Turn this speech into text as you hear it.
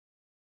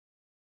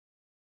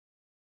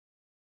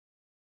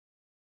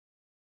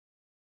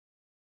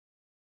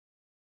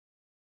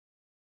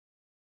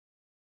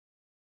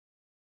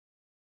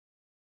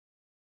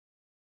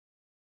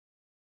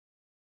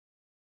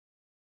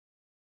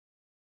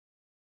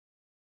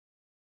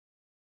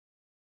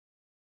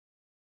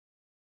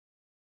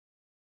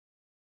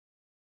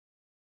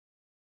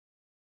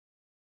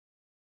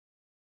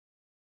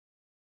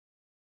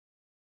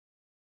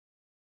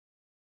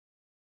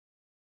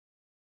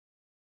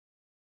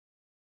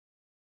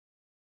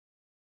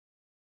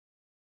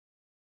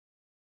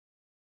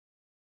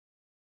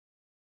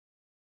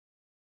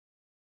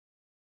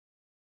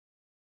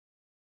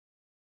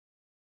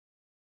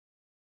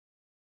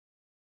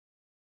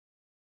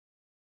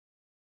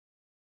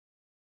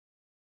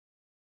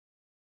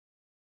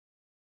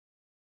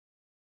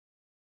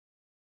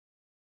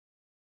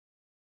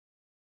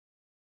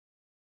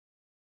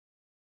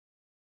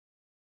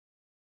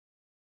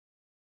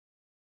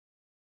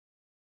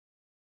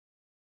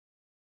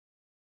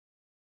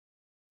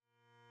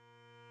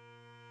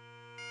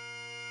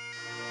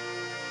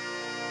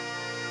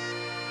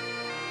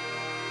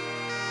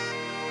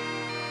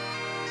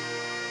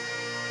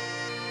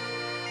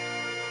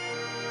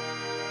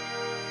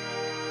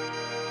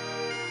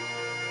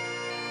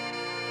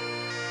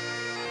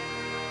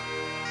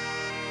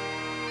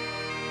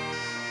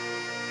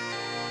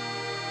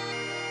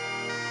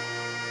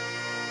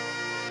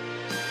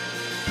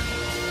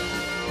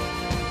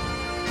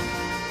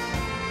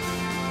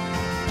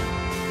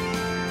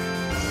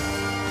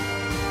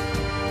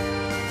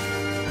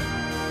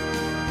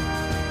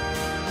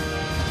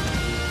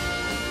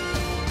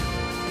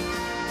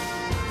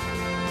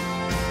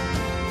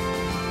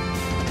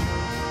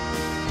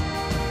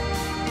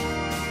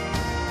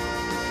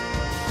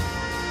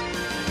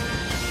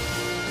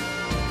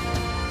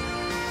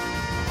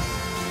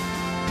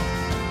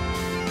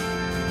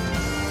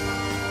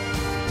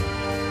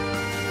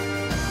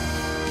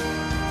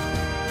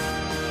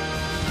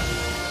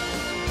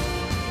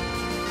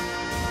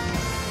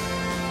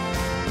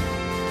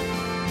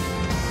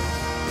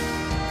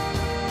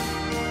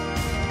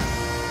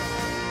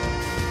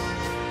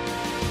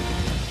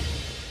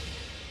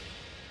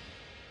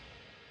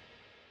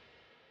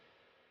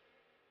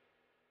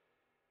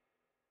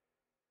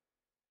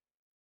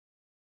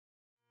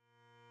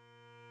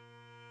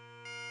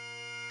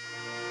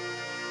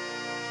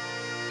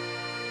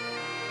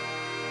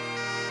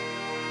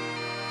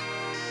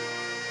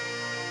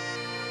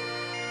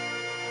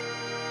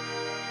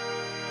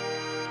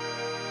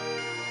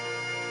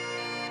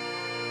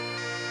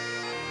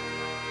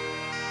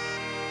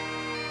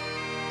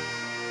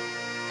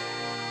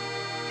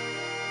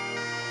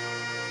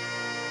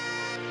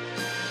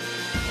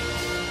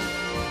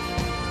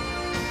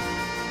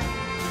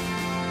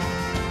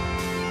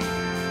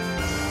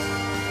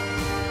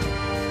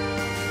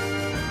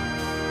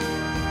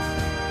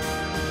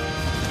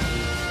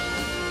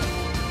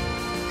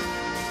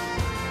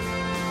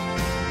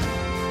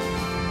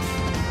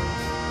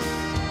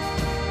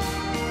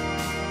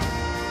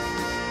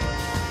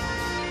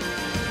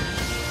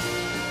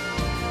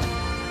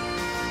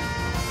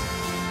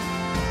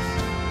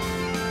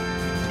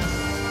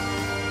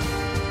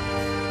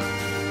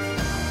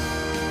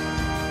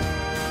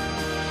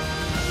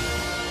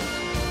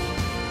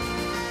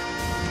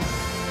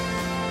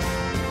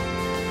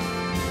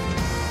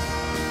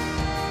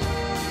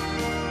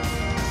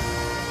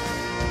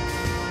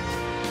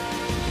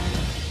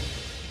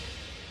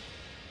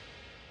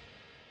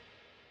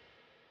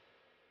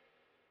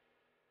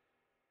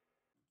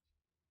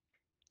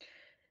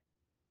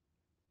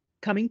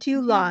coming to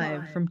you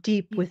live from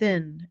deep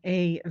within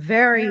a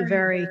very,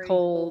 very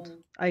cold,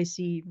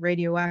 icy,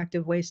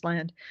 radioactive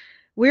wasteland.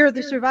 We're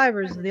the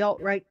survivors of the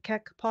alt-right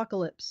Keck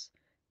apocalypse.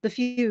 The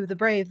few, the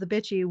brave, the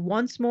bitchy,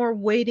 once more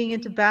wading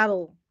into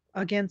battle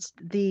against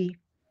the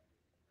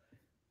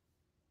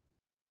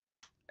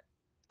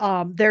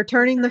they're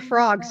turning the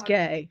frogs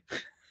gay.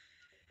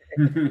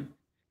 The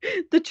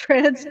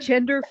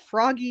transgender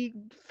froggy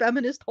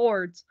feminist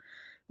hordes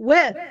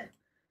with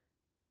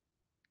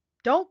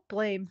don't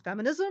blame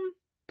feminism,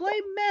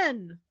 blame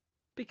men,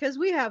 because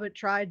we haven't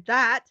tried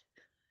that.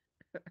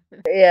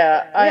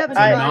 Yeah, We haven't It's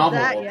a tried novel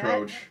that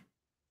approach.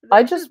 yet.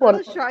 I just want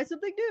Let's try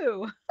something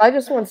new. I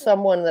just want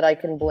someone that I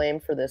can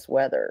blame for this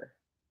weather.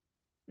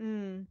 I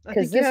 'Cause think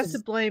you this have is- to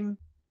blame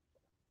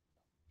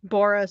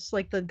Boris,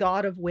 like the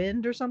god of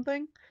wind or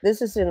something.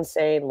 This is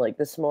insane. Like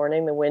this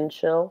morning, the wind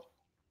chill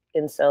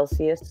in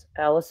Celsius,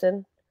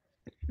 Allison,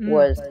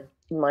 was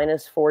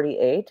minus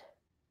 48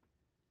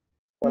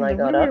 when I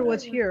got up.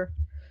 What's here.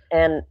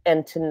 And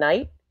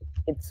tonight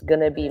it's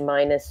gonna be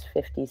minus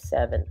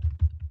 57.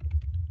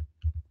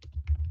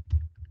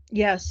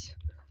 Yes,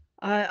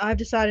 I've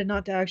decided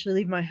not to actually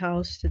leave my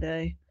house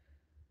today.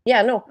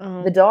 Yeah, no,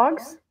 the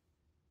dogs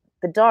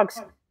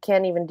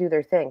can't even do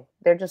their thing.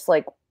 They're just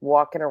like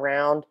walking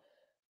around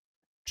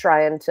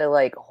trying to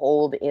like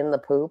hold in the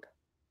poop.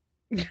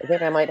 I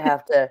think I might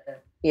have to,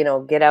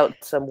 get out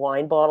some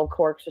wine bottle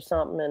corks or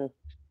something and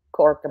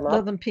cork them Let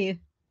up. them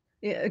pee.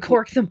 Yeah,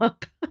 cork them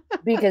up.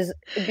 because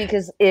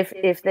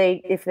if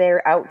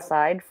they're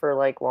outside for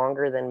like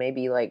longer than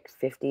maybe like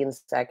 15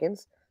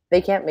 seconds,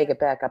 they can't make it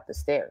back up the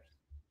stairs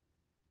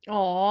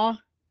Aw.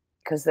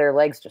 because their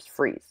legs just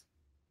freeze.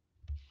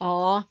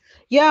 Aw.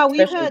 Yeah,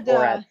 we've Especially had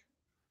Borat.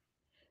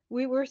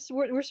 we're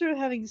sort of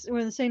we're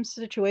in the same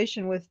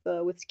situation with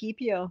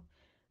Scipio.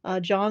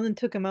 Jonathan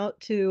took him out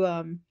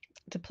to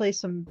play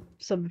some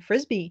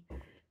frisbee,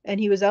 and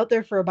he was out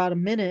there for about a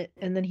minute,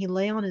 and then he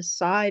lay on his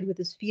side with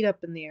his feet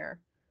up in the air.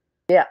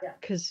 Yeah.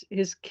 Because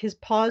his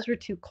paws were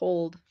too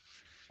cold.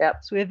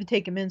 Yep. So we had to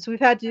take him in. So we've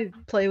had to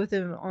play with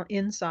him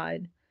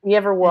inside. You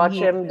ever watch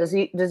him? Does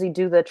he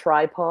do the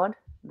tripod,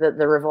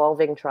 the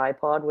revolving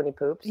tripod when he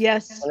poops?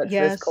 Yes. When it's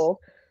this cold,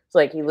 it's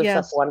like he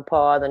lifts up one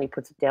paw, then he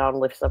puts it down,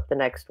 lifts up the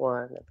next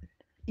one.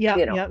 Yeah,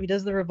 yeah, he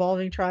does the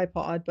revolving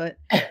tripod, but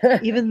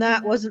even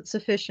that wasn't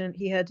sufficient.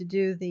 He had to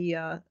do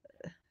the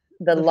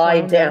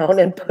lie down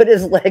and put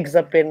his legs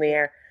up in the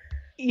air.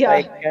 Yeah.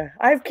 Like,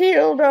 I've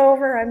keeled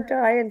over, I'm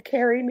dying,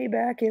 carry me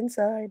back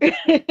inside.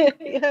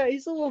 Yeah,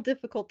 he's a little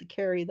difficult to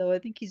carry, though. I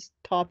think he's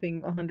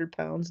topping 100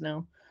 pounds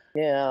now.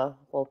 Yeah,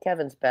 well,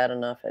 Kevin's bad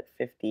enough at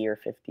 50 or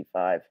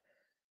 55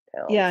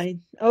 pounds. Yeah,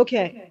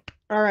 okay.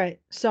 All right,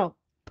 so.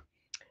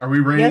 Are we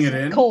reining it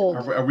in? Cold.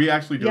 Are we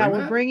actually doing that? Yeah,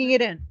 we're bringing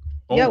it in.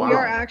 Oh, yeah, wow. we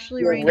are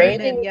actually reining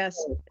it in, yes.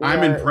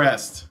 I'm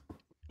impressed,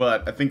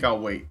 but I think I'll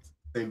wait.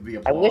 Save the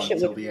applause I wish it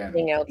until would the end.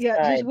 be outside.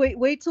 Yeah, just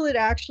wait till it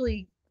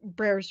actually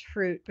bears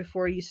fruit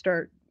before you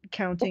start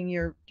counting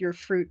your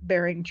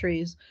fruit-bearing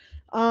trees.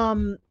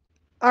 All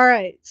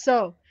right,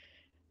 so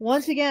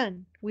once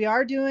again, we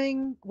are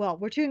doing I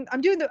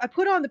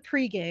put on the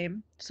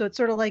pregame, so it's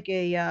sort of like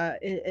an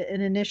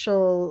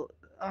initial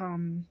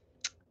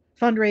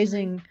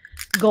fundraising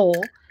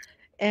goal,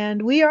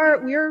 and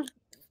we're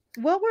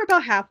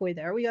about halfway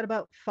there. We got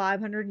about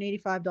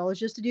 $585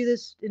 just to do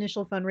this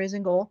initial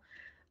fundraising goal.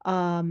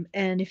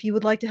 And if you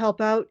would like to help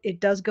out, it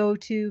does go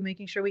to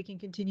making sure we can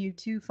continue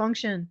to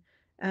function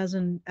as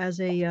a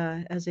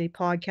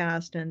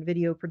podcast and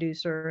video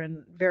producer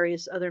and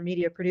various other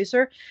media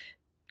producer.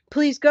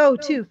 Please go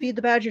to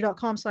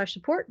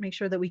feedthebadger.com/support. Make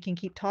sure that we can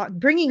keep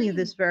bringing you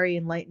this very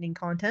enlightening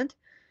content.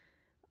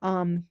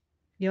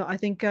 I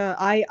think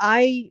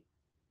I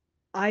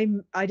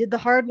did the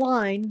hard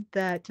line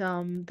that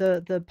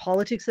the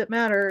politics that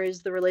matter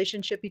is the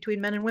relationship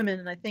between men and women,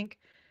 and I think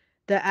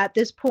that at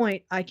this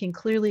point I can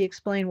clearly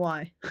explain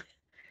why.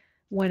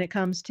 When it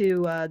comes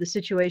to the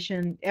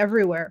situation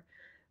everywhere,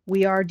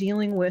 we are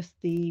dealing with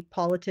the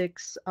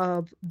politics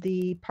of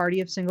the party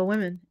of single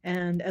women,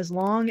 and as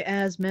long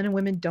as men and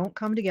women don't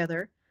come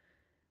together,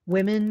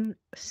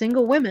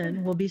 single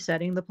women will be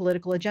setting the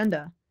political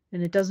agenda.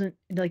 And it doesn't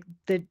like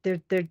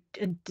they're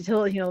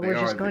until we're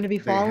just going to be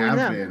following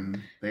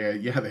them. They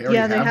already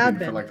have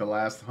been for like the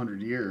last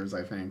 100 years,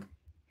 I think.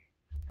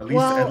 At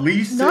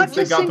least not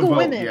since they got the vote.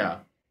 Women. Yeah.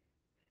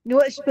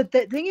 No, but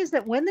the thing is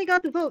that when they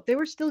got the vote, they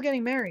were still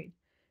getting married.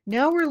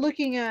 Now we're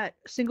looking at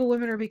single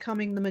women are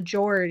becoming the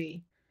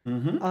majority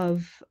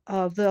of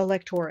the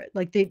electorate,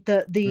 like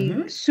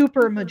the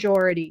super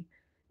majority,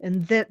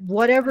 and that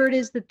whatever it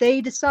is that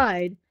they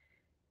decide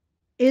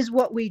is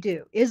what we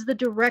do, is the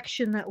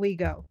direction that we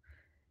go.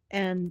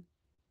 And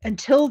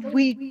until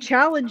we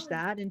challenge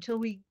that, until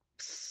we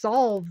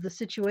solve the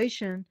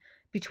situation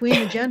between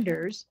the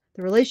genders,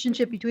 the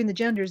relationship between the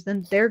genders,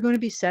 then they're going to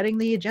be setting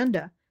the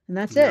agenda, and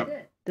that's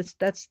it.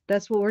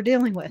 That's what we're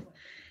dealing with.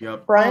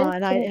 Yep.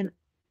 Brian,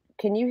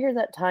 can you hear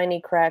that tiny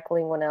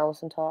crackling when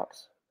Allison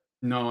talks?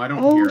 No, I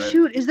don't hear it. Oh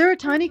shoot, is there a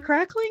tiny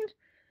crackling?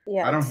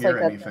 Yeah, I don't hear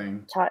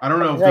anything. I don't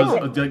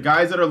know. The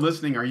guys that are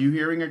listening, are you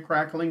hearing a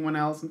crackling when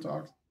Allison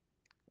talks?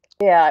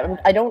 Yeah,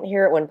 I don't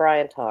hear it when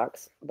Brian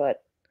talks,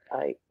 but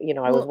I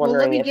was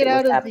wondering if it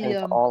was happening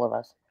to all of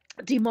us.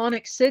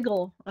 Demonic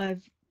sigil.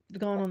 I've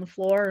gone on the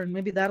floor, and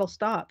maybe that'll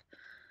stop.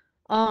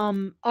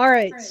 All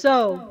right,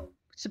 so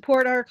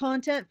support our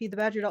content,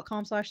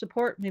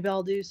 feedthebadger.com/support. Maybe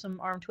I'll do some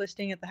arm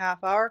twisting at the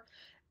half hour.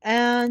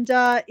 And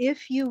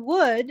if you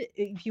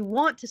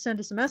want to send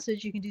us a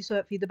message, you can do so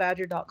at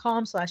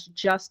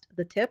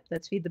feedthebadger.com/justthetip.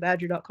 That's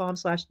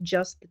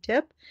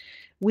feedthebadger.com/justthetip.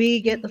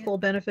 We get the full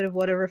benefit of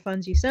whatever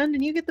funds you send,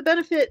 and you get the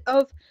benefit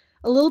of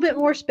a little bit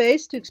more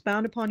space to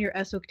expound upon your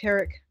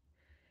esoteric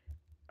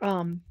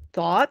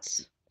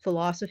thoughts,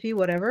 philosophy,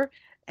 whatever.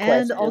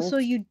 And also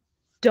you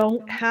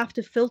don't have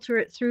to filter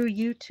it through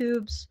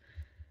YouTube's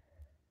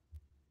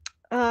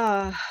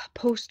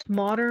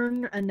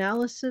postmodern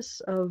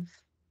analysis of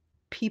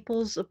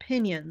people's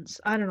opinions.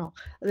 I don't know.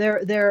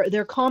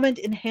 Their comment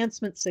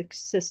enhancement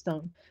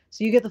system.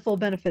 So you get the full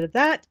benefit of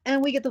that,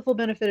 and we get the full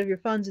benefit of your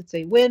funds. It's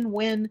a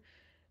win-win,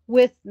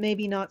 with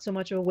maybe not so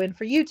much of a win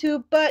for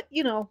YouTube, but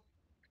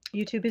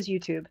YouTube is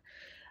YouTube.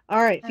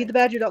 All right,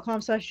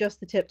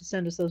 feedthebadger.com/justthetip to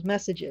send us those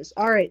messages.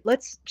 All right,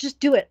 let's just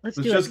do it. Let's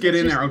just get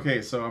in there.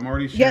 Okay, so I'm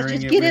already sharing.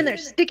 Yes, just get in there.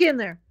 Stick in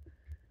there.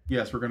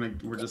 Yes,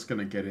 we're just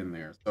gonna get in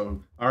there.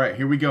 So, all right,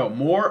 here we go.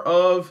 More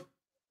of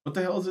what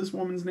the hell is this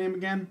woman's name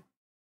again?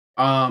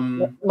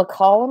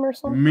 McCollum or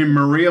something.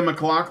 Maria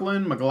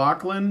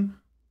MacLachlan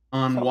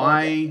on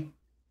why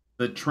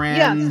the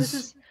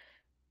trans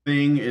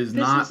thing is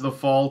not the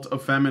fault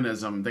of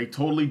feminism. They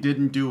totally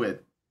didn't do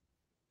it.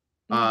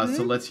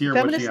 So let's hear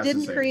what she has to say. Feminists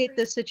didn't create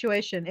this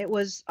situation. It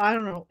was, I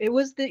don't know. It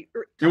was the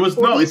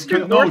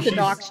Eastern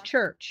Orthodox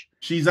Church.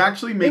 She's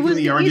actually making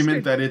the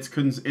argument that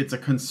it's a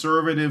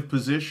conservative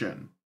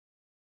position.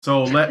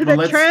 So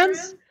let's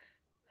trans.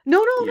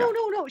 No.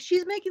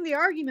 She's making the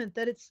argument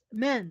that it's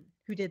men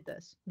who did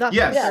this.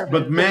 Yes,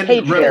 but men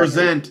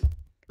represent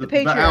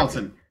the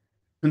Allison.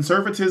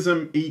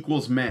 Conservatism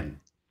equals men.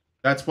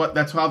 That's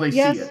how they see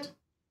it.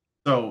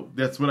 So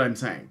that's what I'm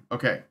saying.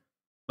 Okay,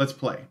 let's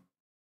play.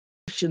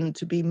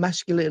 To be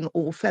masculine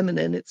or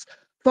feminine, it's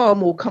far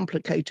more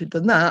complicated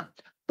than that.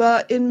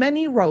 But in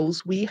many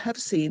roles, we have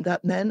seen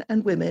that men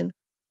and women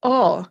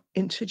are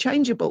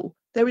interchangeable.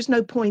 There is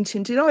no point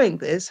in denying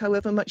this,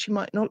 however much you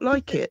might not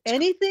like it.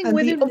 Anything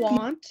women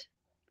want,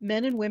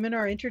 men and women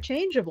are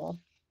interchangeable.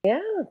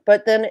 Yeah,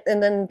 but then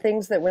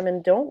things that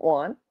women don't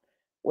want,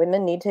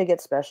 women need to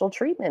get special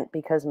treatment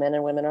because men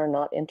and women are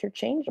not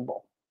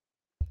interchangeable.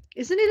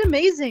 Isn't it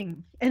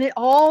amazing? And it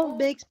all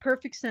makes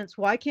perfect sense.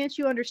 Why can't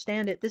you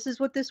understand it? This is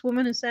what this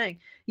woman is saying.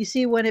 You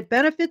see, when it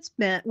benefits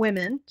women,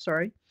 men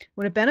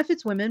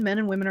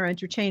and women are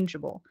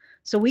interchangeable.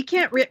 So we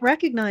can't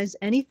recognize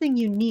anything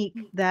unique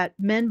that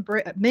men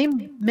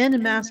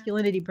and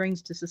masculinity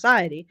brings to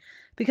society,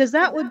 because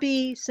that would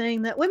be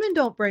saying that women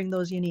don't bring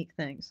those unique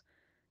things.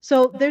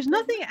 So there's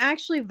nothing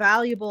actually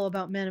valuable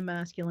about men and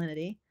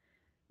masculinity,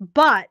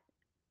 but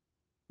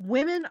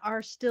women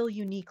are still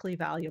uniquely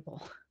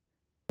valuable.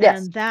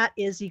 Yes. And that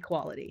is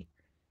equality.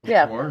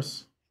 Yeah. Of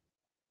course.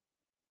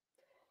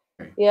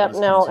 Okay, yeah,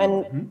 no,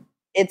 and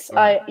it's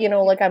I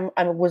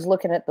was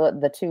looking at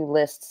the two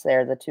lists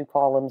there, the two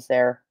columns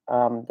there,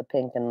 the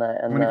pink and the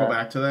I'm gonna go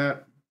back to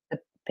that. The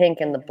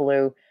pink and the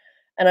blue.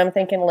 And I'm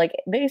thinking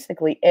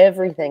basically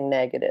everything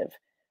negative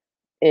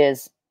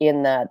is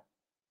in that,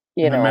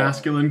 the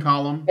masculine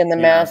column. In the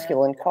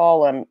masculine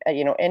column,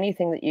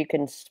 anything that you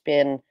can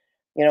spin,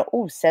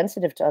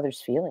 sensitive to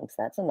others' feelings,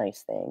 that's a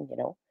nice thing,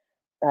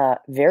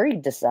 very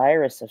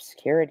desirous of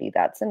security,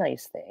 that's a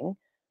nice thing,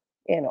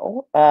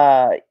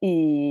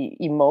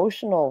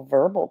 emotional,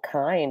 verbal,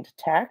 kind,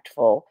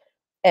 tactful,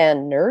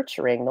 and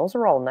nurturing, those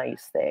are all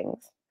nice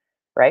things,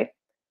 right?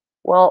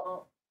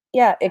 Well,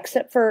 yeah,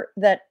 except for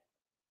that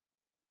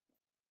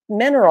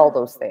men are all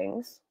those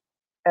things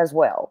as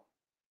well.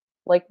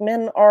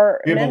 Men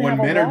are. Yeah, but when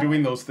men are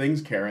doing those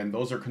things, Karen,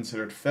 those are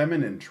considered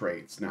feminine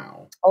traits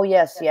now. Oh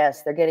yes,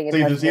 they're getting in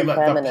touch with the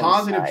feminine the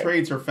positive side.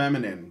 Traits are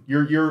feminine.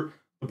 The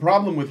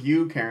problem with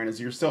you, Karen, is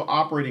you're still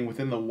operating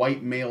within the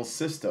white male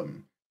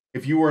system.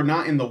 If you were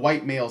not in the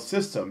white male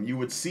system, you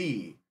would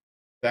see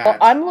that.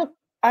 Well,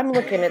 I'm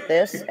looking at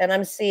this and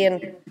I'm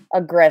seeing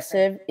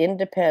aggressive,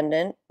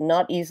 independent,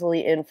 not easily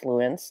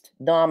influenced,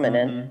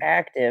 dominant,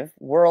 active,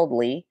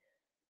 worldly,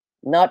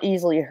 not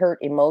easily hurt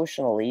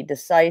emotionally,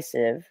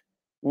 decisive,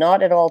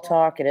 not at all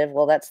talkative.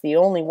 Well, that's the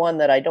only one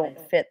that I don't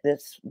fit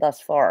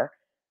thus far.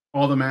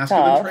 All the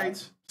masculine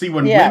traits? See,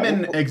 when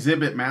women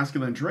exhibit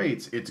masculine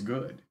traits, it's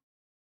good.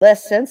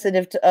 Less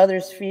sensitive to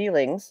others'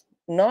 feelings,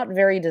 not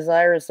very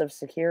desirous of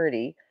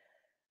security,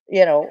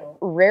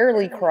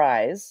 rarely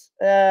cries.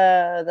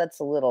 That's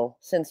a little,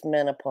 since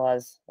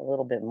menopause, a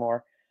little bit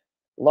more.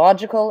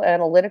 Logical,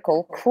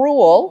 analytical,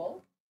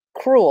 cruel,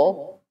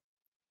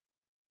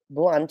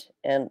 blunt,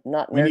 and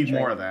not nurturing. We need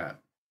more of that.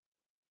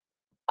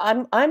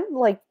 I'm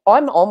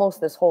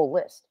almost this whole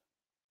list.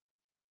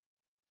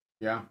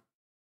 Yeah.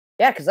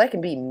 Yeah, because I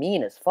can be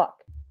mean as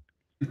fuck.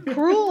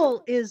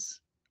 Cruel is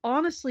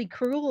honestly,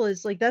 cruel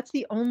is like that's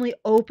the only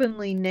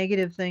openly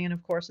negative thing, and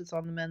of course it's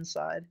on the men's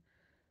side.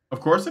 Of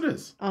course it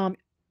is.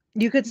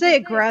 You could say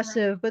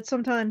aggressive, but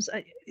sometimes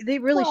they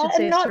really should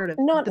say assertive.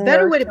 Not The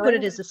better way to put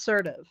it is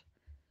assertive.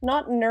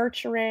 Not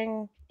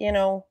nurturing, you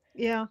know.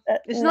 Yeah.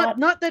 It's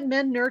not that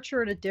men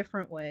nurture in a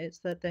different way. It's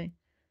that they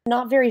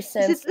not very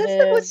sensitive.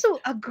 That's what's so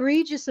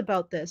egregious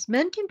about this.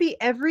 Men can be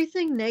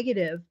everything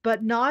negative,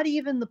 but not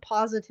even the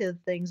positive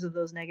things of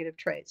those negative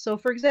traits. So,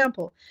 for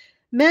example,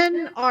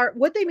 men are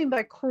what they mean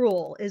by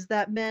cruel is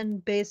that men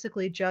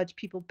basically judge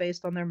people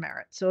based on their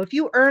merit. So, if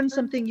you earn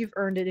something, you've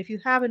earned it. If you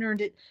haven't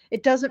earned it,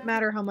 it doesn't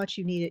matter how much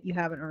you need it, you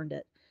haven't earned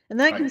it. And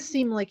that can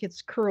seem like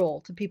it's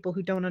cruel to people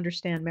who don't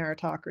understand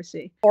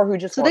meritocracy. Or who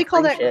just so they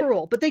call that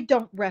cruel, but they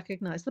don't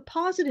recognize the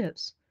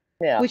positives.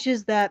 Yeah. Which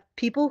is that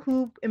people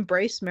who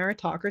embrace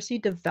meritocracy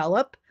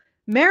develop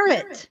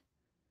merit.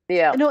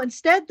 Yeah.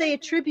 Instead they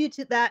attribute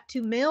that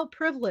to male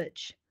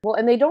privilege. Well,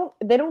 and they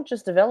don't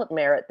just develop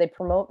merit, they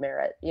promote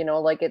merit.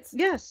 Like it's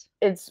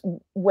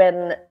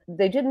when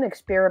they did an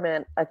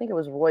experiment, I think it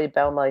was Roy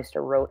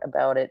Baumeister wrote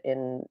about it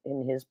in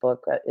his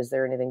book, Is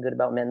There Anything Good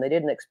About Men? They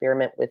did an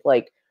experiment with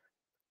like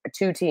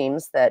two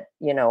teams that,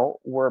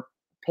 were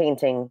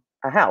painting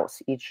a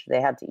house. They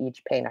had to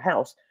each paint a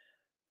house.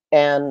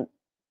 And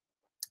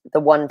the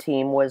one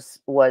team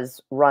was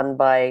run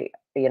by,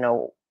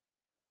 a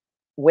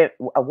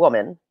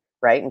woman,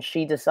 right? And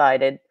she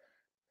decided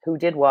who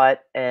did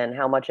what and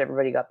how much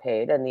everybody got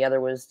paid. And the other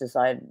was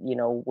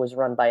was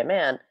run by a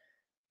man.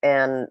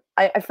 And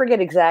I forget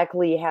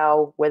exactly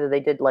whether they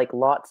did like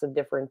lots of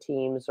different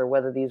teams or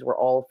whether these were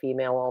all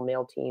female, all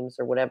male teams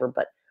or whatever.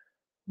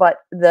 But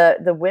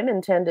the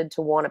women tended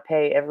to want to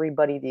pay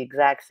everybody the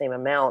exact same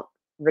amount,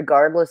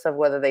 regardless of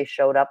whether they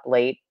showed up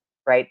late,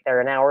 right? They're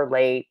an hour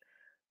late.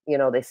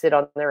 They sit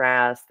on their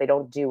ass, they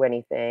don't do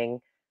anything,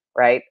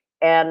 right?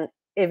 And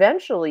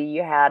eventually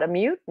you had a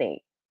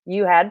mutiny.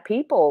 You had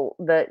people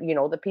that,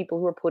 the people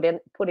who were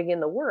putting in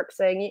the work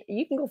saying,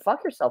 you can go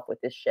fuck yourself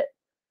with this shit,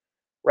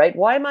 right?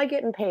 Why am I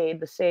getting paid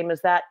the same as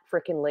that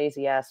freaking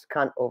lazy ass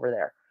cunt over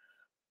there?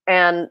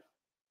 And,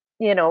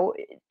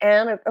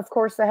 and of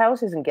course the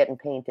house isn't getting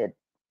painted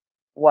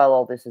while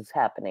all this is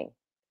happening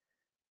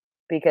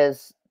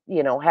because,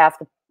 half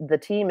the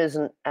team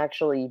isn't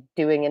actually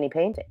doing any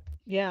painting.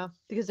 Yeah,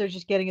 because they're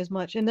just getting as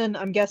much. And then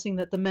I'm guessing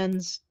that the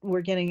men's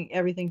were getting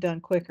everything done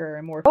quicker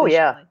and more efficiently.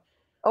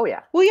 Oh, yeah.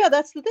 Well, yeah,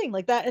 that's the thing.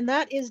 Like that, and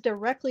that is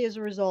directly as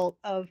a result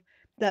of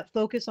that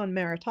focus on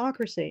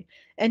meritocracy.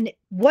 And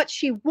what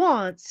she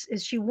wants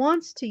is she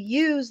wants to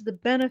use the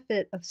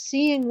benefit of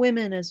seeing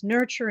women as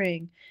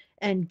nurturing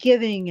and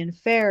giving and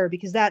fair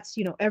because that's,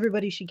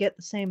 everybody should get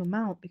the same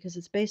amount because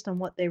it's based on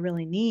what they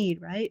really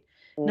need, right?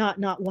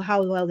 Not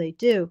how well they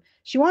do.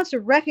 She wants to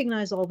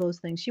recognize all those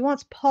things. She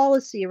wants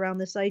policy around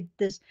this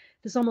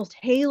almost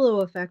halo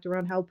effect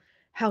around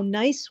how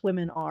nice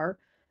women are.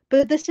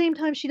 But at the same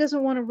time, she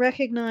doesn't want to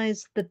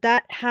recognize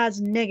that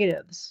has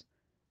negatives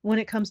when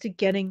it comes to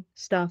getting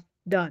stuff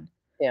done.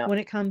 Yeah. When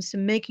it comes to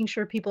making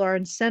sure people are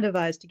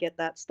incentivized to get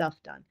that stuff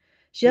done.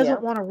 She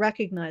doesn't want to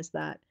recognize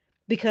that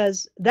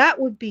because that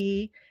would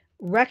be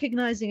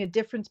recognizing a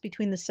difference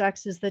between the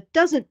sexes that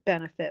doesn't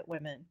benefit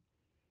women.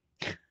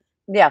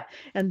 Yeah.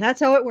 And that's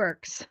how it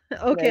works.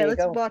 Okay,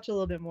 let's watch a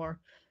little bit more.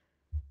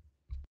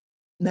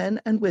 Men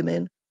and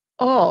women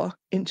are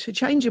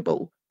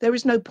interchangeable. There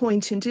is no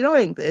point in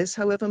denying this,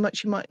 however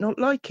much you might not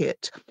like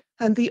it.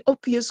 And the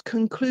obvious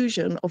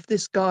conclusion of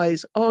this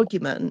guy's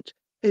argument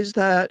is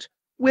that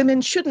women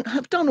shouldn't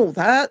have done all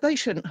that. They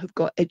shouldn't have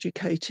got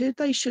educated.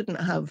 They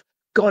shouldn't have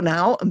gone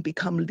out and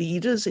become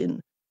leaders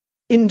in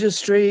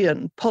industry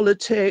and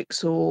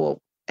politics or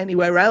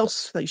anywhere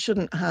else. They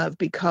shouldn't have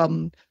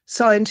become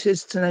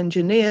scientists and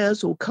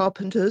engineers or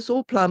carpenters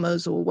or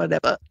plumbers or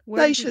whatever.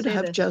 They should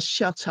have just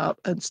shut up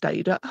and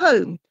stayed at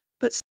home.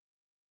 But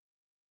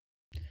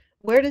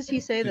where does he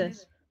say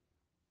this?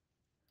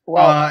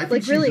 Well, I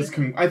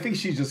think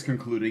she's just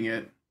concluding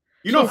it.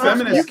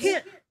 Feminists.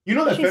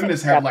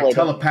 Feminists have like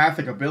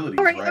telepathic abilities,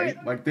 right?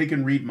 Like they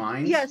can read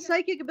minds. Yeah,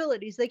 psychic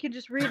abilities. They can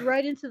just read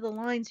right into the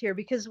lines here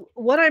because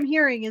what I'm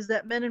hearing is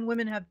that men and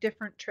women have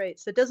different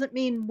traits. That doesn't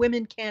mean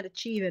women can't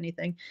achieve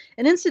anything.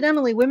 And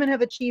incidentally, women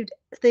have achieved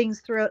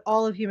things throughout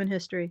all of human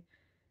history.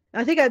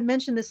 I think I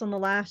mentioned this on the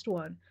last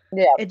one.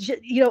 Yeah.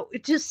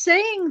 Just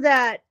saying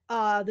that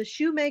the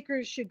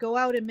shoemakers should go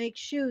out and make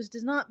shoes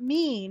does not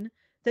mean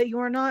that you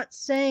are not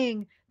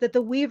saying that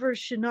the weavers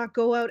should not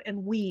go out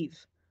and weave.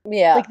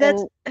 Yeah. Like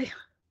that's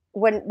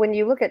when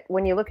you look at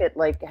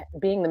like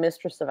being the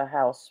mistress of a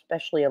house,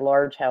 especially a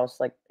large house,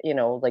 like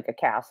like a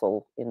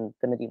castle in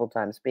the medieval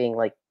times, being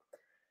like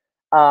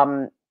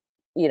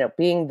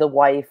being the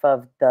wife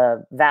of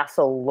the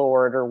vassal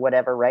lord or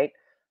whatever, right?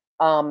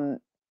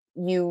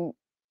 You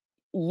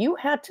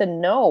had to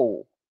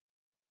know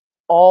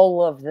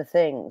all of the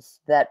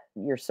things that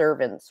your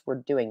servants were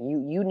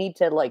doing. You need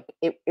to like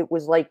it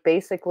was like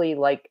basically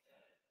like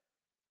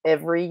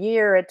every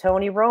year at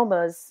Tony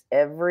Roma's,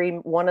 every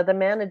one of the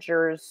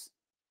managers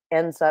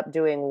ends up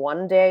doing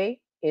one day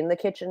in the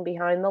kitchen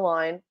behind the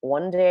line,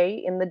 one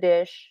day in the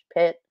dish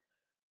pit,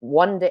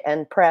 one day,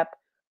 and prep,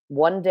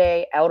 one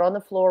day out on the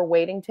floor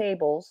waiting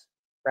tables,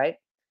 right?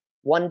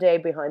 One day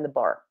behind the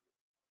bar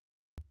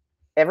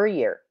every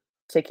year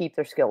to keep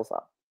their skills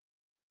up.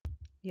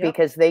 Yep.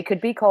 Because they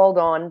could be called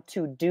on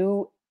to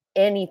do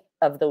any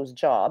of those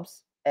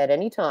jobs at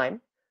any time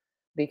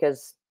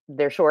because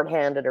they're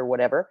shorthanded or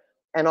whatever.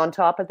 And on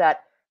top of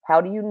that, how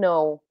do you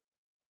know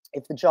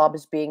if the job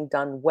is being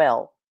done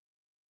well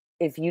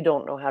if you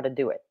don't know how to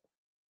do it?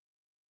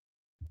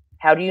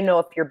 How do you know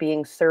if you're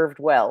being served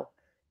well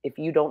if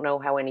you don't know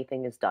how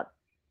anything is done?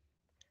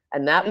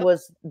 And that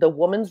was the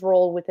woman's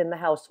role within the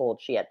household.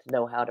 She had to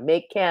know how to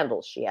make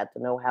candles. She had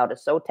to know how to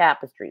sew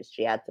tapestries.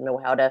 She had to know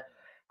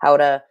how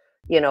to,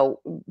 you know,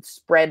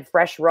 spread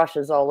fresh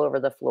rushes all over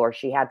the floor.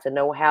 She had to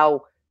know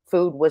how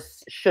food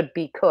should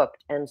be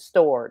cooked and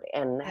stored,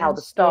 and how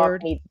the stock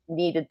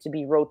needed to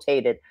be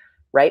rotated,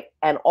 right?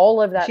 And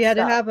all of that. She had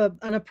to have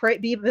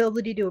the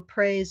ability to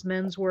appraise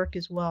men's work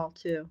as well,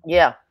 too.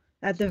 Yeah.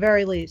 At the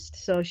very least.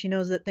 So she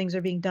knows that things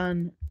are being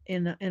done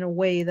in a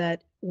way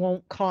that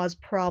won't cause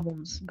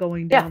problems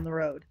going down the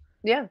road.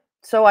 Yeah.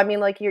 So I mean,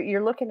 like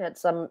you're looking at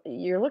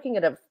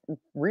a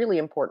really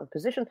important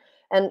position.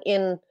 And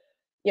in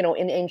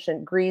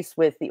ancient Greece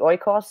with the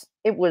oikos,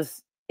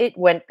 it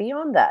went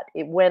beyond that.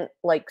 It went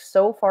like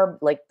so far,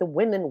 like the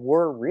women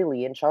were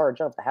really in charge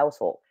of the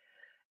household.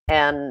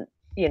 And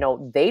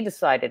they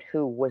decided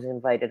who was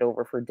invited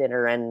over for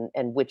dinner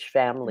and which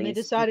families they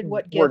decided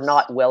what gifts were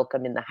not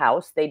welcome in the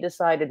house. They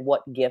decided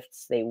what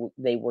gifts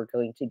they were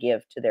going to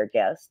give to their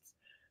guests,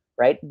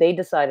 right? They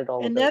decided all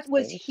of those things. And that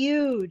was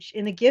huge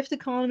in the gift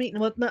economy.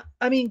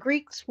 I mean,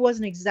 Greeks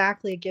wasn't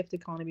exactly a gift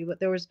economy, but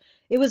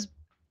it was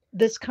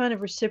this kind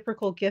of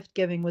reciprocal gift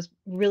giving was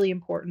really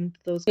important to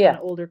those kind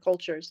of older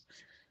cultures.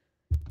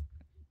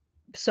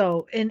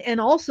 So,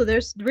 and also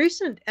there's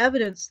recent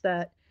evidence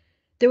that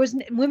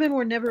women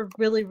were never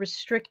really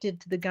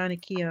restricted to the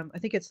gynaeceum. I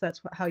think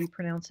that's how you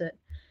pronounce it.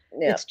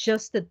 Yeah. It's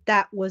just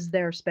that was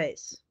their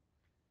space.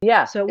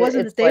 Yeah. So it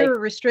wasn't that they were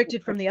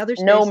restricted from the other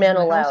spaces. No men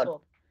allowed.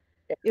 Household.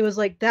 It was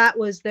like that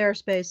was their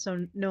space,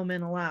 so no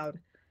men allowed.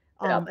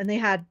 And they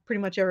had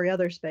pretty much every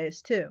other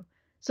space too.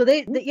 So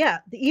even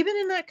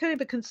in that kind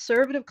of a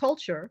conservative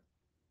culture,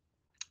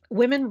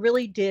 women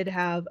really did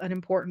have an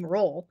important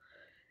role.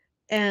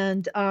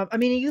 And I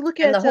mean, you look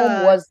at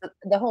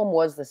the home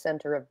was the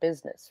center of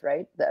business,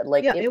 right?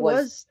 It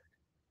was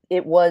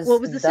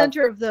the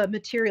center of the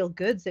material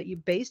goods that you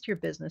based your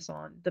business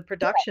on, the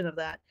production of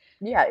that.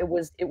 Yeah, it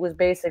was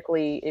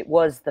basically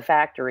the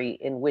factory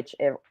in which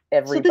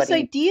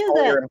everybody,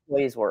 all your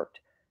employees worked.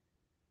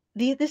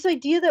 This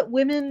idea that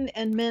women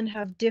and men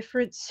have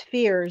different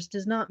spheres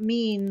does not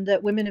mean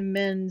that women and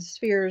men's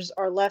spheres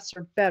are less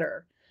or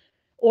better.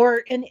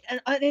 And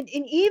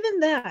even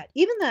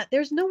that,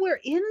 there's nowhere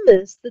in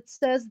this that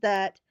says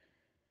that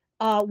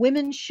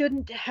women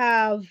shouldn't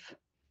have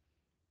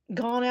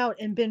gone out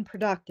and been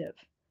productive,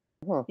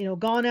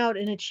 gone out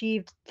and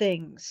achieved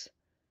things.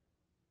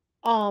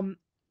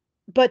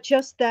 But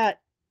just that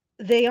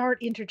they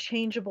aren't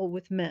interchangeable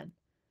with men,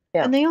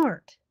 and they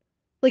aren't.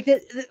 Like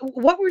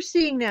what we're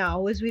seeing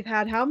now is we've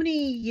had how many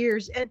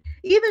years, and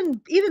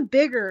even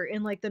bigger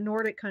in like the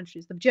Nordic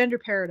countries, the gender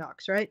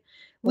paradox, right?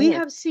 We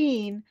have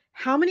seen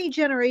how many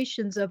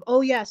generations of,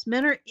 oh yes,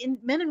 men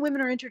and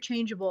women are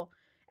interchangeable,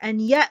 and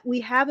yet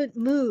we haven't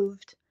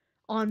moved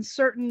on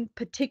certain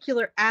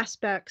particular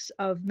aspects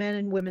of men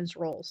and women's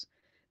roles.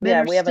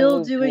 Men are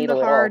still doing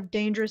the hard,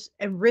 dangerous,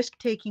 and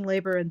risk-taking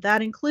labor, and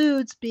that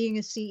includes being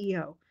a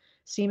CEO.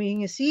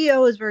 Being a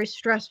CEO is very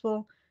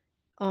stressful.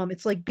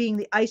 It's like being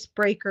the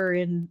icebreaker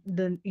in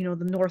the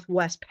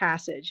Northwest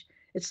Passage.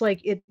 It's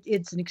like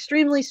it's an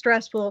extremely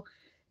stressful,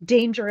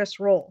 dangerous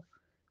role.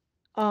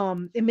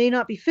 It may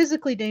not be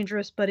physically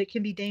dangerous, but it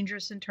can be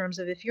dangerous in terms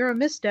of if you're a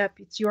misstep,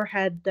 it's your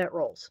head that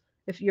rolls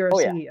if you're a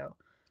CEO. Yeah.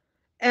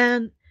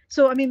 And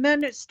so, I mean,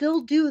 men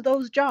still do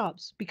those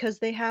jobs because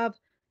they have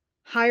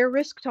higher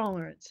risk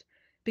tolerance,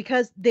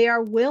 because they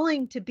are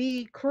willing to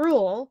be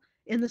cruel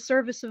in the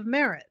service of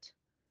merit,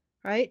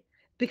 right?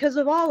 Because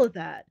of all of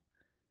that.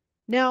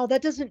 Now,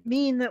 that doesn't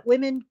mean that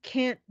women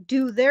can't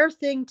do their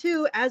thing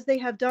too, as they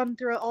have done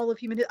throughout all of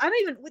human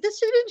history.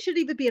 This should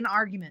even be an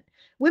argument.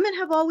 Women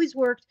have always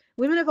worked.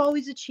 Women have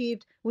always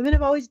achieved. Women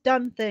have always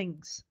done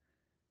things.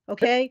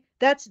 Okay?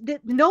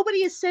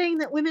 Nobody is saying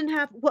that women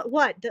have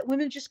that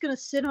women are just going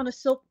to sit on a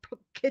silk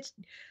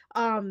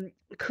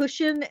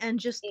cushion and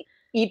just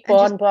eat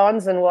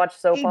bonbons and watch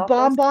soap operas. Eat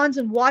bonbons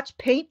and watch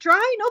paint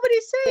dry.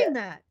 Nobody's saying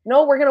that.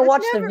 No, we're going to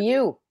watch The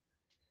View.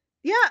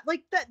 Yeah,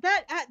 like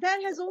that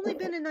has only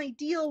been an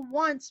ideal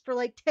once for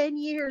like 10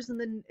 years in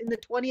the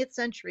 20th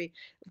century.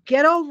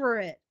 Get over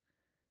it.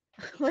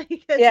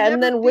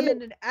 And then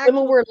women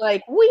were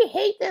like, "We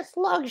hate this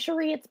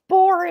luxury. It's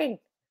boring."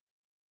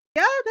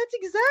 Yeah, that's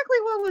exactly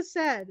what was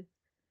said.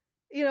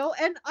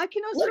 And I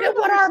can also look at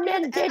what our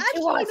men did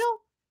to us.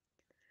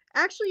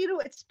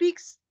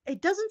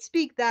 It doesn't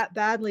speak that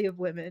badly of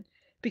women,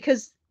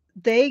 because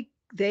they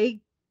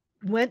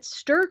went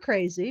stir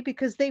crazy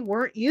because they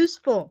weren't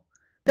useful.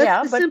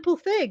 That's the simple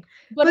thing.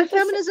 But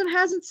feminism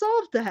hasn't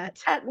solved that.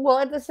 At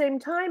the same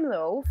time,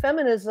 though,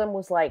 feminism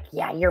was like,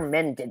 yeah, your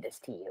men did this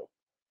to you.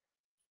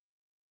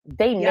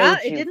 They made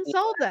you. It didn't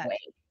solve that. Way.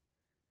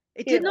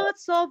 It did not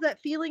solve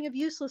that feeling of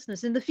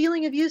uselessness. And the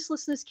feeling of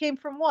uselessness came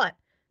from what?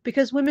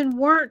 Because women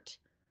weren't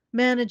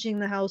managing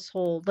the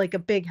household like a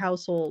big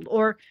household,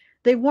 or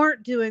they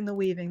weren't doing the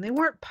weaving. They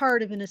weren't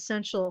part of an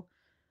essential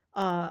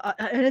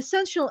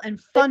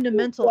and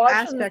fundamental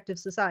aspect of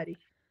society.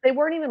 They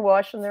weren't even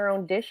washing their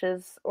own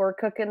dishes or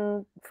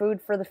cooking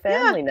food for the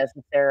family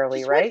necessarily,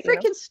 just right?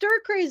 Went freaking stir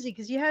crazy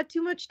because you had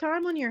too much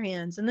time on your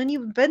hands, and then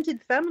you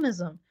invented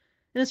feminism,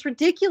 and it's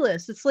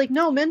ridiculous. It's like,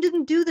 no, men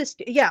didn't do this.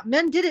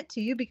 Men did it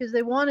to you because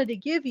they wanted to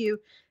give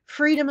you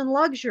freedom and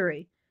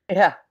luxury.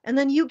 Yeah, and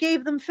then you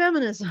gave them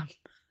feminism.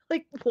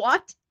 Like,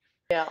 what?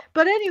 Yeah.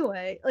 But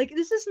anyway, like,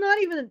 this is not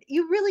even.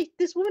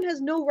 This woman has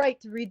no right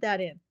to read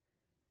that in.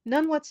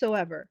 None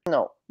whatsoever.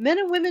 No. Men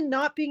and women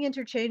not being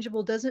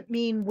interchangeable doesn't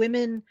mean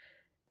women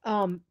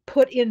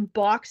put in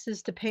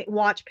boxes to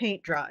watch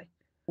paint dry.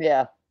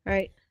 Yeah.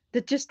 Right?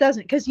 That just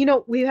doesn't. Because,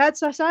 we've had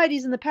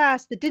societies in the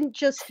past that didn't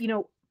just,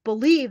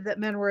 believe that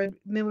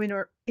women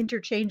are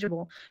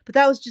interchangeable, but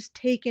that was just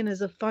taken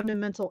as a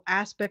fundamental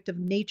aspect of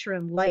nature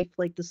and life,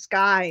 like the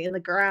sky and the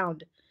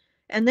ground.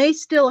 And they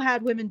still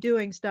had women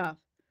doing stuff.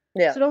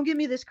 Yeah. So don't give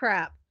me this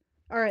crap.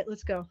 All right,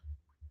 let's go.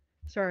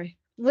 Sorry.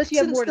 Unless you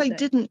have more to say. Since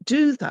they didn't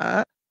do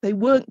that, they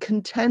weren't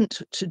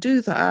content to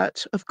do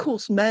that. Of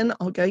course, men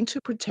are going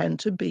to pretend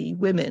to be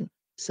women.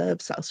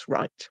 Serves us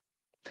right.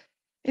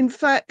 In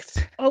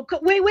fact... Oh,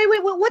 wait.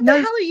 What the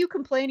hell are you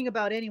complaining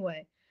about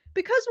anyway?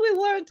 Because we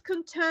weren't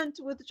content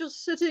with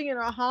just sitting in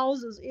our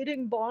houses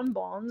eating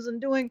bonbons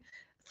and doing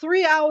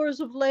 3 hours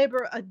of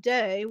labor a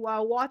day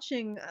while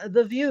watching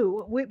The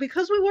View,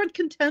 because we weren't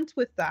content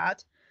with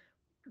that,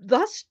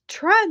 thus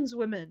trans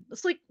women.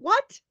 It's like,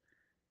 what?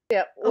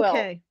 Yeah, well,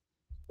 okay.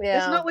 Yeah.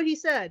 That's not what he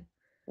said.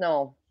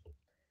 No.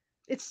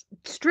 It's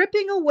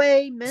stripping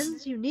away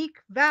men's unique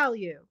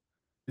value.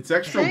 It's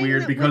extra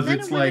weird because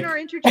it's like... men are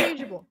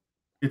interchangeable.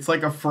 It's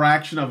like a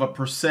fraction of a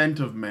percent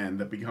of men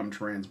that become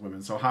trans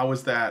women. So how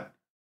is that?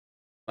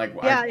 Like,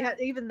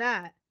 even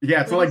that.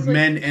 Yeah, it's not like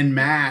men en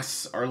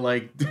masse are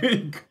like,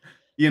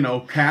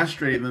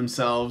 castrating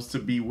themselves to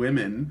be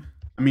women.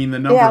 I mean, the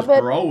number's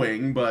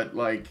growing, but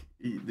like,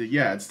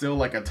 it's still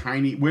like a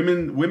tiny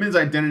women's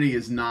identity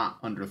is not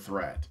under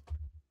threat.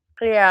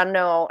 Yeah,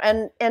 no,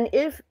 and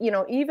if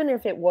even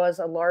if it was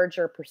a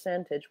larger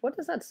percentage, what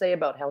does that say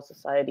about how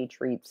society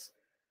treats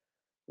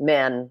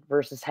men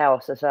versus how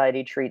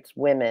society treats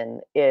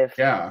women? If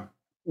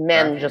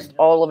men just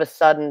all of a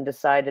sudden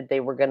decided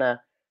they were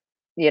gonna,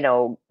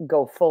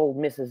 go full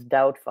Mrs.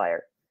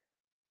 Doubtfire.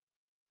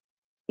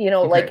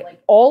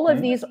 Like all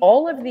of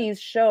these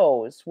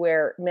shows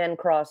where men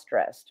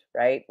cross-dressed,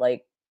 right?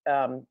 Like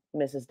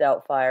Mrs.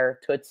 Doubtfire,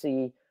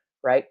 Tootsie,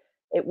 right?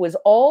 It was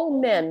all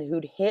men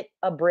who'd hit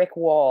a brick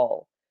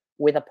wall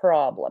with a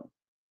problem,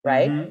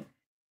 right? Mm-hmm.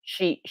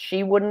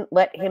 She wouldn't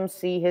let him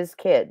see his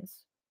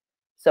kids.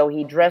 So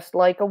he dressed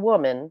like a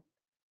woman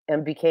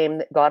and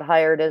got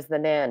hired as the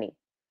nanny,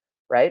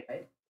 right?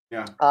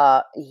 Yeah.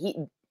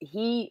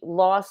 He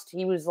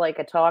was like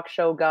a talk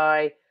show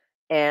guy,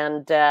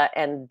 and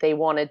they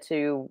wanted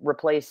to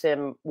replace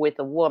him with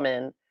a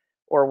woman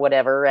or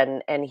whatever,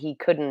 and he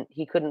couldn't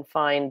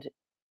find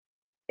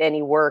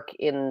any work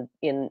in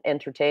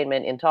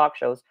entertainment, in talk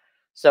shows,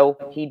 so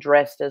he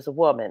dressed as a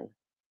woman,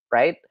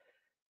 right?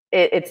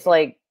 It's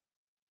like,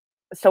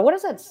 so what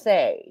does that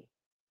say?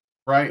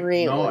 Right.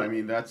 Really? No, I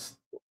mean, that's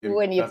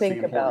when you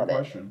think about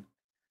question.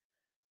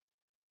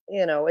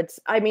 It's,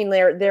 I mean,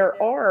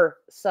 there are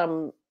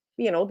some,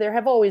 there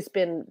have always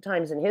been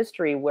times in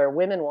history where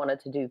women wanted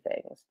to do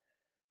things,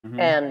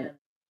 mm-hmm.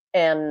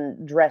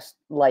 and dressed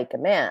like a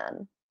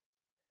man.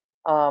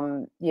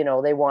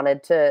 They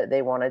wanted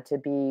to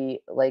be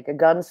like a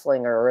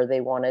gunslinger, or they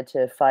wanted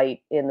to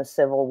fight in the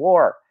Civil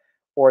War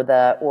or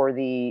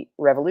the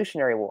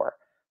Revolutionary War,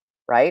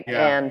 right?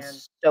 Yeah. And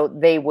so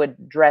they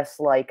would dress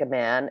like a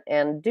man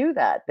and do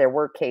that. There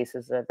were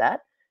cases of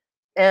that.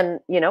 And,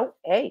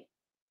 hey,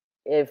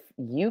 if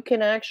you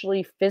can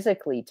actually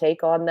physically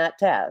take on that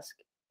task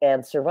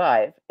and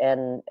survive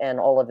and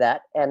all of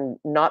that, and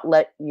not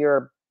let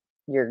your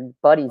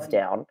buddies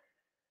down,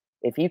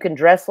 if you can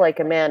dress like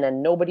a man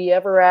and nobody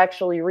ever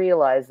actually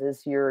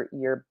realizes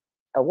you're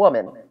a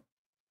woman,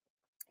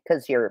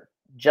 because you're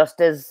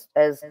just as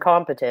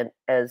competent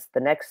as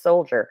the next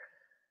soldier,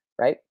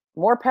 right?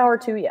 More power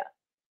to you,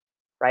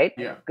 right?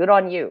 Yeah. Good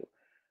on you,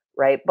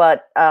 right?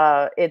 But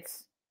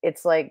it's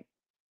like,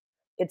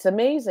 it's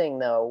amazing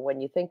though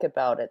when you think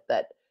about it,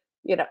 that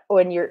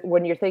when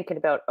you're thinking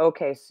about,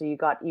 okay, so you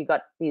got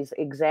these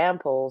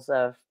examples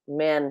of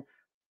men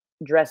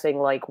dressing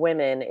like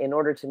women in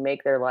order to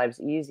make their lives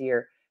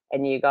easier,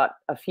 and you got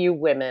a few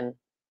women,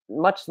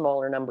 much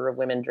smaller number of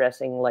women,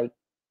 dressing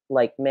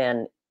like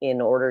men in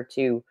order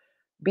to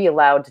be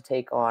allowed to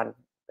take on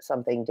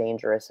something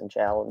dangerous and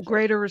challenging,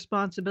 greater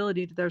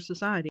responsibility to their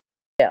society.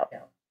 Yeah.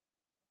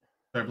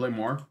 Should I play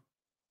more?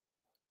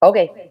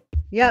 Okay.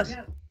 Yes.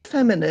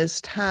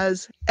 feminist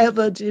has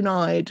ever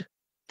denied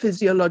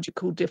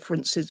physiological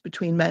differences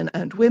between men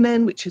and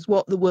women, which is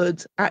what the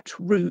words at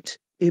root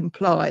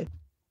imply.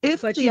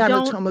 If the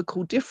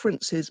anatomical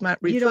differences Matt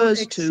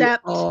refers to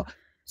are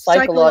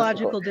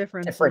psychological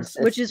differences,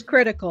 which is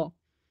critical.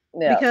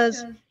 Yeah.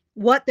 Because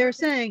what they're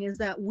saying is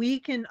that we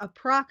can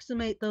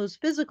approximate those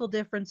physical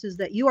differences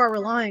that you are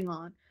relying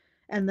on,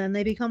 and then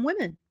they become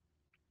women.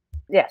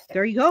 Yes.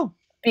 There you go.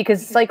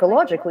 Because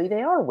psychologically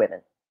they are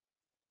women.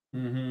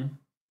 Mm-hmm.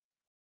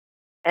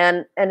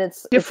 And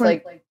it's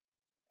different.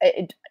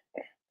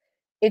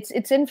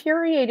 It's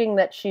infuriating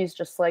that she's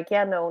just like,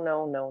 yeah, no.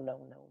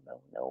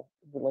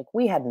 Like,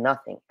 we had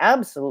nothing,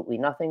 absolutely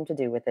nothing to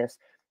do with this.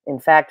 In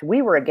fact,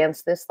 we were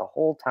against this the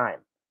whole time.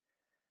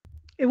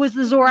 It was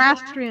the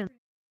Zoroastrians.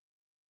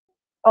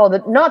 Oh,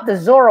 not the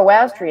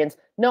Zoroastrians.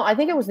 No, I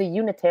think it was the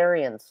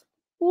Unitarians.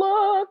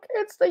 Look,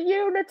 it's the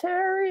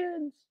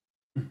Unitarians.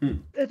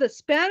 The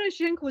Spanish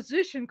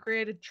Inquisition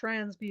created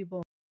trans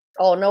people.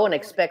 Oh, no one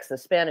expects the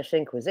Spanish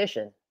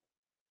Inquisition.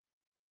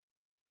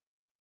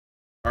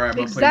 All right,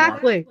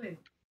 exactly.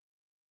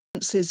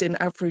 Differences in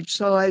average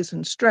size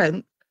and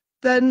strength,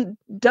 then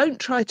don't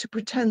try to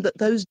pretend that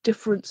those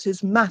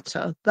differences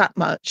matter that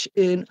much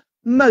in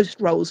most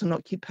roles and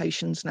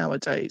occupations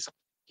nowadays.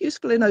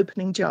 Useful in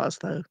opening jars,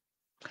 though.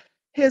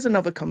 Here's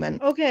another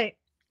comment. Okay.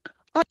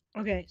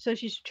 Okay, so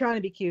she's trying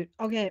to be cute.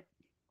 Okay.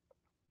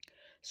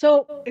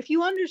 So if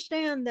you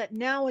understand that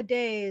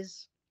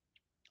nowadays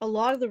a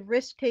lot of the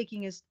risk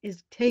taking is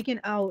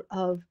taken out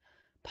of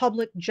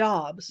public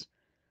jobs,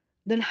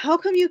 then how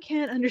come you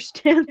can't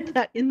understand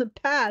that in the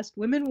past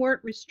women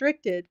weren't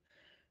restricted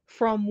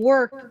from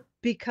work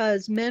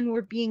because men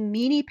were being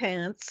meanie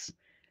pants,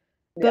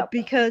 but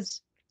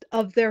because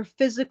of their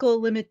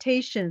physical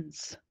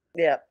limitations?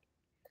 Yeah.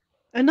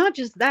 And not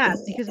just that,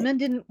 because men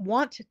didn't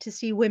want to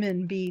see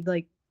women be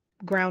like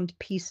ground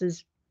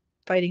pieces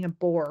fighting a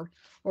boar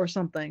or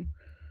something.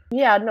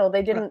 Yeah, no,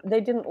 they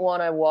didn't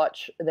want to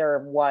watch their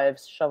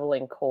wives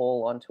shoveling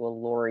coal onto a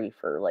lorry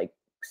for like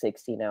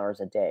 16 hours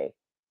a day.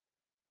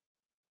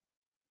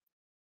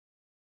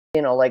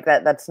 You know, like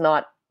that's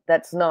not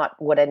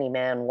what any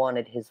man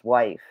wanted his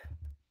wife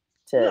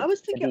to. No, I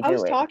was thinking, to be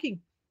doing.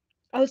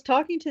 I was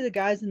talking to the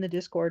guys in the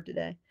Discord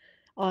today.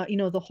 You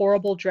know, the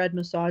horrible dread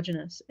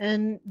misogynists,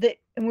 and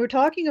we're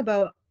talking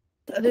about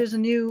there's a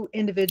new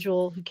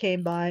individual who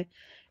came by,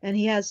 and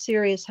he has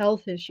serious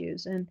health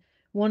issues, and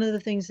one of the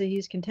things that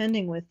he's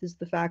contending with is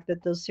the fact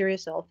that those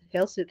serious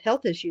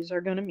health issues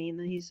are going to mean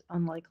that he's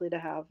unlikely to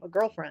have a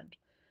girlfriend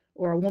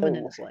or a woman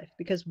in his life,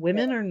 because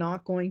women are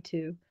not going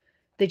to,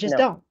 they just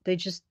don't. They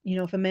just, you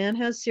know, if a man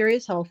has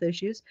serious health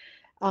issues,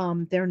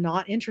 they're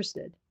not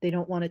interested. They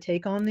don't want to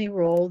take on the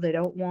role. They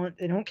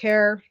don't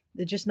care.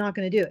 They're just not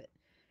going to do it.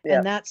 Yeah.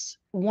 And that's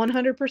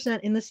 100%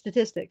 in the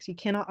statistics. You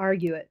cannot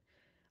argue it.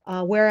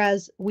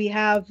 Whereas we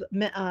have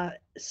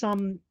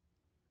some,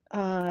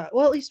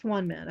 well, at least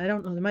one man, I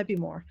don't know, there might be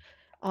more,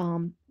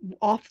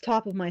 off the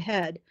top of my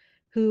head,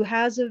 who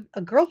has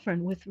a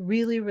girlfriend with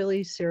really,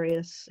 really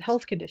serious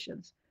health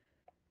conditions.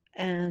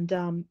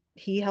 And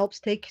he helps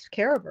take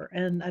care of her.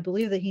 And I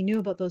believe that he knew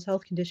about those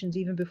health conditions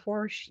even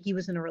before he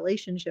was in a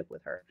relationship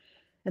with her.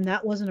 And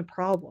that wasn't a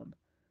problem.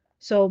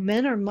 So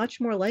men are much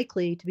more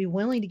likely to be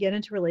willing to get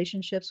into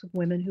relationships with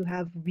women who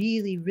have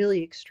really,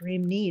 really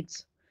extreme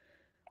needs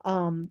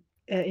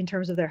in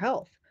terms of their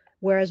health,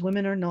 whereas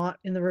women are not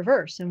in the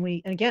reverse. And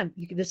again,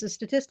 this is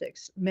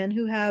statistics. Men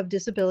who have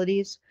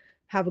disabilities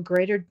have a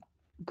greater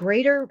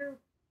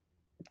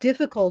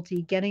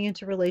difficulty getting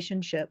into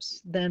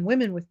relationships than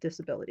women with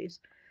disabilities,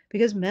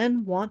 because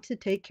men want to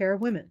take care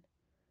of women.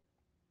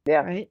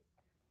 Yeah. Right?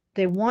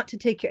 They want to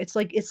take care. It's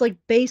like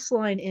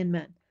baseline in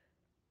men.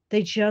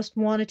 They just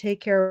want to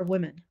take care of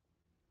women,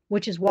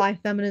 which is why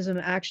feminism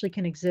actually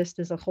can exist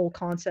as a whole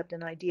concept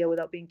and idea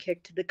without being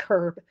kicked to the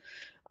curb.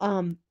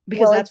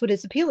 Because that's what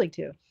it's appealing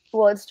to.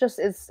 Well,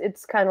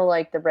 it's kind of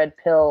like the red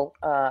pill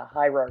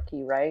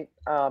hierarchy, right?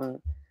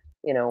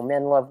 You know,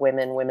 men love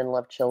women, women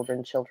love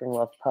children, children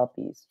love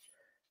puppies.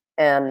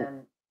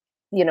 And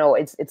you know,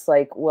 it's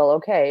like, well,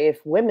 okay, if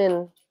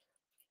women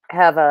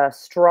have a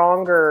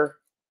stronger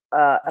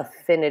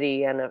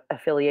affinity and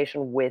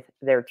affiliation with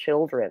their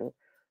children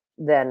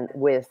than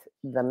with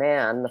the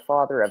man, the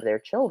father of their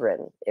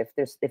children, if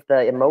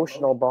the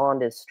emotional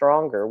bond is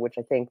stronger, which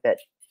I think that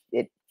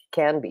it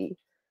can be.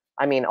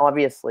 I mean,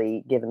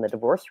 obviously, given the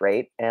divorce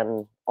rate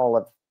and all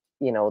of,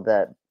 you know,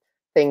 the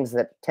things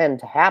that tend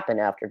to happen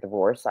after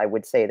divorce, I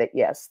would say that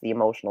yes, the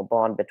emotional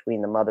bond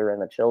between the mother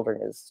and the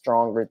children is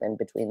stronger than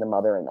between the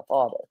mother and the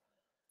father.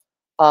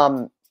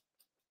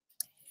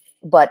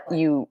 But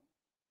you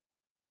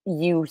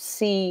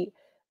see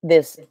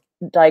this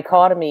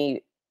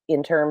dichotomy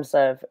in terms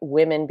of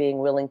women being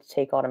willing to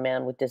take on a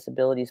man with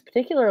disabilities,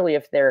 particularly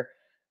if they're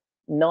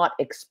not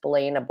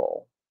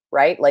explainable,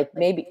 right? Like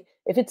maybe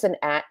if it's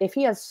if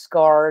he has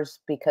scars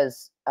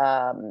because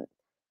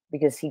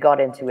he got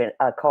into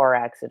a car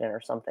accident or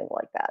something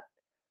like that,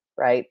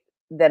 right?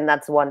 Then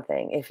that's one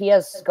thing. If he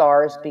has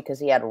scars because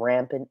he had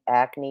rampant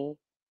acne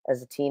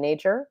as a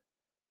teenager,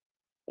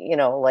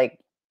 like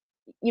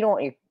you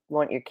don't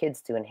want your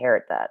kids to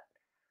inherit that.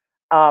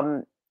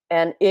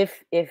 And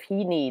if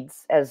he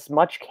needs as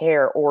much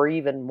care or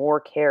even more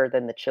care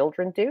than the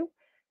children do,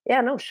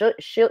 yeah, no,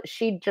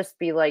 she'd just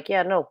be like,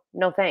 yeah, no,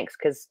 thanks,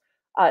 because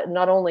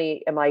not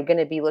only am I going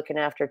to be looking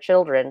after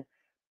children,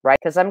 right?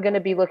 Because I'm going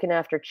to be looking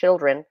after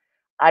children,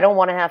 I don't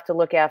want to have to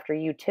look after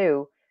you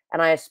too,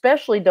 and I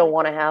especially don't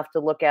want to have to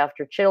look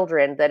after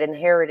children that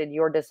inherited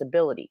your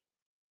disability.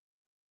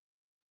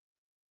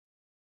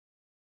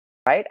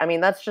 Right? I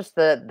mean, that's just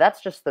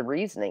the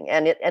reasoning,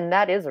 and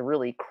that is a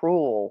really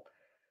cruel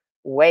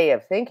way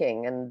of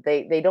thinking, and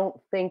they don't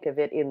think of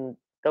it in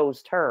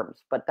those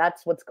terms, but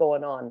that's what's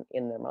going on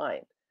in their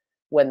mind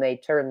when they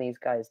turn these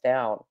guys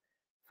down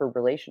for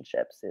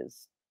relationships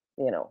is,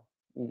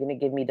 you're going to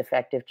give me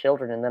defective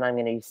children and then I'm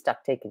going to be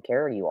stuck taking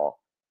care of you all.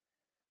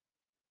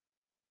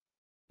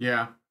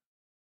 Yeah.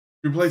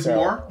 You play some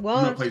more? Well,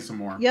 I'm going to play some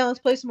more. Yeah, let's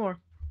play some more.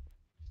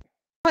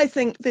 I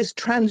think this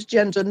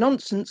transgender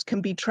nonsense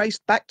can be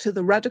traced back to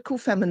the radical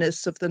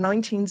feminists of the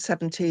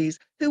 1970s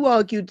who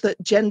argued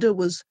that gender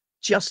was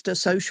just a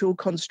social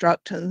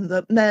construct and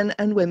that men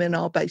and women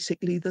are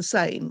basically the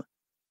same.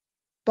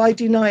 By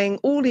denying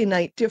all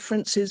innate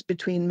differences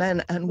between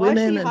men and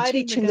women and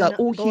teaching that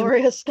all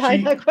Gloria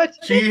Steinem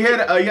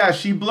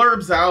she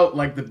blurbs out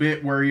like the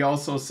bit where he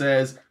also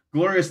says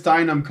Gloria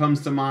Steinem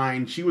comes to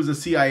mind. She was a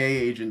CIA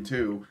agent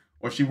too,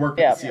 or she worked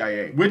with the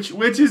CIA, which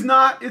is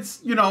not.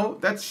 It's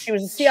that's she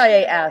was a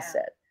CIA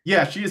asset.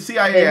 Yeah, she is a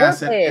CIA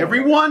asset.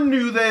 Everyone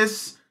knew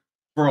this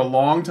for a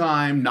long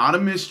time. Not a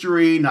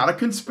mystery, not a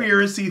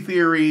conspiracy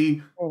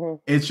theory. Mm-hmm.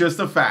 It's just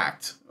a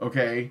fact.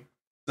 Okay,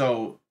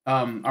 so.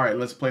 All right,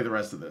 let's play the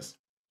rest of this.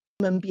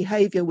 Human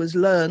behavior was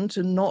learned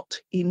and not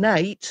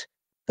innate,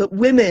 that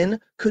women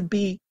could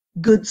be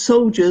good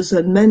soldiers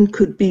and men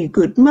could be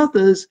good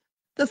mothers.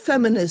 The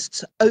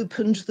feminists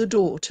opened the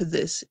door to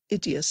this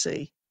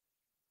idiocy.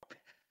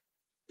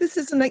 This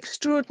is an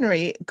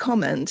extraordinary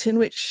comment in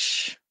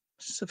which,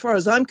 so far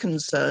as I'm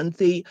concerned,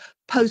 the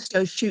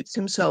poster shoots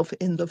himself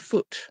in the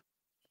foot.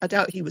 I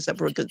doubt he was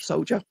ever a good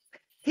soldier.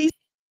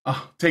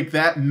 Take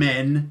that,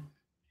 men.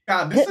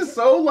 God, this is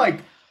so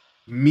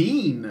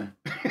mean.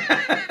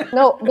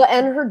 No,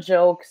 and her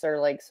jokes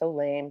are so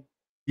lame.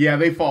 Yeah,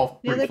 they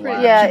fall pretty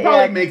flat. Yeah, she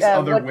probably makes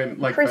other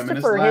women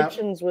Christopher feminists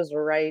Hitchens was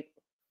right.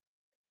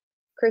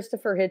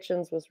 Christopher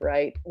Hitchens was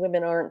right.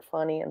 Women aren't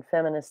funny, and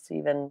feminists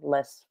even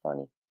less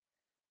funny.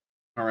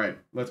 All right,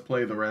 let's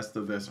play the rest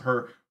of this.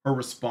 Her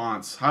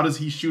response. How does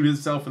he shoot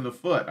himself in the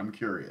foot? I'm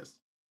curious.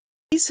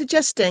 He's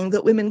suggesting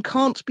that women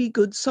can't be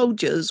good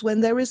soldiers when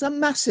there is a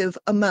massive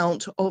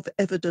amount of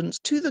evidence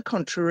to the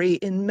contrary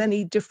in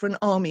many different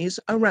armies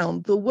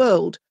around the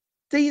world.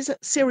 These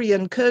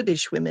Syrian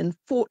Kurdish women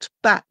fought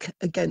back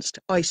against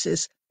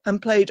ISIS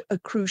and played a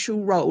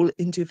crucial role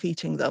in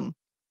defeating them.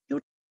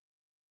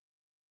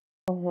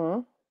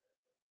 What?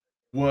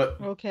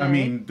 Okay. I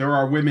mean, there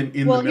are women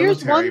in the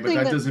military, but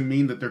that doesn't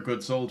mean that they're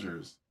good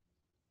soldiers.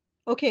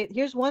 Okay,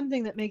 here's one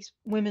thing that makes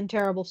women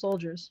terrible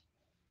soldiers.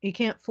 You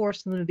can't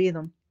force them to be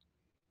them.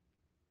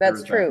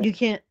 That's true. You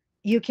can't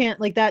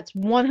that's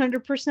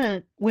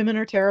 100% women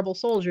are terrible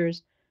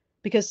soldiers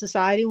because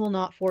society will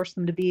not force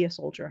them to be a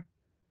soldier.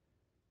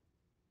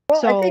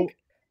 Well, so,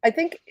 I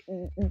think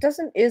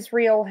doesn't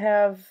Israel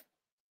have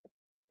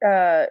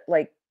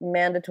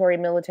mandatory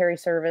military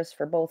service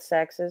for both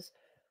sexes?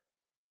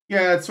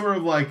 Yeah, it's sort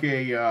of like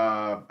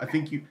I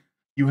think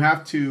you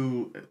have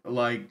to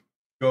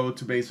go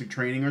to basic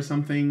training or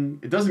something.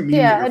 It doesn't mean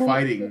that you're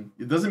fighting.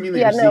 It doesn't mean that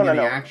you're seeing any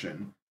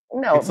action.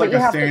 No, it's like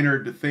a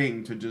standard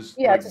thing to just.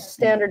 Yeah, it's a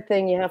standard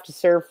thing. You have to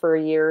serve for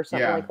a year or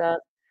something like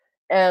that.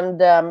 And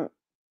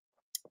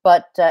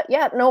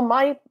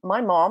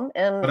my mom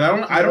and. But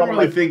I don't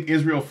really think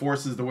Israel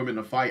forces the women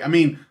to fight. I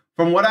mean,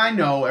 from what I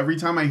know, every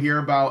time I hear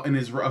about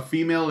a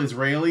female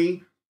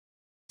Israeli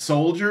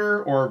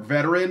soldier or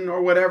veteran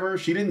or whatever,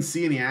 she didn't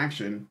see any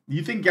action.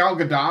 You think Gal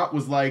Gadot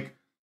was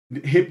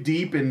hip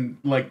deep in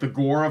the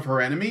gore of her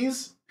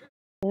enemies?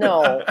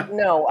 No,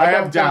 I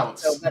have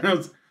doubts.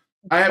 So,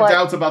 I have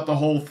doubts about the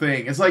whole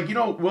thing. It's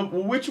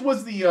which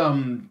was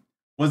the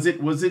was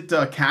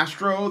it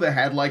Castro that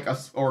had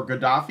or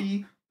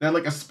Gaddafi that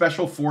had a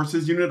special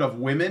forces unit of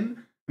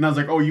women? And I was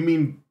like, oh, you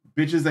mean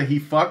bitches that he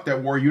fucked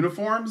that wore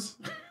uniforms?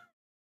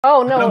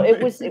 Oh no,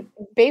 it was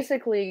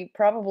basically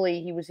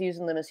probably he was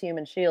using them as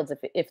human shields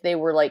if they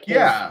were his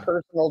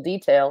personal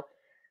detail.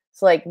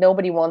 It's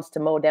nobody wants to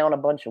mow down a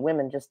bunch of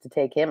women just to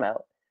take him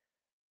out.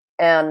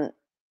 And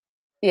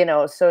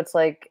so it's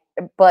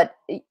but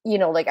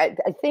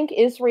I think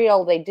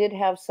Israel, they did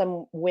have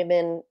some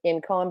women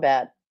in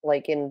combat,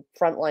 in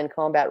frontline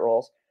combat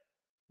roles,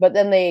 but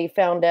then they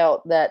found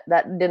out that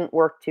didn't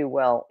work too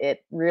well.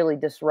 It really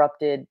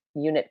disrupted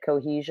unit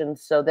cohesion.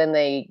 So then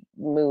they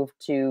moved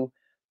to,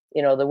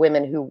 the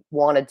women who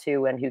wanted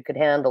to and who could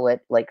handle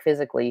it,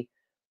 physically.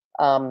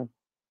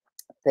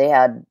 They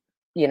had,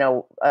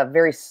 a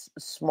very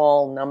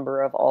small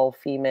number of all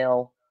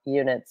female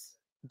units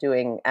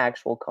doing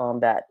actual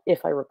combat,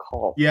 if I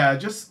recall. Yeah,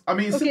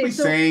 simply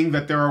saying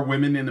that there are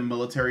women in the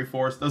military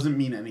force doesn't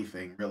mean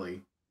anything,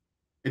 really.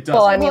 It doesn't.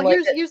 Well, I mean,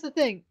 here's the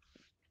thing.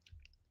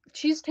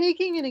 She's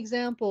taking an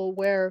example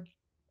where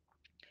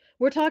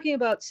we're talking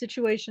about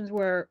situations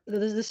where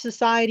the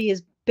society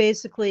is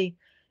basically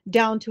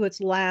down to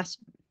its last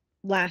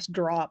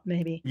drop,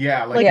 maybe.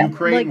 Yeah, like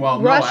Ukraine.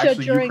 Like Russia, no,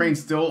 actually,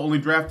 Ukraine's still only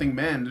drafting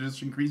men. They're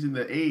just increasing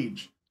the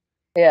age.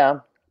 Yeah.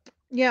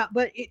 Yeah,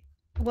 but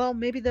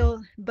maybe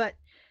they'll. But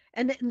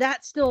and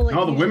that's still like.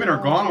 No, the women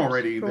are gone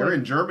already. They're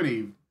in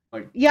Germany.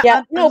 Like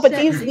yeah, but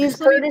these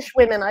Kurdish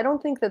women, I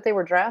don't think that they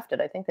were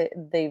drafted. I think that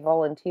they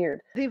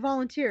volunteered. They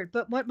volunteered,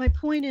 but what my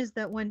point is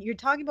that when you're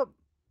talking about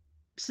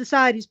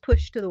society's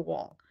pushed to the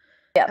wall,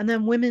 and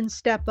then women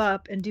step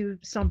up and do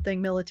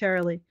something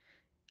militarily,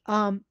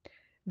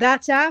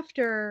 that's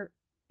after,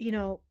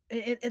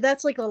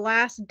 that's like a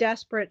last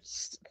desperate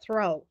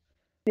throw.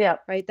 Yeah.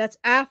 Right. That's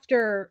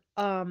after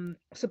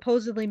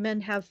supposedly men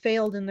have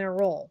failed in their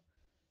role.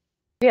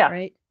 Yeah.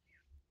 Right.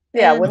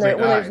 Yeah. When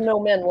there's no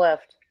men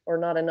left or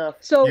not enough.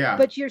 So,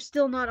 but you're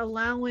still not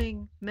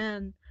allowing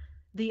men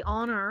the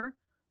honor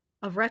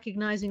of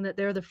recognizing that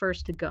they're the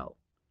first to go.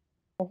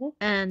 Mm-hmm.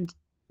 And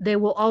they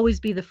will always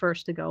be the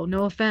first to go.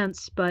 No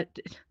offense, but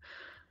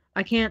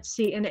I can't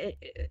see. And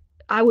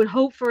I would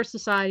hope for a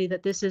society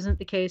that this isn't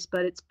the case,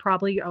 but it's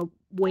probably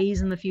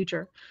ways in the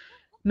future.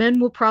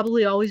 Men will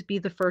probably always be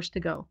the first to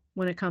go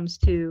when it comes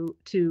to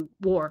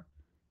war,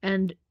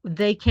 and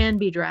they can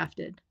be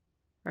drafted,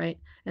 right?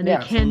 And they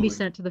can be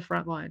sent to the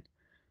front line,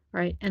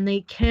 right? And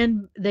they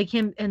can,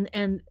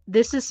 and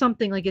this is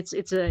something like it's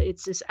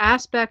this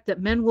aspect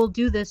that men will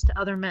do this to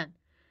other men,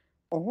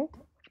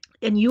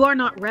 and you are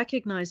not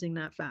recognizing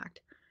that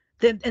fact.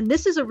 And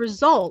this is a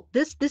result.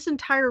 This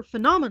entire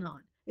phenomenon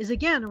is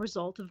again a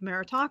result of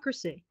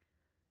meritocracy,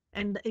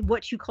 and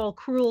what you call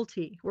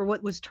cruelty, or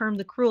what was termed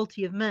the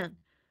cruelty of men.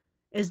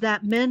 Is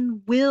that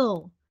men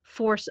will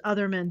force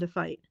other men to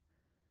fight.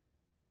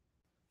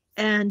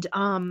 And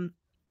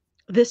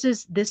this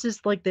is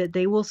like that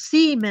they will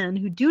see men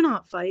who do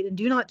not fight and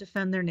do not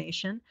defend their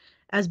nation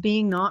as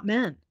being not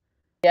men.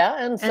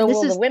 Yeah, and so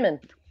will the women.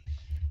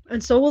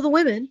 And so will the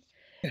women.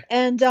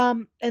 And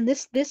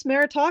this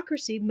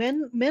meritocracy,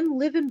 men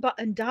live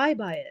and die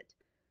by it,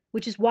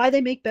 which is why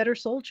they make better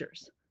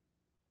soldiers.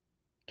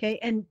 Okay,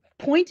 and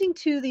pointing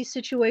to these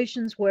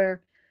situations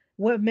where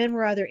men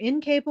were either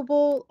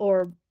incapable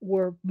or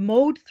were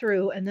mowed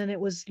through, and then it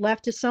was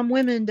left to some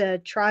women to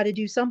try to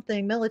do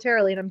something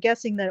militarily. And I'm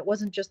guessing that it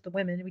wasn't just the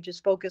women. We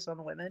just focus on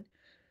the women.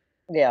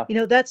 Yeah.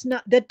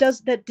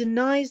 That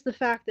denies the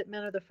fact that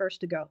men are the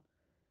first to go,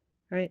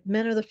 right?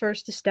 Men are the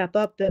first to step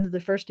up. Men are the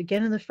first to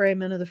get in the fray.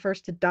 Men are the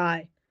first to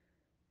die.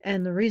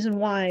 And the reason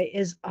why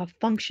is a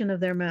function of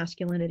their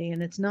masculinity.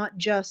 And it's not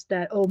just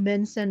that,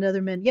 men send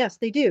other men. Yes,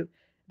 they do.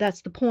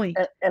 That's the point.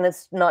 And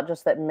it's not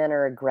just that men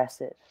are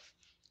aggressive.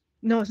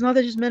 No, it's not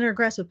that just men are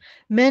aggressive.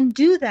 Men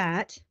do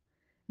that.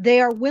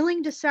 They are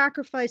willing to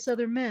sacrifice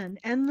other men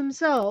and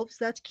themselves.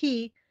 That's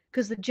key,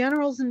 because the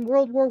generals in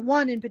World War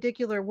I in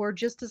particular were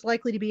just as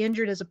likely to be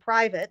injured as a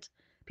private.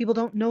 People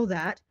don't know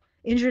that.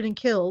 Injured and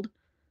killed.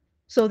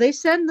 So they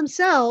send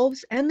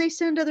themselves and they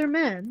send other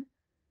men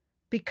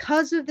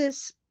because of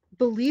this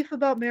belief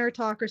about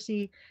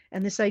meritocracy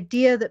and this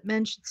idea that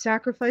men should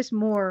sacrifice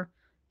more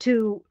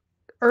to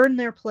earn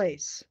their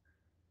place.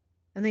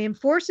 And they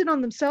enforce it on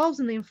themselves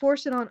and they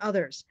enforce it on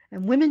others.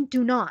 And women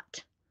do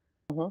not.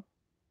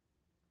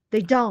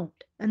 They don't.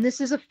 And this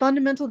is a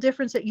fundamental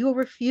difference that you will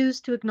refuse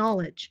to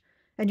acknowledge.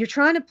 And you're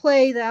trying to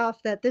play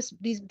off that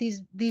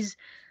these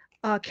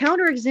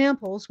counter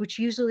examples, which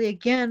usually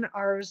again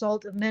are a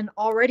result of men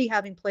already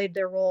having played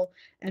their role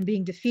and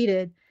being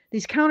defeated.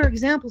 These counter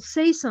examples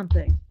say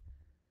something.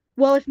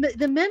 Well, if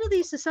the men of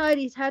these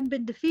societies hadn't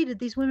been defeated,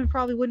 these women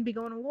probably wouldn't be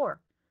going to war.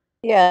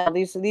 Yeah,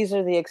 these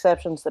are the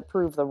exceptions that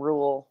prove the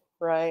rule.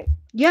 Right.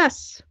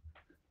 Yes.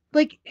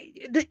 Like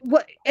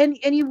and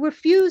you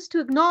refuse to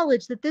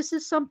acknowledge that this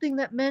is something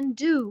that men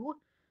do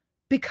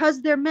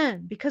because they're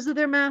men, because of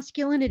their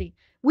masculinity.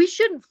 We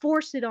shouldn't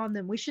force it on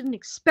them. We shouldn't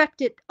expect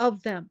it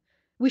of them.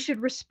 We should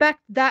respect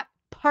that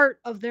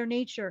part of their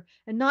nature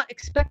and not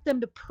expect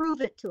them to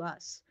prove it to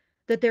us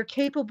that they're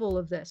capable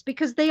of this,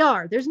 because they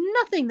are. There's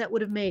nothing that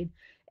would have made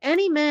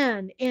any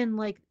man in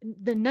like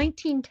the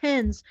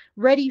 1910s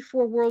ready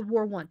for World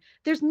War I.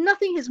 There's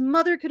nothing his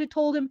mother could have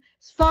told him,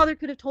 his father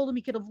could have told him.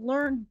 He could have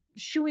learned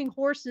shoeing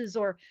horses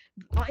or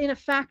in a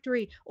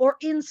factory or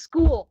in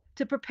school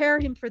to prepare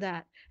him for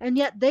that. And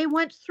yet they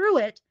went through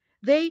it.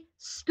 They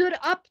stood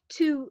up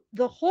to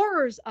the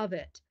horrors of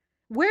it.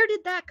 Where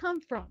did that come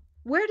from?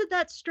 Where did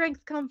that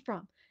strength come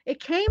from?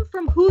 It came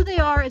from who they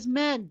are as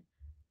men.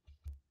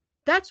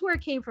 That's where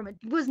it came from. It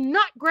was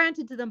not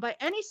granted to them by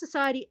any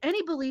society,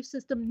 any belief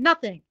system,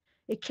 nothing.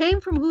 It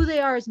came from who they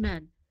are as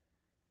men.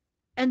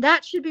 And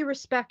that should be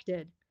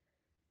respected.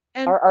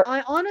 And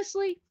I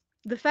honestly,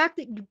 the fact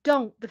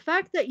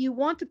that you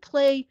want to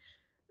play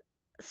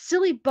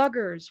silly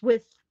buggers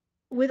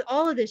with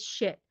all of this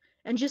shit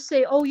and just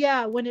say, oh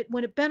yeah, when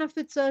it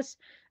benefits us,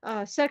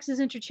 sex is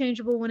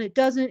interchangeable. When it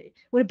doesn't,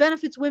 when it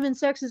benefits women,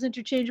 sex is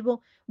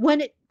interchangeable.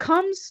 When it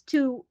comes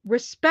to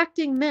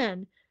respecting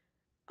men,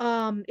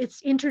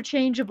 it's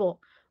interchangeable.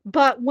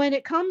 But when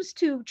it comes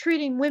to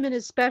treating women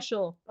as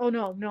special, oh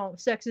no,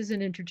 sex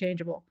isn't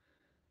interchangeable.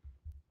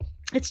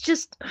 It's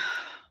just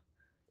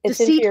it's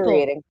deceitful.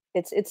 Infuriating.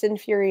 It's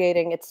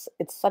infuriating. It's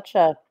such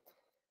a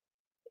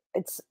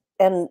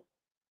and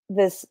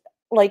this,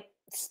 like,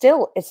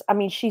 still, I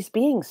mean, she's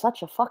being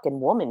such a fucking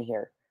woman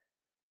here.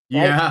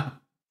 Right? Yeah.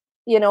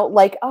 You know,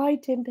 like, I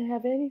didn't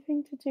have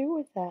anything to do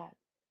with that.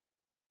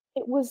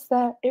 It was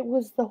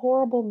the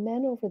horrible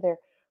men over there,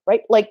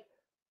 right? Like,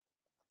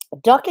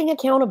 ducking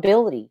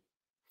accountability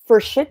for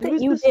shit that you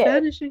did. It was the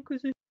Spanish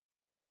Inquisition.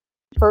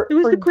 It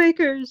was the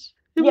Quakers.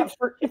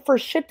 For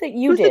shit that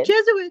you did. It was the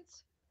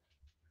Jesuits.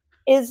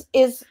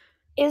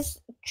 Is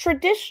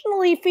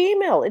traditionally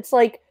female. It's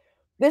like,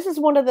 this is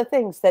one of the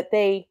things that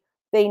they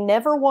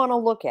never want to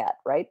look at,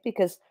 right?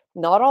 Because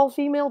not all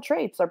female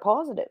traits are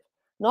positive.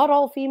 Not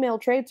all female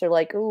traits are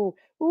like, ooh,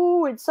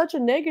 it's such a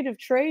negative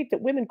trait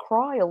that women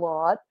cry a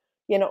lot.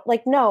 You know,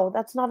 like, no,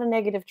 that's not a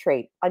negative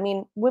trait. I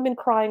mean, women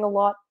crying a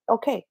lot,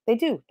 okay, they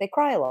do. They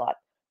cry a lot.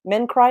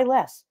 Men cry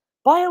less.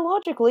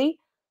 Biologically,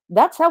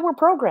 that's how we're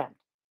programmed.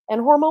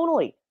 And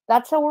hormonally,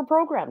 that's how we're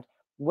programmed.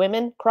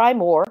 Women cry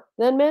more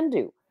than men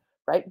do,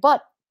 right?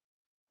 But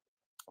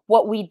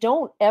what we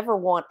don't ever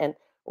want, and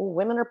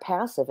women are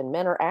passive and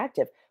men are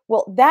active.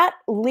 Well, that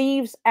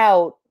leaves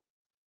out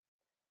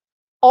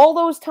all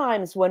those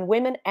times when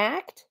women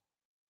act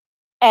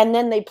and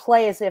then they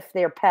play as if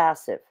they're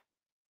passive.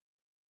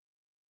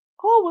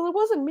 Oh, well, it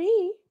wasn't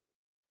me.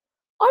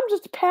 I'm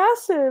just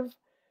passive,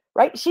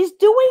 right? She's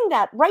doing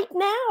that right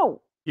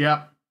now.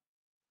 Yeah.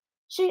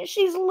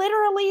 She's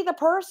literally the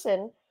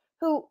person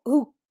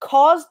who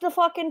caused the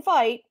fucking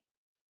fight,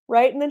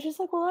 right? And then she's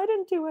like, well, I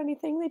didn't do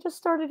anything. They just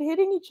started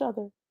hitting each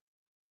other.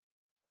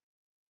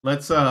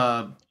 Let's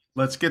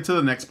get to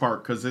the next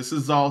part, because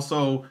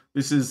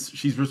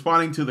she's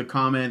responding to the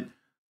comment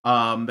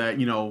that,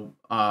 you know,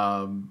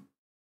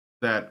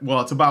 that,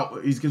 well, it's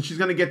about, she's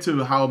going to get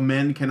to how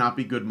men cannot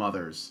be good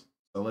mothers.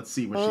 So let's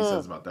see what she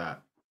says about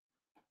that.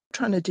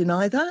 Trying to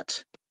deny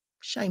that?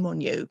 Shame on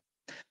you.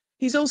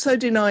 He's also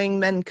denying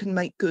men can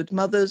make good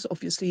mothers.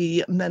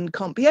 Obviously, men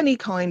can't be any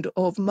kind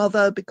of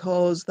mother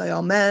because they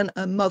are men,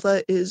 and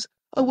mother is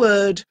a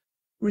word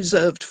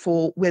reserved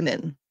for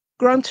women.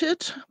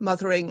 Granted,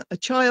 mothering a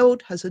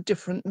child has a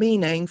different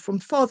meaning from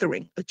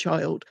fathering a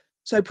child.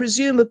 So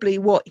presumably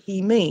what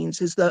he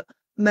means is that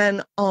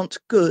men aren't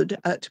good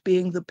at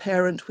being the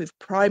parent with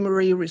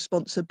primary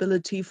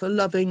responsibility for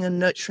loving and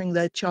nurturing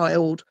their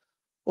child,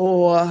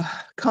 or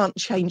can't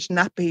change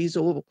nappies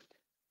or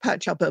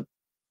patch up a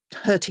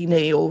hurty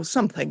knee or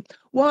something.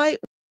 Why?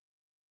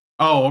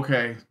 Oh,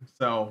 okay.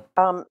 So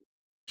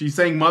she's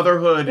saying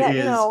motherhood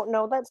is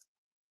no, that's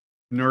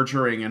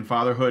nurturing, and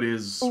fatherhood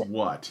is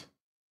what?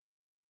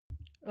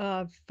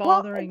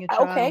 Fathering a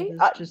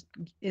child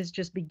is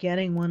just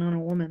begetting one on a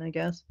woman, I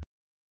guess.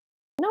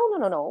 No.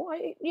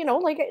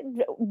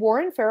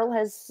 Warren Farrell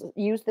has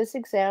used this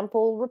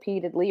example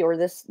repeatedly, or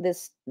this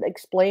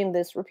explained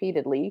this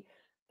repeatedly,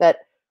 that,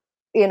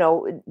 you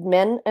know,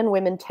 men and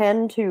women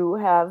tend to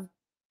have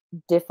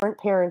different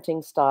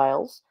parenting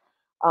styles.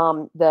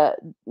 The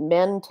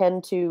men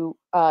tend to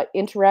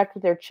interact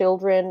with their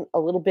children a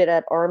little bit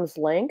at arm's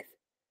length,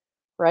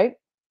 right?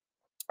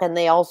 And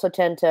they also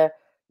tend to,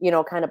 you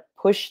know, kind of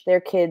push their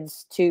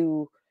kids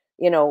to,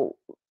 you know,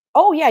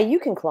 oh yeah, you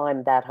can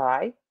climb that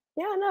high.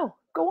 Yeah, no,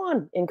 go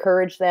on.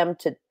 Encourage them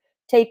to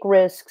take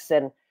risks,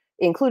 and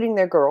including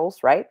their girls,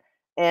 right?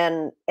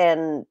 And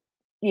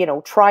you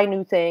know, try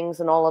new things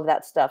and all of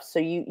that stuff. So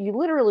you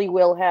literally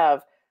will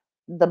have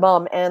the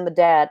mom and the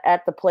dad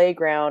at the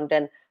playground,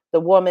 and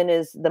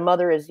the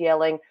mother is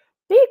yelling,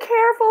 be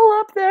careful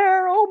up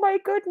there. Oh my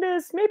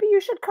goodness, maybe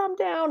you should come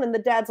down. And the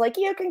dad's like,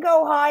 you can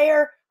go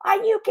higher.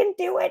 You can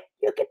do it.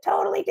 You can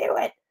totally do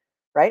it.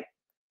 Right?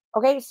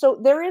 Okay, so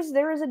there is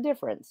a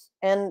difference.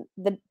 And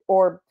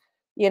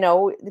you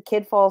know, the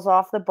kid falls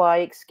off the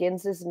bike,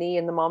 skins his knee,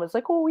 and the mom is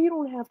like, oh, you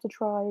don't have to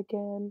try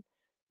again.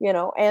 You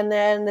know, and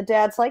then the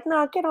dad's like,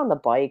 nah, get on the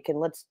bike and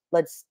let's,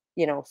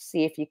 you know,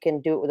 see if you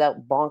can do it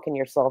without bonking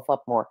yourself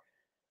up more.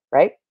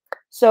 Right?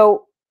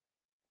 So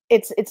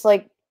it's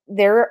like,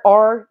 there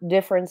are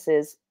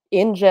differences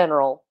in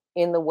general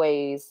in the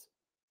ways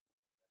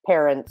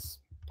parents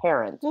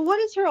parent. Well, what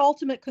is her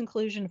ultimate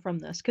conclusion from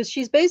this? Because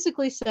she's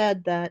basically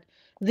said that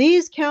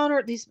these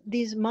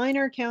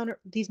minor counter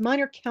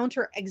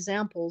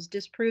examples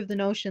disprove the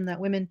notion that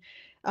women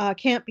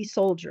can't be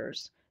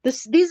soldiers.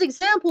 These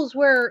examples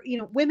where, you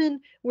know,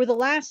 women were the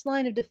last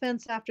line of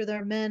defense after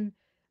their men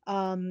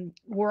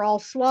were all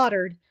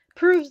slaughtered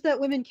proves that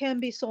women can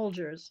be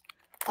soldiers.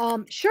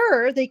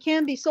 Sure, they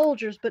can be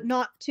soldiers, but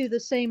not to the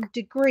same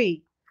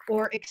degree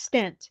or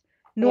extent.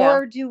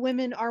 Nor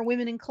are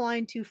women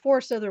inclined to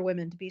force other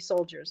women to be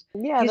soldiers.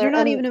 Yeah, because you're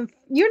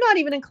not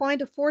even inclined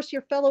to force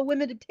your fellow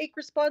women to take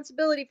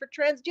responsibility for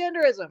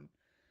transgenderism.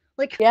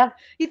 Like,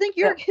 you think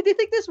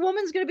this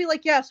woman's going to be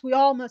like, yes, we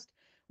all must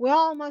we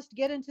all must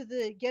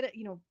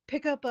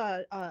pick up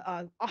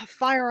a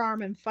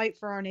firearm and fight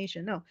for our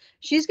nation. No,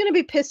 she's going to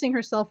be pissing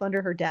herself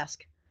under her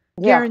desk.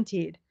 Yeah.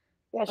 Guaranteed.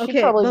 Yeah, she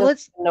probably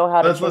doesn't know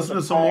how to Let's listen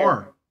to some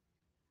more.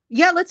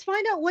 Yeah, let's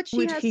find out what she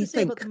Would has he to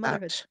say about the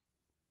motherhood.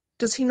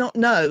 Does he not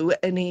know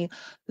any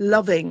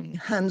loving,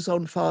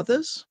 hands-on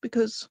fathers?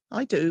 Because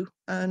I do.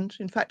 And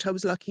in fact, I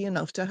was lucky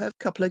enough to have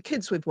a couple of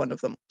kids with one of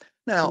them.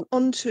 Now,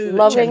 on to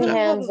loving, gender.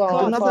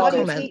 hands-on Another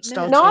fathers. comment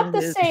starting not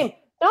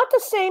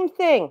the same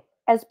thing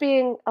as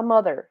being a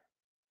mother,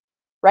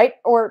 right?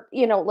 Or,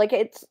 like,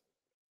 it's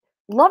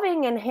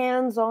loving and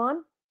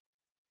hands-on.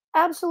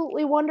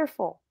 Absolutely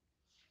wonderful.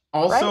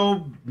 Also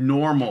right?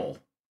 normal.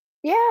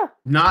 Yeah.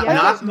 Not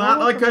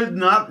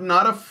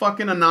a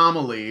fucking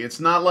anomaly. It's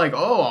not like,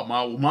 oh,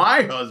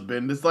 my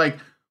husband. It's like,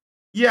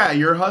 yeah,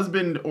 your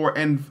husband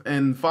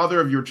and father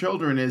of your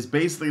children is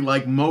basically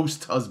like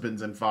most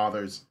husbands and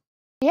fathers.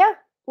 Yeah.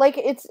 Like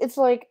it's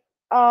like,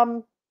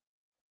 are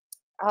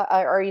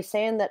you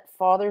saying that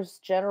fathers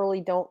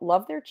generally don't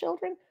love their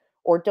children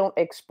or don't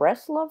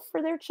express love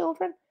for their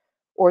children,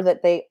 or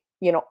that they,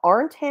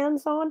 aren't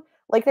hands-on?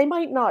 Like, they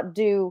might not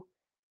do.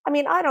 I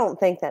mean, I don't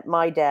think that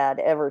my dad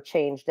ever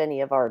changed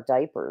any of our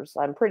diapers.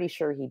 I'm pretty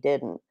sure he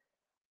didn't.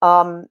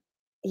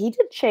 He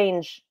did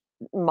change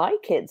my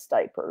kids'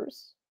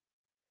 diapers.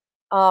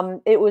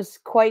 It was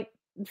quite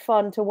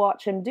fun to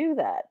watch him do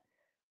that.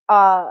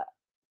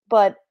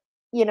 But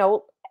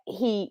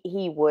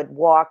he would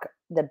walk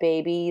the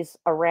babies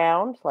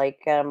around,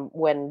 like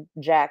when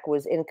Jack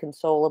was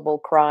inconsolable,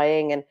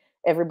 crying, and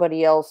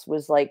everybody else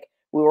was like,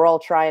 we were all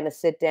trying to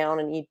sit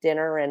down and eat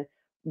dinner, and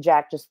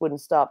Jack just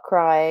wouldn't stop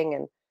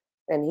crying,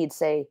 and he'd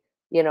say,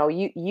 you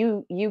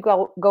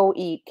go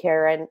eat,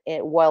 Karen,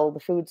 while the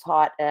food's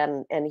hot,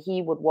 and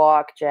he would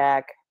walk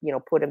Jack,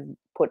 put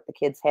the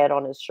kid's head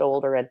on his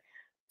shoulder and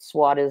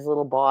swat his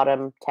little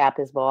bottom, tap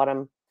his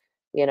bottom,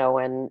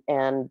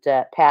 and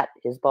pat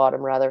his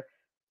bottom rather,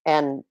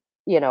 and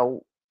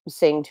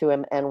sing to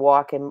him and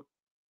walk him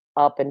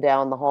up and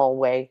down the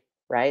hallway,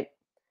 right,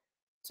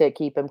 to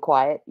keep him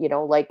quiet.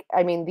 Like,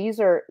 I mean, these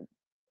are,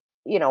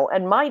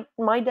 and my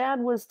dad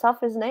was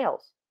tough as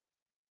nails,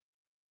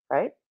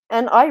 right?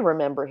 And I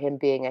remember him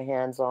being a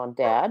hands-on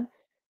dad.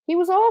 He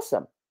was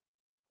awesome.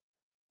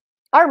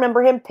 I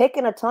remember him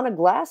picking a ton of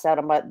glass out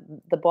of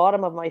the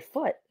bottom of my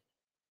foot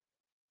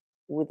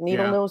with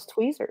needle nose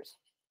tweezers,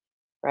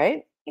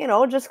 right?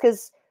 Just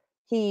because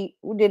he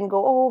didn't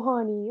go, oh,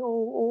 honey,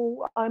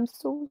 oh, I'm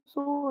so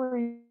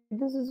sorry,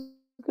 this is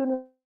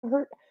gonna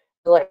hurt.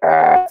 Like,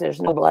 if there's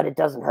no blood, it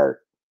doesn't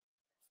hurt.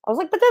 I was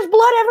like, but there's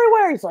blood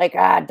everywhere. He's like,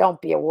 don't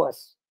be a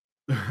wuss.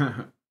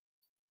 All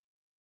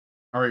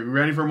right,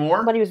 ready for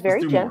more? But he was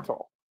very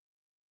gentle.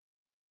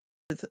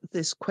 With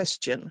this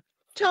question,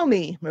 tell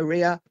me,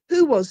 Maria,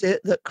 who was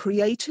it that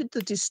created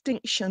the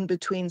distinction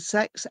between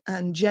sex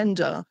and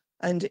gender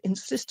and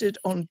insisted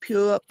on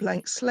pure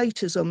blank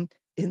slatism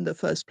in the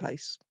first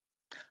place?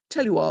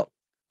 Tell you what,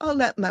 I'll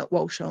let Matt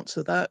Walsh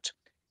answer that.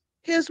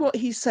 Here's what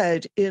he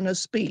said in a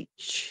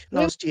speech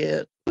last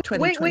year,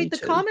 2022. Wait,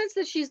 the comments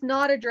that she's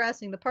not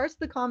addressing, the parts of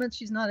the comments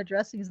she's not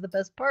addressing is the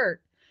best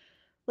part.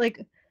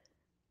 Like,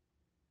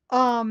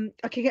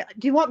 okay,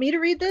 do you want me to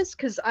read this?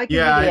 Because I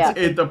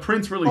can the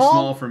print's really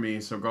small for me,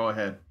 so go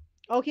ahead.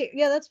 Okay,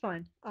 yeah, that's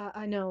fine.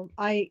 I know.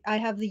 I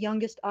have the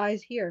youngest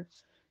eyes here.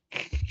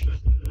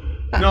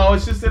 No,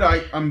 it's just that I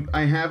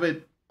have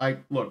it. I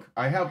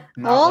have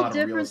not a lot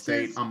of real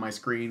estate on my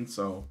screen,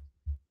 so.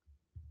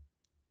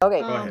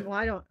 Okay. Go ahead.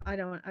 Well, I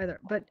don't either.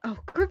 But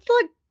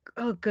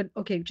good.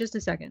 Okay, just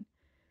a second.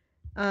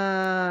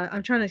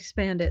 I'm trying to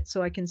expand it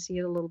so I can see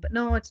it a little bit.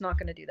 No, it's not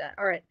going to do that.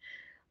 All right.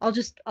 I'll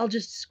just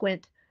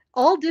squint.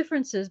 All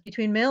differences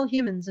between male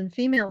humans and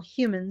female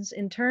humans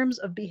in terms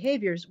of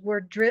behaviors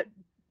were dripped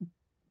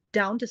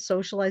down to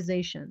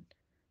socialization.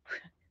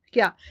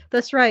 Yeah,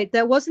 that's right.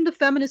 That wasn't the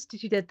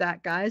feminists who did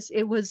that, guys.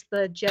 It was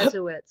the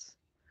Jesuits.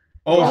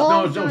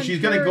 Oh, no, she's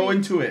going to go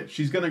into it.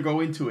 She's going to go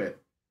into it.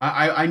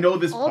 I know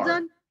this part.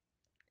 Done.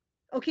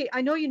 Okay,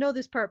 I know you know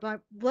this part,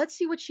 but let's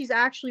see what she's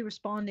actually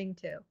responding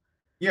to.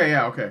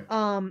 Yeah, okay.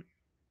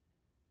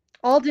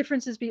 All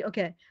differences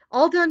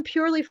all done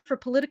purely for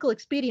political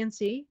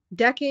expediency,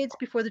 decades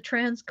before the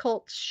trans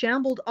cult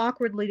shambled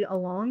awkwardly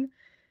along.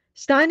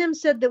 Steinem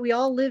said that we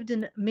all lived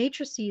in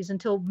matrices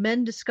until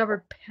men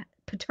discovered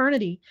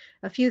paternity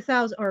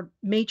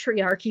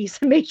matriarchies,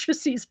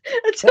 matrices,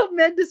 until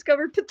men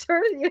discovered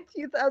paternity a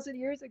few thousand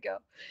years ago.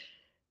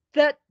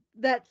 That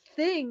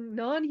thing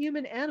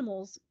non-human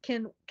animals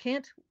can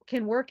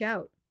work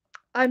out.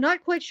 I'm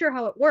not quite sure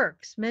how it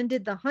works. Men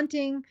did the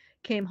hunting,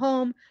 came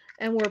home,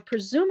 and were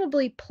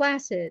presumably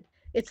placid.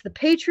 It's the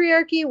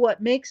patriarchy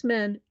what makes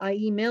men,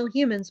 i.e. male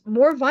humans,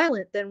 more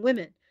violent than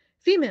women,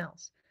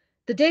 females.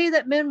 The day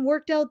that men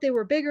worked out they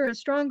were bigger and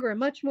stronger and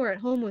much more at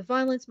home with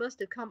violence must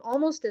have come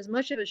almost as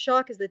much of a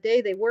shock as the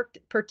day they worked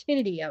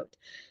paternity out.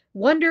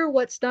 Wonder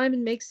what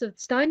Steinman makes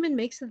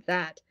of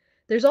that.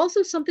 There's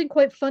also something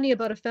quite funny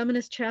about a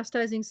feminist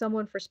chastising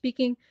someone for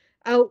speaking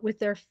out with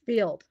their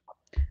field.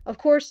 Of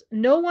course,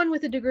 no one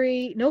with a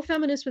degree, no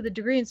feminist with a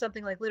degree in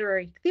something like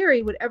literary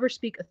theory would ever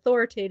speak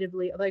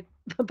authoritatively like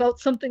about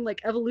something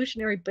like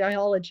evolutionary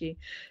biology.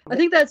 I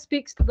think that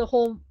speaks to the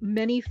whole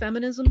many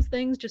feminisms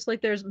things, just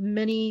like there's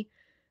many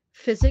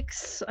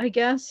physics, I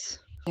guess.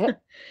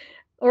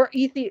 Or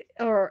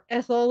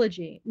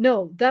ethology.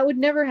 No, that would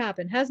never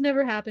happen. Has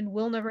never happened,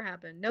 will never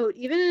happen. No,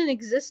 even in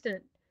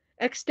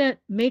extant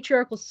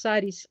matriarchal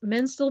societies,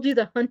 men still do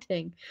the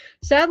hunting.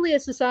 Sadly, a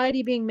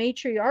society being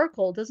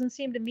matriarchal doesn't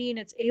seem to mean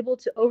it's able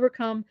to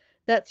overcome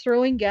that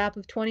throwing gap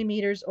of 20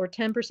 meters or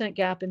 10%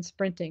 gap in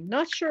sprinting.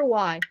 Not sure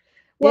why.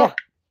 Well,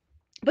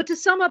 but to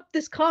sum up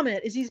this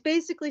comment is he's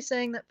basically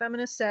saying that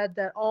feminists said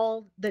that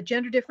all the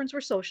gender difference were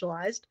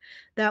socialized,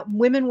 that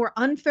women were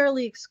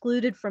unfairly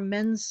excluded from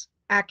men's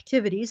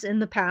activities in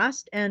the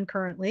past and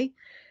currently,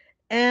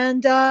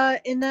 and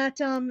in that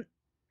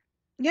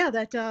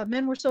that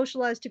men were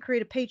socialized to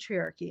create a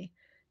patriarchy,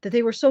 that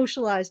they were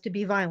socialized to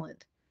be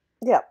violent.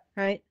 Yeah.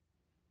 Right.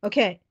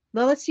 Okay.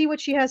 Well, let's see what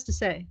she has to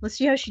say. Let's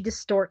see how she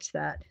distorts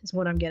that, is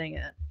what I'm getting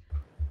at.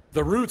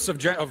 The roots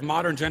of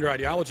modern gender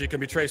ideology can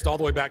be traced all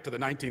the way back to the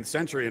 19th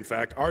century, in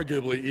fact,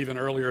 arguably even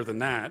earlier than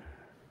that.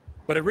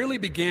 But it really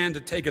began to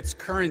take its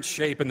current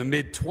shape in the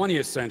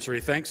mid-20th century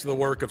thanks to the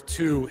work of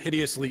two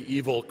hideously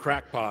evil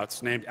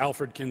crackpots named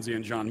Alfred Kinsey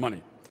and John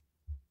Money.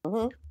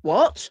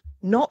 What?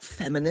 Not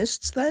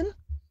feminists then?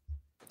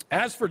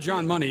 As for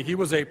John Money, he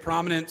was a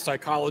prominent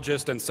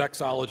psychologist and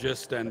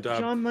sexologist, and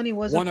John Money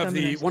was one of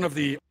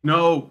the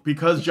No,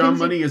 because John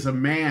Money is a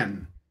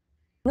man.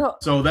 No.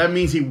 So that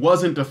means he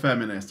wasn't a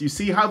feminist. You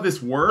see how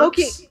this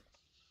works?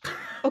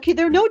 Okay,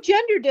 there are no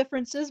gender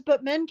differences,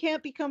 but men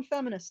can't become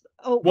feminists.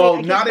 Oh, well,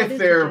 wait, not if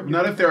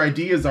their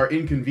ideas are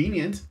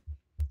inconvenient.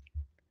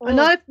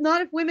 Not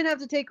if women have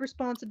to take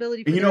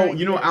responsibility for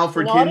you know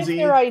Alfred not Kinsey. If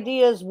their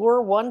ideas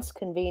were once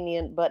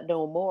convenient, but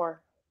no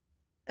more.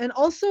 And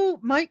also,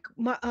 Matt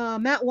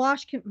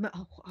Walsh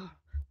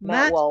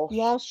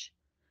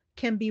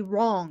can be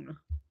wrong.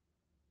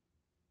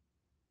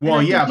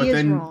 Well, yeah, but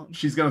then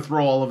she's going to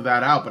throw all of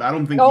that out. But I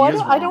don't think he is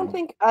wrong.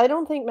 I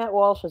don't think Matt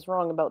Walsh is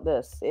wrong about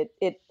this.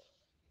 It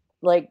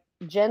like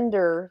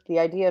gender, the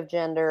idea of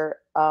gender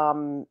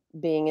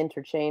being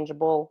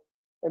interchangeable,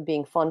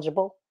 being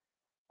fungible,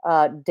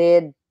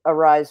 did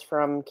arise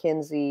from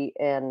Kinsey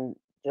and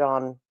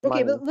John Money.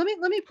 Okay, but let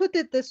me put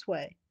it this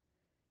way.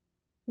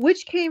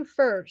 Which came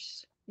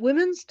first?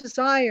 Women's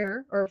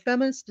desire or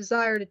feminist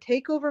desire to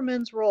take over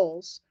men's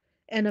roles,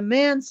 and a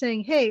man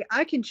saying, "Hey,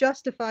 I can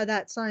justify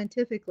that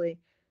scientifically."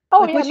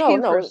 Oh, like, yeah,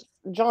 no.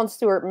 John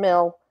Stuart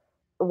Mill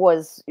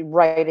was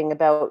writing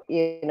about,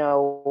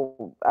 the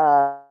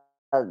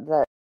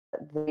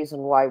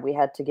reason why we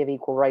had to give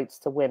equal rights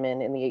to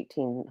women in the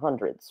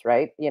 1800s,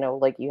 right?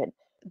 Like you had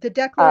the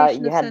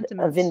Declaration of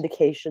Sentiments. A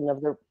vindication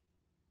of the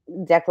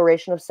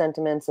Declaration of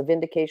Sentiments, a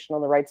vindication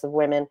on the rights of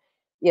women,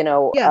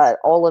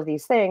 all of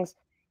these things,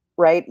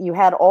 right? You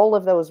had all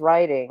of those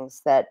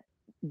writings that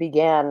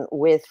began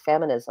with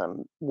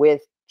feminism,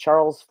 with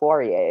Charles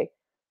Fourier,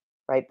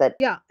 right? That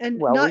then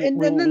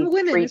the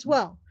women as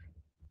well.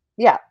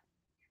 Yeah.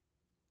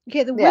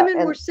 Okay, the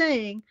women were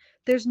saying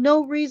there's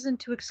no reason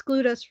to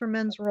exclude us from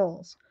men's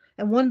roles.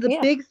 And one of the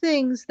big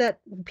things that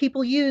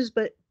people use,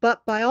 but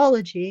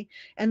biology,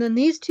 and then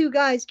these two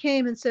guys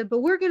came and said, but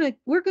we're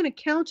gonna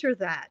counter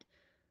that.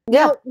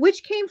 Yeah. Now,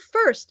 which came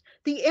first?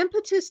 The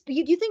impetus, do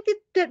you think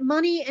that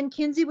Money and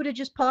Kinsey would have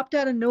just popped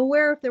out of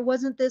nowhere if there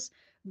wasn't this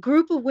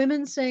group of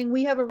women saying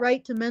we have a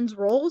right to men's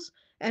roles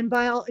and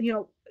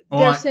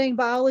saying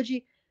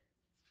biology?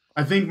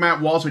 I think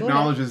Matt Walsh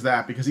acknowledges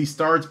that because he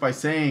starts by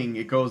saying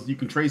you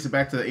can trace it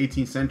back to the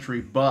 18th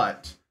century,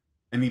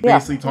 and he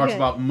basically talks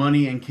about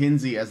Money and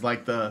Kinsey as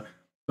like the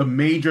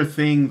major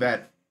thing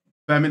that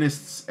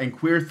feminists and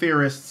queer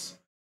theorists,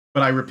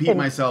 but I repeat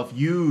myself,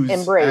 use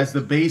as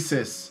the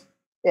basis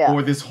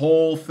for this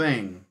whole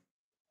thing.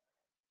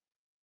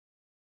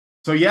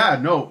 So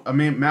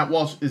Matt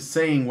Walsh is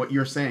saying what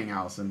you're saying,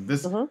 Allison.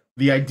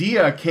 The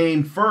idea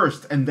came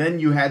first, and then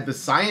you had the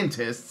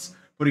scientists,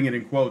 putting it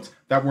in quotes,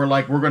 that were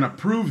like, we're going to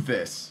prove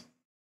this.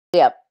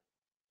 Yep.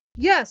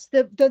 Yes,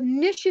 the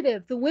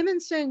initiative, the women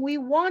saying we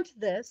want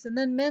this, and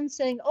then men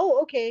saying,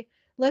 oh, okay,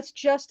 let's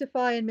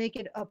justify and make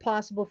it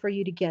possible for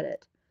you to get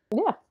it.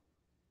 Yeah.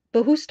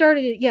 But who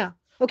started it? Yeah.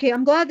 Okay,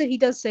 I'm glad that he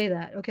does say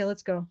that. Okay,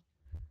 let's go.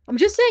 I'm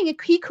just saying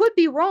he could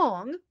be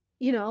wrong,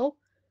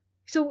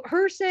 So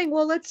her saying,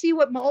 well, let's see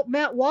what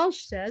Matt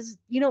Walsh says,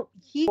 he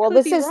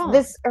could be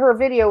wrong. Her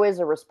video is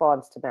a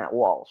response to Matt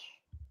Walsh.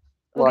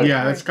 Okay,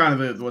 that's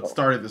kind of what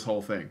started this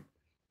whole thing.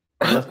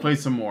 Let's play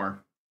some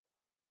more.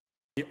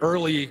 The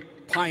early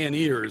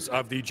pioneers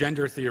of the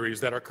gender theories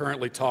that are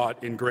currently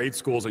taught in grade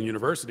schools and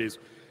universities,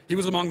 he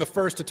was among the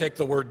first to take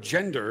the word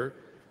gender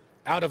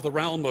out of the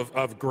realm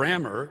of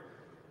grammar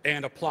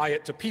and apply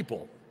it to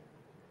people.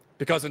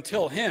 Because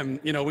until him,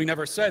 we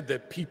never said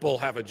that people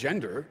have a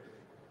gender.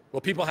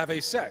 Well, people have a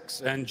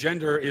sex, and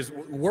gender is,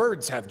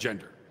 words have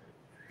gender.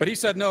 But he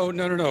said,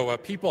 no,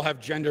 people have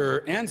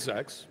gender and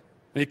sex.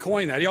 And he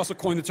coined that. He also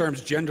coined the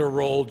terms gender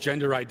role,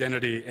 gender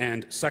identity,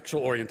 and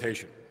sexual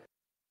orientation.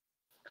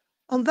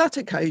 On that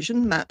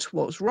occasion, Matt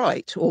was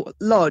right, or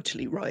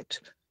largely right.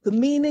 The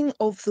meaning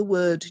of the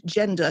word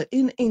gender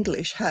in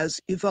English has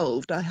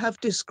evolved. I have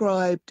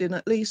described in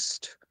at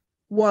least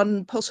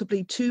one,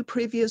 possibly two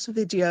previous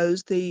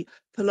videos, the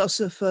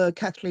philosopher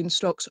Kathleen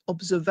Stock's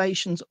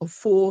observations of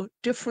 4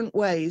 different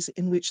ways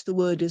in which the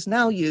word is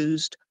now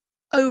used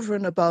over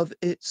and above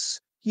its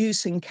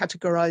use in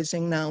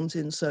categorizing nouns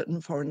in certain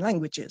foreign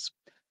languages.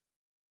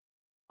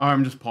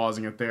 I'm just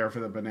pausing it there for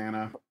the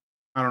banana.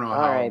 I don't know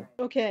how. Right.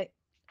 Okay.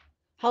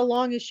 How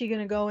long is she going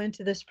to go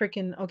into this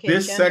freaking,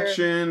 This gender?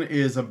 section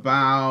is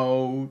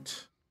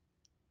about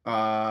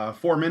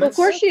 4 minutes. Well, of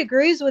course she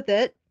agrees with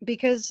it,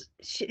 because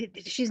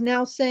she's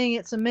now saying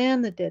it's a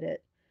man that did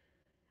it.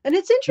 And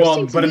it's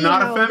interesting to me. But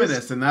not a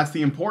feminist, and that's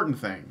the important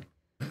thing.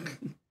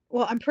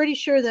 Well, I'm pretty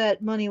sure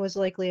that Money was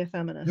likely a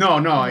feminist. No,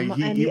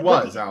 he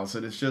was,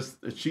 Allison. It's just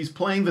she's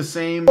playing the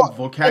same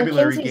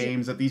vocabulary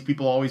games that these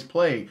people always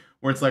play,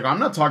 where it's like, I'm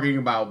not talking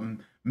about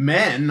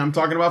men, I'm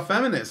talking about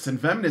feminists, and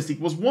feminist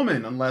equals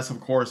woman, unless, of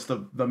course,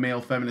 the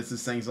male feminist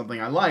is saying something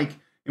I like,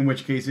 in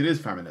which case it is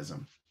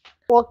feminism.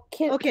 Well,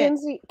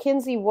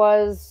 Kinsey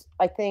was,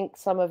 I think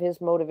some of his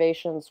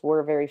motivations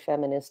were very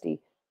feministy.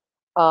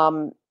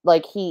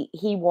 Like he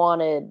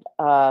wanted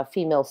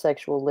female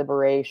sexual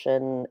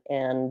liberation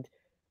and,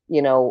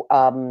 you know,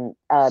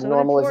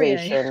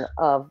 normalization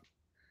of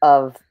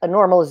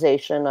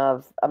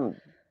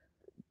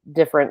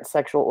different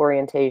sexual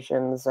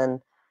orientations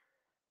and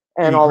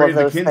all of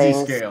those things. The Kinsey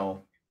things.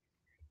 Scale,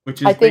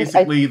 which is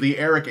basically the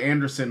Eric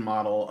Anderson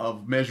model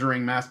of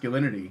measuring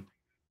masculinity.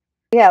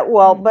 Yeah,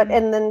 well, but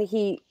and then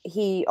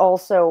he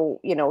also,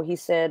 you know, he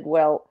said,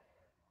 well,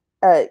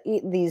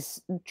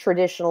 these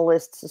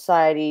traditionalist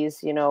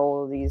societies, you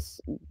know, these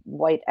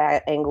white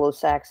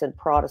Anglo-Saxon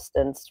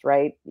Protestants,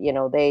 right? You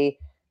know, they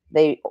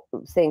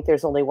think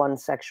there's only one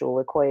sexual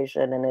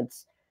equation, and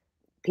it's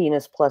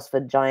penis plus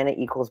vagina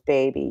equals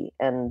baby,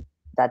 and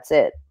that's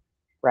it,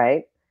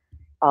 right?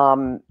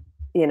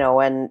 You know,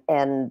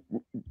 and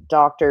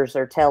doctors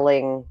are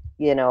telling,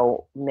 you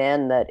know,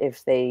 men that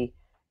if they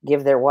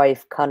give their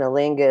wife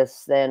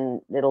cunnilingus, then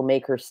it'll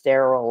make her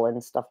sterile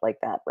and stuff like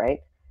that,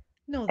 right?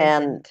 No, they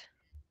didn't.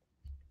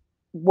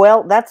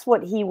 Well, that's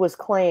what he was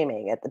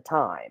claiming at the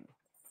time,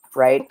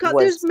 right? God,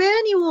 there's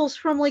manuals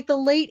from like the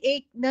late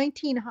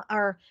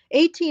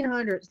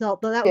 1800s. No,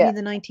 that would be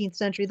the 19th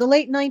century, the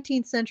late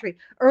 19th century,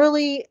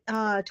 early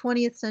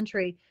 20th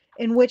century,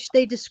 in which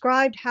they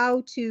described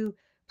how to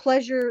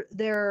pleasure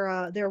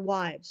their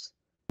wives.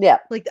 Yeah,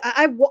 like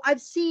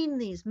I've seen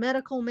these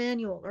medical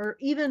manual or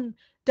even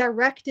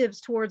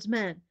directives towards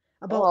men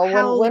about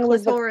how the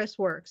clitoris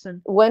works.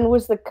 And when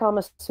was the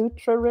Kama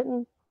Sutra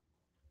written?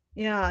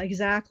 Yeah,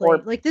 exactly.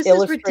 Like, this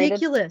is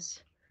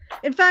ridiculous.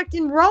 In fact,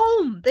 in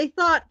Rome, they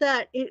thought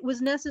that it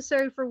was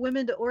necessary for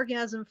women to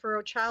orgasm for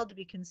a child to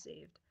be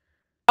conceived.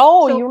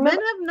 Oh, so you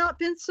remember? Men have not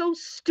been so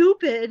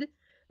stupid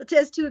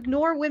as to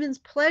ignore women's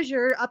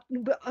pleasure.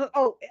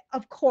 Oh,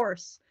 of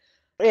course.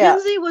 Yeah.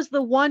 Kinsey was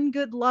the one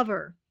good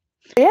lover.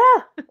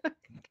 Yeah.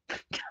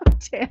 God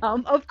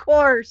damn. Of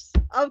course.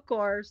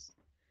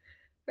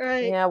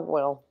 Right. Yeah,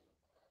 well,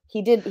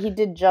 he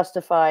did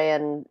justify,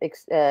 and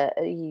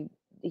he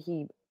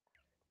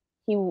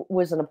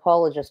was an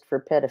apologist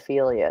for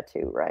pedophilia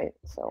too, right?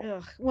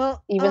 So,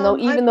 well, even though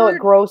it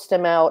grossed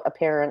him out,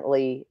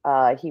 apparently,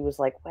 he was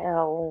like,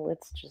 well,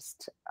 it's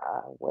just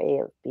a way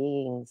of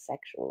being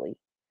sexually.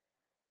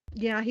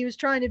 Yeah, he was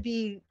trying to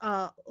be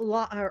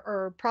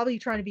or probably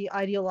trying to be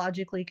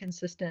ideologically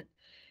consistent.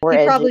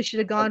 He probably should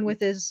have gone with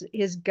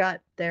his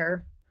gut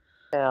there.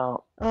 Yeah.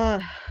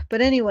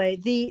 But anyway,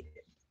 the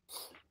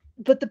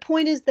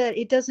point is that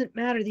it doesn't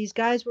matter. These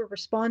guys were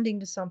responding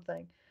to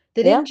something.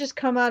 They didn't just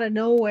come out of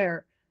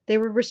nowhere. They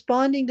were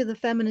responding to the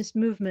feminist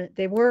movement.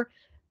 They were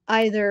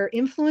either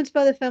influenced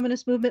by the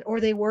feminist movement or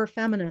they were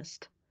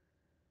feminist.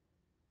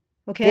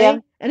 Okay? Yeah.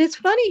 And it's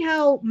funny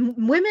how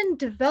women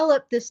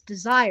develop this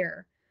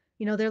desire.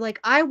 You know, they're like,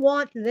 I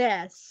want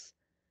this.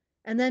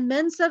 And then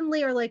men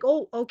suddenly are like,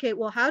 oh, okay,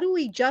 well, how do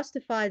we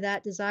justify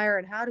that desire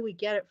and how do we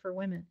get it for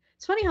women?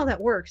 It's funny how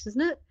that works,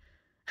 isn't it?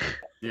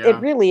 Yeah. It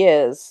really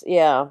is.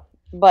 Yeah.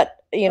 But,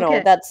 you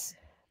know, that's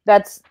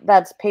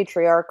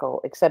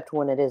patriarchal, except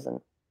when it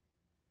isn't.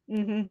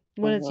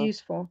 Mm-hmm. When it's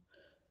useful.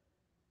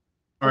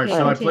 All right,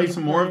 shall I play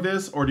some more of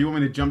this, or do you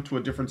want me to jump to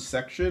a different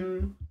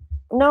section?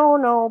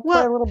 No,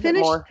 play a little bit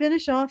more.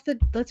 Finish off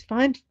let's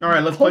find. All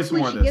right, let's play some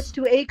more of this. Hopefully she gets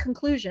to a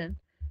conclusion.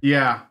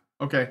 Yeah,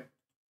 okay.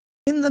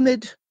 In the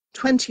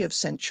mid-20th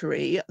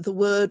century, the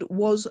word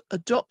was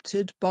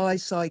adopted by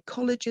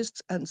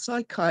psychologists and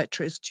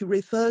psychiatrists to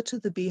refer to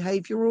the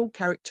behavioral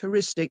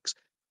characteristics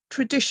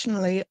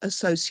traditionally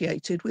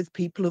associated with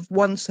people of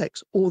one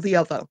sex or the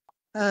other.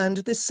 And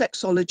this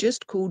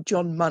sexologist called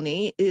John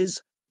Money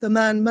is the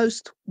man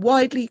most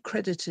widely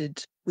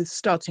credited with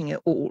starting it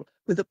all,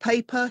 with a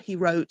paper he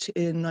wrote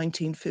in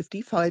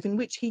 1955 in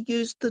which he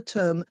used the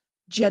term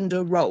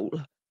gender role.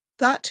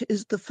 That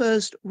is the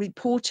first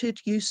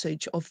reported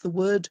usage of the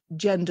word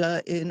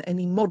gender in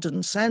any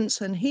modern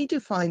sense, and he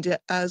defined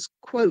it as,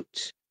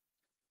 quote,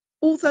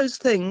 all those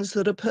things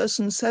that a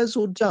person says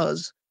or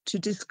does to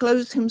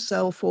disclose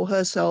himself or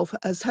herself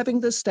as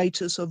having the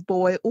status of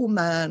boy or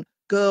man,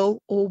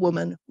 girl or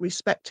woman,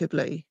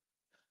 respectively.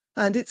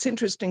 And it's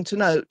interesting to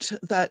note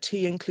that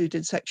he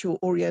included sexual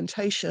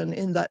orientation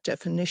in that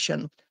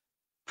definition.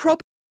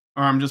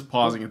 I'm just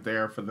pausing it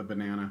there for the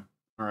banana.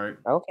 All right,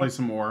 okay. Play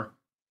some more.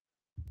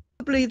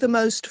 Probably the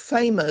most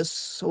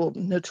famous or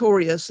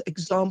notorious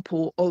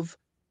example of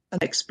an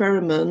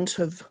experiment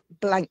of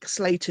blank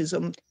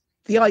slatism,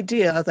 the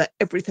idea that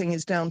everything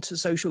is down to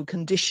social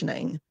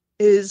conditioning,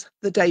 is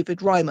the David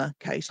Reimer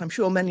case. I'm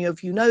sure many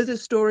of you know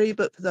this story,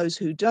 but for those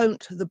who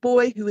don't, the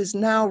boy who is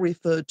now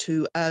referred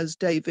to as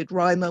David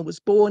Reimer was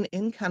born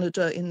in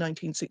Canada in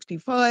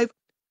 1965,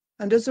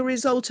 and as a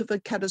result of a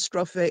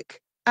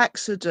catastrophic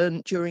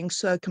accident during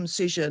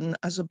circumcision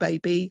as a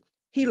baby,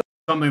 he lost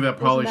something that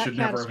probably should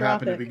never have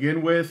happened to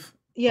begin with.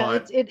 Yeah,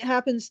 it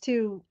happens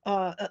to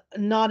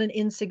not an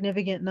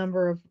insignificant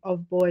number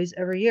of boys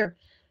every year.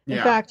 In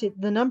fact,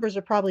 the numbers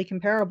are probably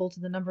comparable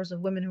to the numbers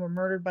of women who were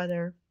murdered by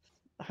their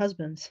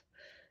husbands.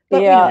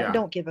 But we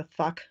don't give a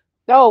fuck.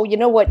 Oh, you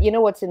know what? You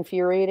know what's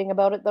infuriating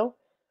about it, though?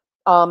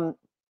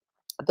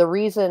 The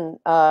reason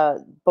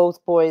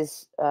both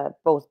boys,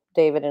 both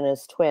David and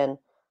his twin,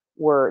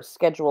 were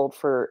scheduled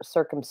for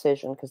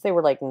circumcision, because they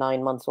were like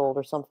 9 months old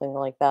or something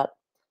like that,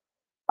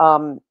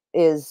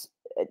 is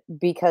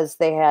because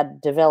they had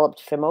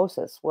developed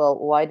phimosis. Well,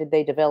 why did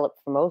they develop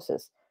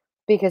phimosis?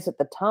 Because at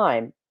the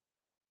time,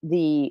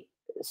 the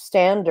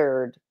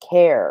standard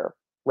care,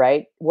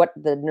 right, what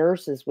the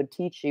nurses would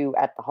teach you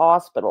at the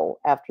hospital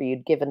after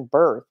you'd given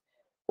birth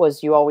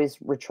was you always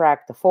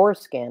retract the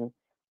foreskin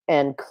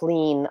and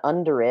clean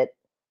under it,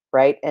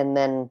 right, and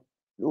then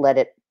let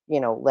it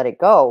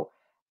go.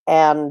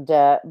 And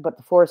but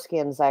the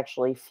foreskin's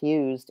actually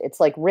fused. It's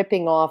like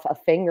ripping off a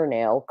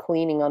fingernail,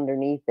 cleaning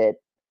underneath it,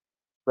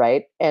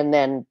 right, and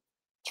then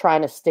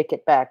trying to stick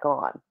it back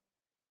on.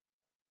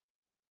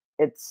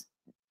 It's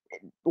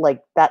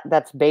like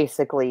that's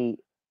basically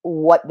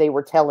what they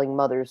were telling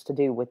mothers to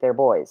do with their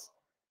boys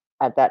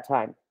at that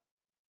time.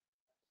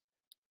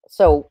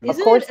 So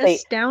isn't it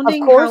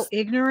astounding how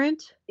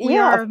ignorant we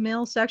are of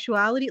male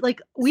sexuality?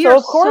 Like we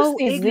are so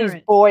ignorant.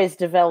 These boys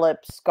develop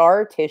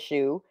scar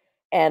tissue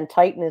and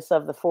tightness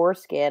of the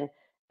foreskin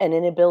and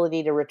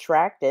inability to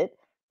retract it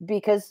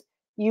because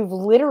you've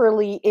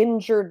literally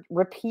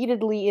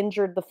repeatedly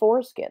injured the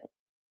foreskin.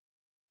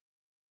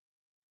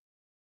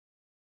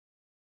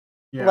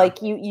 Yeah.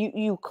 Like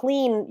you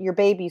clean your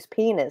baby's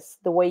penis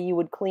the way you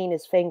would clean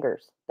his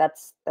fingers.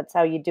 That's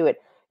how you do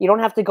it. You don't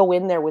have to go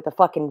in there with a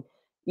fucking,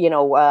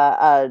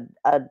 a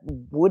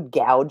wood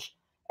gouge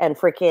and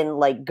freaking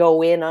like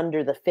go in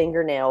under the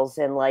fingernails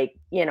and like,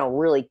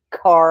 really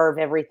carve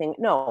everything.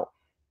 No,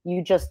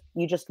 you just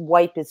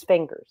wipe his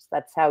fingers.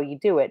 That's how you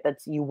do it.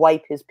 You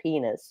wipe his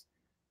penis.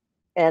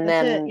 And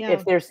then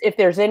if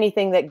there's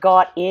anything that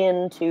got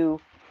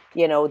into,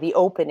 the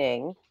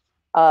opening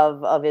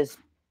of his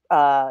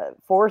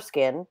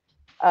foreskin,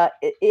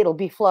 it'll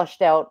be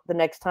flushed out the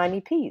next time he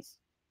pees.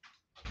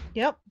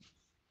 Yep.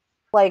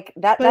 Like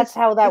that's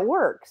how that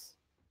works.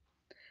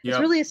 It's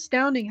really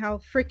astounding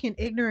how freaking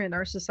ignorant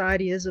our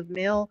society is of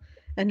male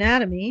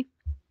anatomy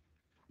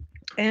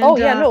and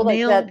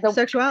male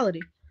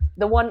sexuality.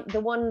 The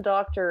one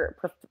doctor,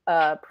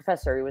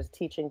 professor, he was a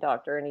teaching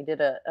doctor, and he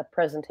did a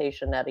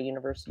presentation at a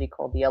university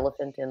called The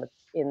Elephant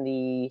in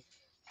the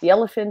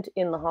Elephant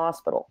in the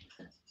Hospital.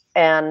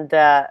 And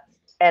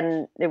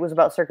it was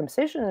about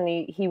circumcision, and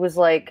he was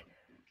like,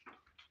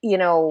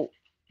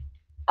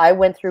 I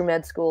went through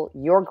med school,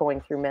 you're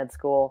going through med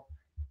school,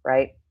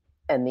 right?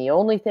 And the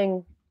only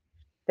thing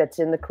that's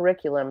in the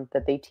curriculum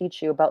that they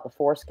teach you about the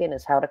foreskin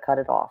is how to cut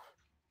it off.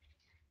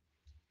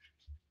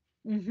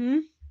 Mm-hmm.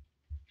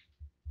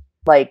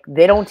 Like,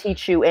 they don't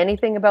teach you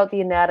anything about the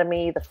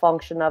anatomy, the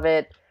function of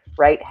it,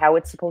 right? How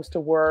it's supposed to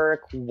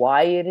work,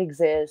 why it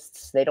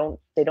exists. They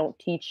don't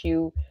teach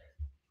you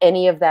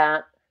any of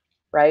that,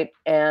 right?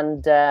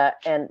 And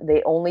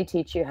they only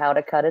teach you how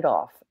to cut it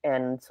off.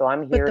 And so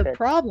I'm here. But the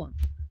problem,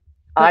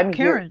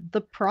 Karen,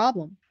 the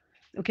problem.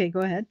 Okay,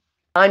 go ahead.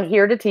 I'm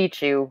here to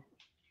teach you,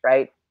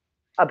 right,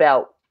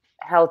 about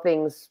how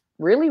things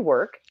really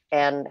work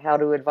and how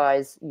to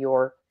advise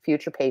your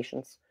future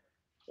patients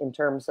in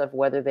terms of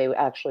whether they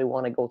actually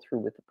want to go through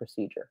with the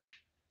procedure.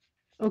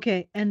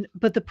 Okay,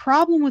 but the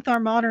problem with our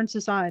modern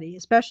society,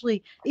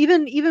 especially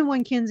even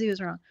when Kinsey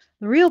was around,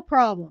 the real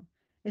problem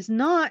is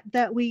not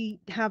that we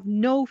have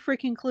no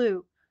freaking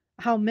clue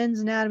how men's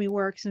anatomy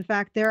works. In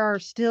fact, there are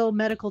still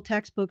medical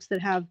textbooks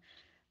that have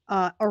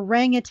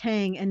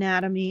orangutan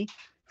anatomy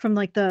from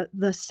like the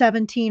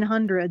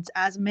 1700s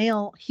as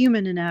male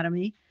human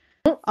anatomy.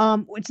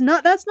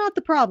 That's not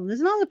the problem.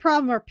 It's not the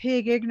problem of our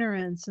pig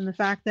ignorance and the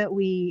fact that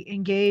we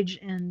engage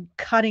in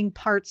cutting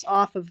parts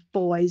off of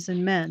boys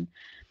and men.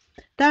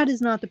 That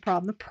is not the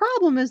problem. The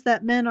problem is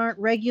that men aren't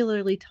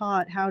regularly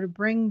taught how to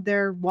bring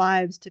their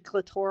wives to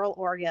clitoral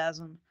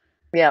orgasm.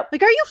 Yeah.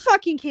 Like, are you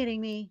fucking kidding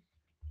me?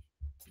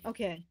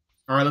 Okay.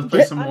 All right, let's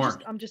play some more.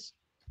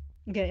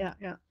 Okay,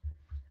 yeah.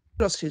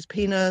 Lost his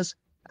penis,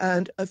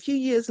 And a few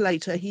years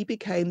later, he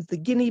became the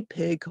guinea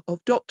pig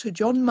of Dr.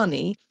 John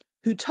Money,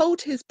 who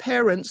told his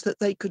parents that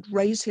they could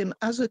raise him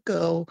as a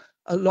girl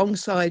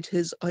alongside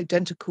his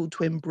identical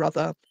twin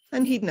brother,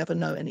 and he'd never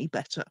know any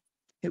better.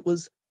 It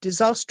was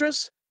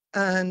disastrous,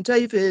 and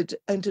David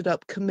ended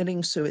up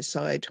committing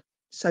suicide.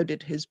 So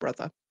did his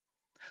brother.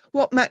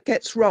 What Matt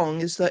gets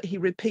wrong is that he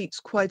repeats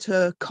quite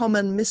a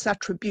common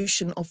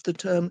misattribution of the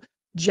term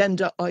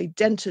gender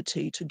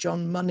identity to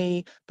John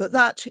Money, but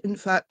that, in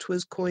fact,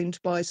 was coined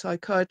by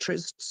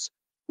psychiatrists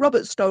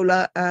Robert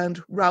Stoller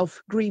and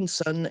Ralph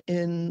Greenson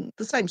in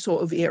the same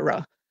sort of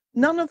era.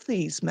 None of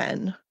these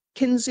men,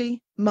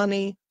 Kinsey,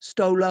 Money,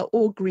 Stoller,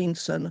 or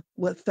Greenson,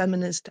 were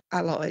feminist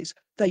allies.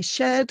 They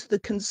shared the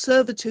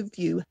conservative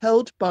view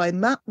held by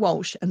Matt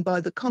Walsh and by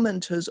the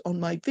commenters on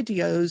my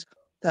videos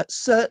that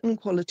certain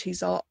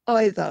qualities are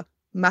either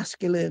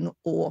masculine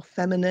or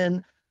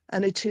feminine,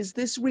 and it is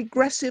this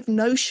regressive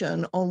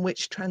notion on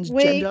which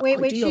transgender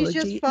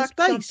ideology is based.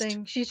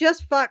 Something. She's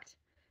just fucked.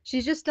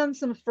 She's just done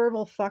some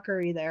verbal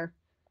fuckery there.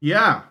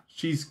 Yeah,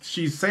 she's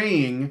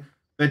saying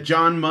that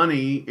John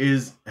Money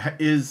is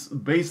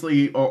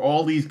basically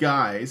all these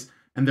guys,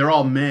 and they're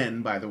all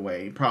men, by the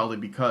way, probably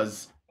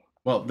because,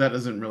 well, that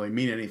doesn't really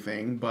mean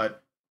anything,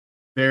 but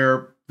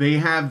they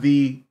have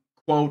the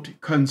quote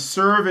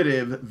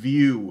conservative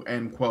view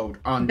end quote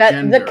on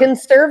gender. The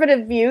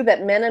conservative view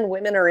that men and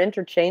women are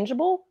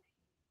interchangeable?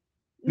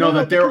 No,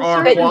 that there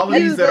are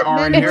qualities that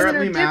are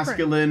inherently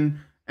masculine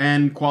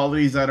and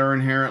qualities that are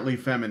inherently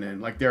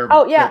feminine. Like they're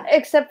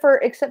except for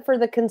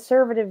the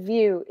conservative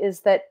view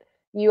is that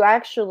you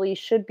actually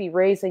should be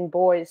raising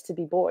boys to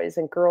be boys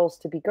and girls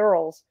to be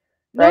girls.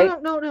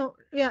 Right? No.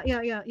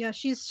 Yeah.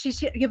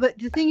 She's but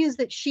the thing is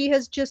that she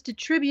has just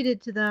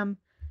attributed to them.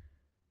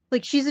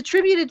 Like, she's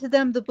attributed to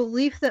them the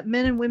belief that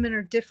men and women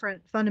are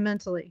different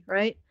fundamentally,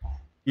 right?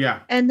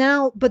 Yeah. And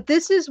now, but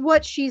this is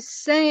what she's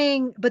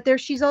saying, but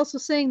she's also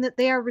saying that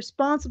they are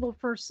responsible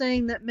for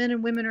saying that men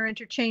and women are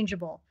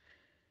interchangeable.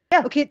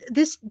 Yeah. Okay,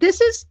 this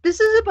is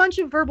a bunch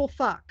of verbal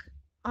fuck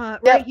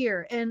right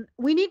here, and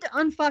we need to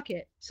unfuck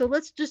it. So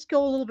let's just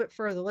go a little bit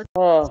further.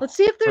 Let's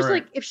see if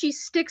there's if she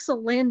sticks a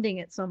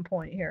landing at some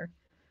point here.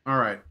 All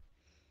right.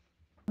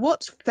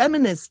 What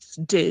feminists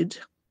did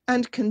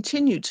and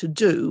continue to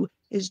do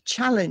is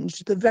challenge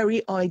the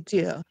very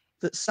idea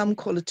that some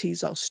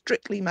qualities are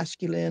strictly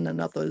masculine and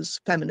others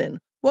feminine.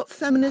 What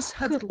feminists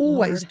have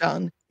always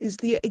done is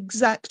the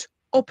exact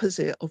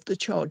opposite of the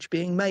charge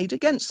being made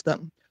against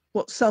them.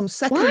 What some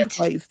second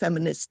wave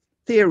feminist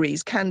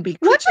theories can be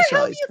criticized for. What the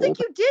hell do you think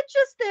you did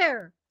just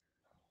there?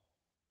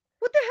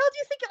 What the hell do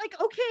you think?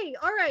 Like, okay,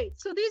 all right.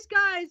 So these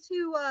guys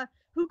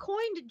who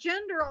coined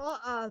gender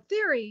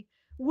theory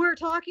were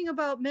talking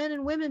about men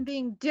and women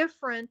being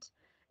different.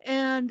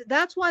 And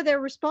that's why they're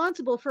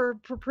responsible for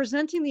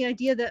presenting the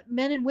idea that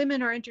men and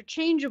women are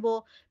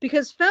interchangeable,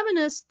 because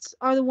feminists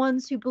are the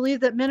ones who believe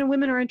that men and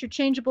women are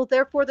interchangeable.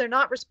 Therefore, they're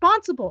not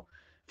responsible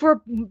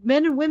for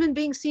men and women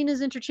being seen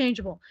as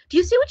interchangeable. Do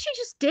you see what she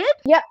just did?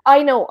 Yeah,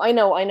 I know.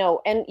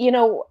 And,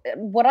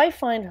 what I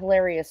find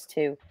hilarious,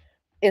 too,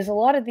 is a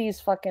lot of these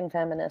fucking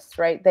feminists,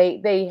 right?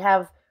 They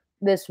have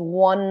this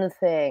one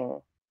thing,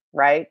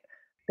 right?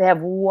 They have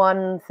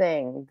one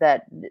thing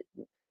that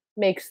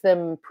makes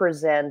them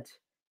present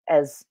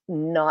as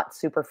not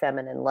super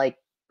feminine. Like,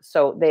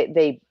 so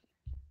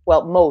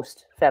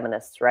most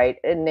feminists, right?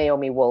 And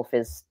Naomi Wolf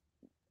is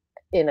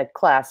in a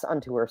class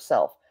unto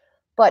herself.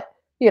 But,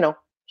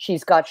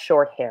 she's got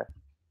short hair,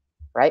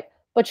 right?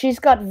 But she's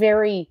got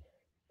very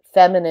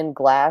feminine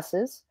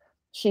glasses.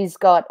 She's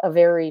got a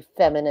very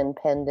feminine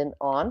pendant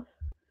on.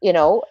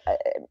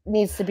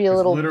 Needs to be a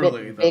little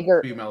bit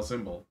bigger. The female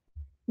symbol.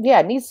 Yeah,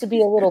 it needs to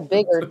be a little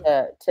bigger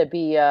to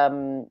be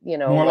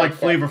more like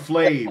Flavor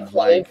Flav.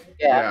 Like,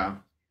 yeah.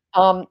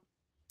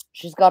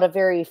 She's got a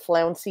very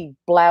flouncy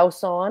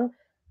blouse on,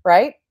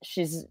 right?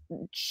 She's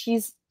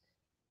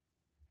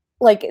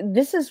like,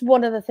 this is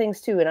one of the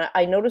things too, and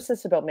I noticed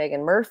this about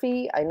Meghan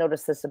Murphy. I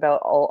noticed this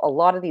about a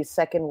lot of these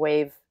second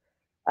wave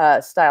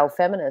style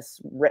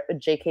feminists,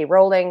 J.K.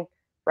 Rowling,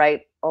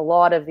 right? A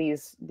lot of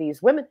these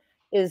women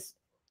is,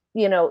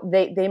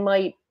 they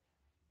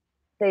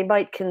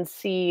might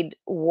concede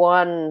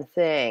one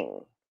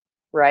thing,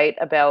 right,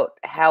 about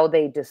how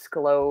they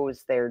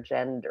disclose their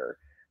gender,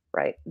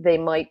 right? They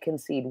might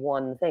concede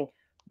one thing,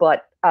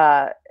 but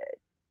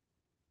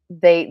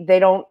they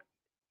don't.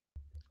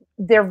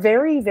 They're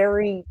very,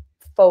 very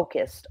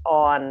focused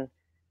on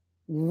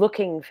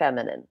looking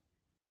feminine,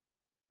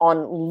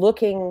 on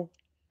looking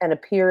and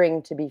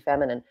appearing to be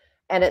feminine.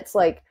 And it's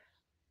like,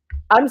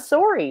 I'm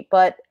sorry,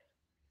 but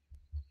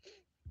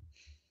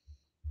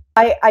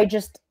I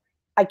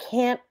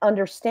can't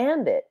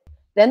understand it.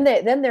 Then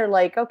they're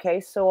like,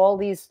 okay, so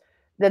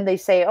then they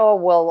say, oh,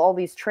 well, all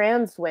these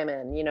trans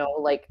women,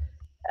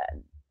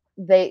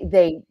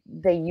 they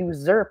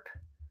usurp,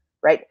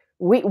 right?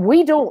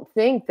 We don't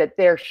think that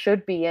there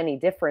should be any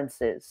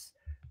differences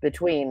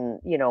between,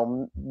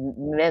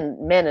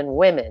 men and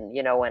women,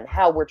 and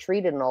how we're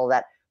treated and all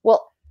that.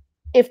 Well,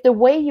 if the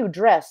way you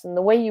dress and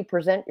the way you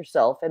present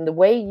yourself and the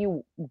way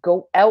you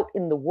go out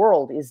in the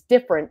world is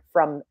different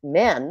from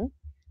men,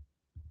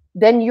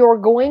 then you're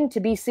going to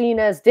be seen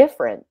as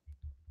different.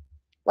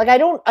 Like, I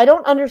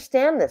don't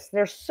understand this.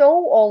 They're so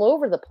all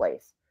over the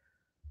place.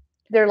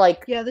 They're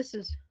like, yeah, this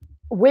is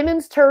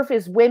women's turf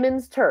is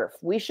women's turf.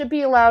 We should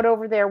be allowed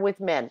over there with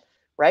men,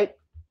 right?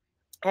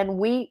 And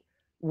we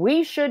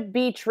should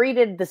be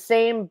treated the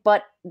same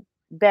but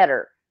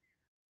better.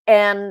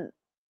 And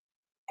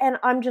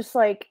I'm just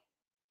like,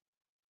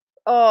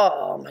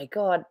 oh my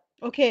God.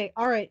 Okay,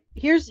 all right.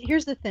 Here's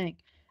the thing.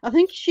 I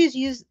think she's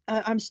used.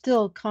 I'm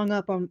still hung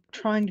up on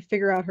trying to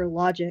figure out her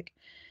logic,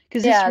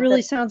 because this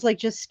really sounds like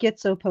just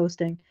schizo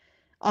posting.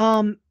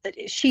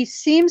 She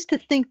seems to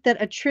think that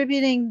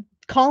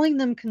calling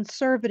them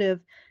conservative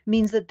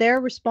means that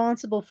they're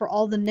responsible for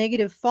all the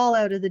negative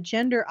fallout of the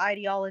gender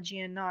ideology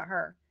and not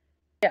her.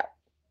 Yeah.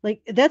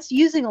 Like, that's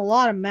using a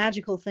lot of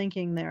magical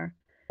thinking there.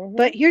 Mm-hmm.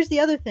 But here's the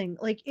other thing.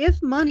 Like,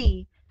 if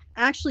Money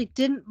actually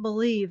didn't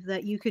believe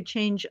that you could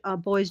change a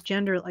boy's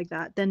gender like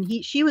that, then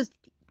he was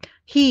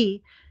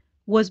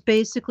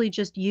basically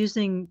just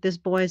using this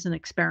boy as an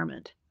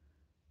experiment.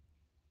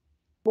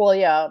 Well,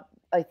 yeah,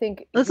 I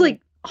think that's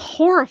like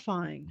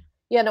horrifying.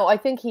 Yeah, no, I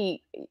think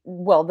the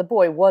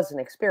boy was an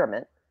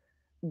experiment,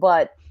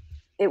 but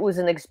it was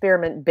an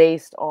experiment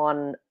based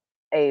on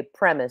a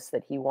premise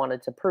that he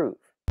wanted to prove,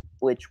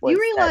 which was... You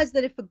realize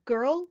that if a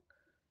girl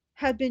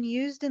had been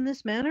used in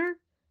this manner,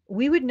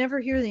 we would never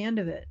hear the end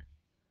of it.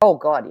 Oh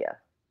God, yeah.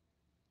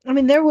 I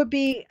mean, there would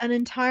be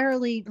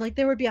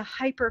there would be a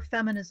hyper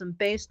feminism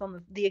based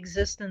on the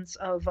existence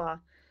of I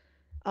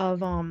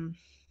don't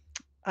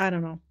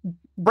know.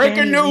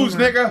 Breaking news,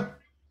 nigga.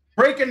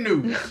 Breaking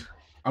news.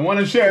 I want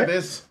to share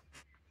this.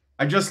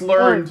 I just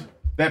learned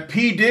that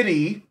P.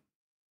 Diddy,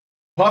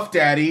 Puff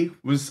Daddy,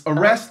 was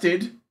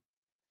arrested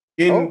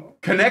in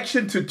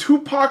connection to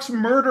Tupac's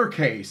murder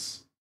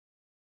case.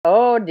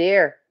 Oh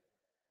dear.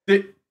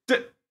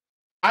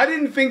 I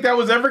didn't think that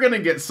was ever going to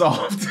get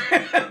solved.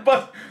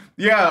 But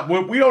yeah,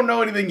 we don't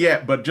know anything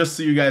yet. But just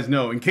so you guys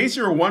know, in case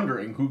you were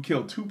wondering who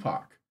killed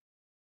Tupac,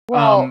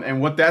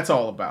 and what that's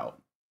all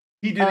about,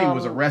 P. Diddy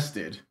was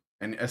arrested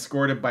and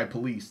escorted by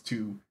police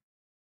to,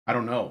 I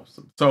don't know.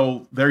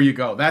 So there you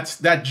go.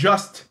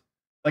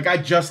 I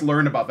just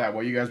learned about that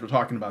while you guys were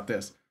talking about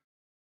this.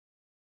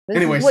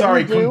 Anyway,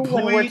 sorry,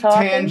 complete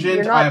tangent.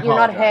 You're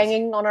not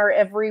hanging on our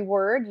every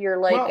word. You're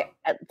like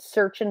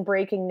searching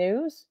breaking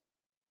news.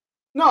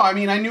 No, I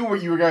mean, I knew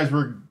what you guys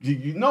were.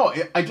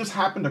 I just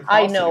happened to cross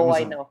I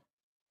know.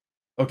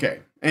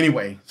 Okay.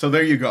 Anyway, so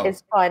there you go.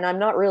 It's fine. I'm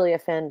not really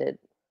offended.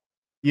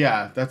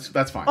 Yeah, that's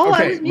fine. Oh,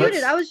 okay, I was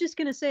muted. I was just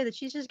gonna say that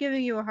she's just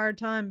giving you a hard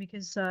time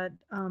because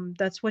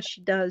that's what she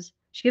does.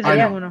 She gives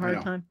everyone a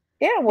hard time.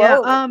 Yeah.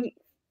 Well.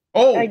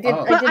 I did.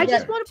 I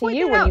just want to point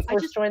you when you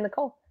first joined the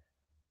call.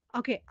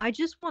 Okay, I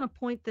just want to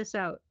point this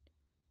out.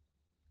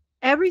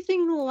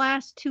 Everything in the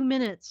last 2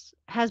 minutes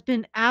has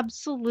been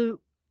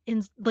absolute.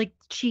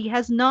 She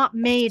has not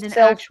made an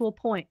actual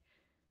point.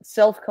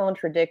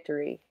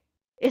 Self-contradictory.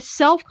 It's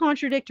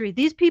self-contradictory.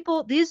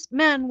 These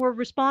men were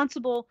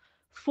responsible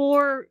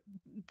for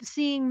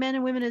seeing men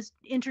and women as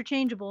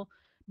interchangeable,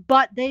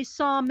 but they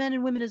saw men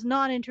and women as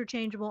not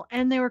interchangeable,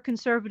 and they were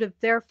conservative.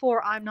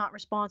 Therefore, I'm not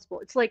responsible.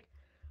 It's like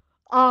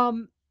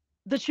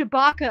the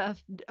Chewbacca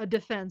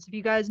defense. If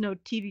you guys know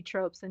TV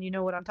tropes, then you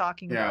know what I'm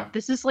talking about.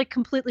 This is like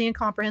completely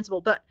incomprehensible,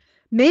 but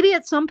maybe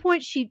at some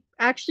point she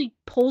actually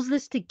pulls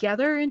this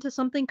together into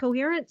something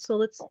coherent. So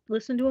let's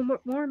listen to him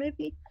more,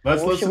 maybe.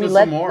 Let's listen to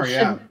some more,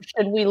 yeah.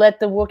 Should we let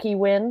the Wookiee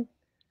win?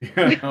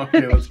 Yeah,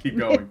 okay, let's keep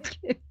going.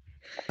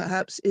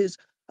 Perhaps is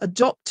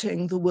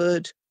adopting the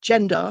word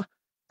gender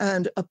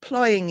and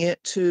applying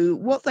it to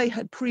what they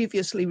had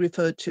previously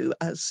referred to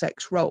as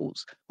sex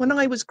roles. When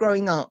I was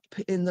growing up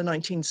in the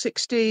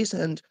 1960s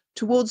and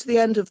towards the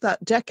end of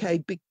that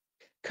decade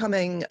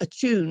becoming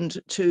attuned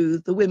to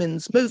the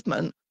women's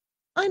movement,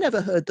 I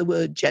never heard the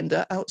word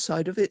gender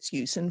outside of its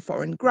use in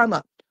foreign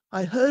grammar.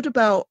 I heard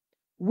about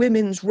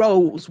women's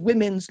roles,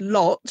 women's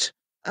lot,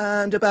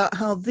 and about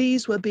how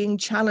these were being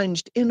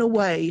challenged in a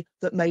way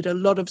that made a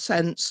lot of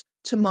sense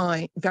to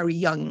my very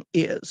young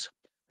ears.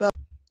 But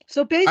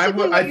so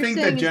basically, I think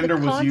that gender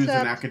was used in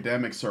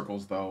academic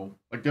circles, though.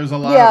 Like, there's a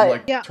lot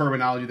of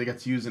terminology that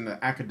gets used in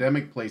the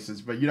academic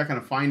places, but you're not going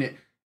to find it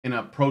in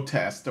a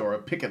protest or a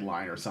picket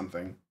line or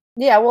something.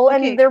 Yeah, well,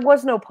 and there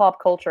was no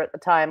pop culture at the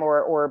time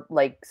or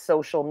like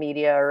social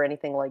media or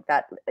anything like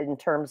that in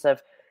terms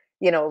of,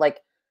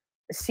 like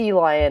sea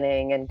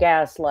lioning and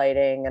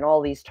gaslighting and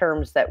all these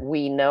terms that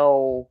we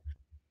know,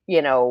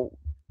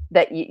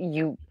 that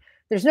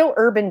there's no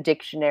urban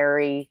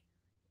dictionary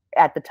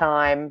at the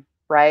time,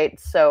 right?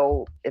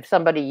 So if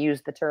somebody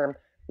used the term,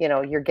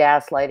 you're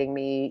gaslighting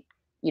me,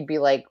 you'd be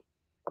like,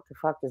 what the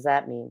fuck does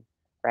that mean,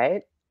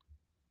 right?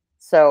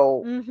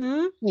 So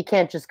you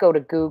can't just go to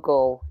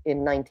Google in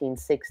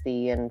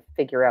 1960 and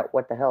figure out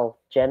what the hell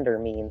gender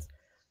means.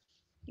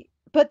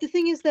 But the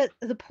thing is that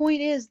the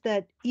point is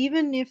that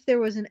even if there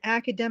was an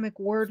academic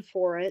word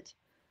for it,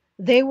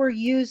 they were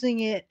using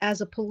it as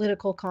a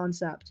political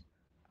concept.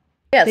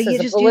 Yes, They it's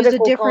a just used a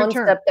political different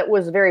concept term. that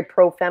was very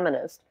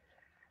pro-feminist.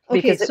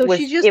 Okay, Because so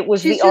it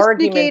was the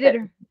argument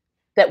negated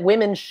that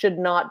women should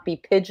not be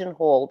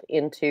pigeonholed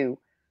into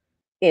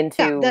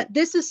that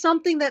this is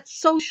something that's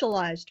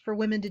socialized for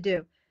women to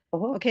do.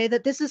 Okay,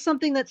 that this is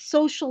something that's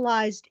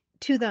socialized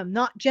to them,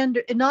 not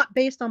gender, not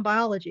based on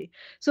biology.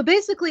 So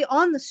basically,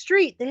 on the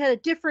street, they had a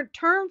different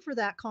term for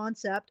that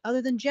concept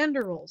other than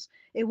gender roles.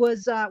 It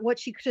was what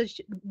she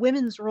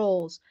women's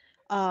roles,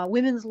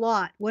 women's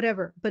lot,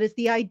 whatever. But it's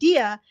the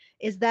idea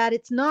is that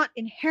it's not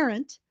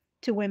inherent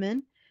to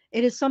women.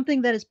 It is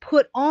something that is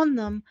put on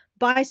them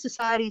by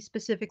society,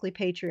 specifically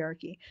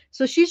patriarchy.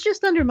 So she's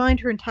just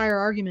undermined her entire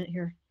argument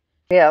here.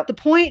 Yeah. The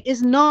point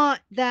is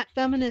not that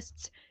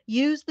feminists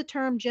use the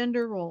term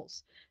gender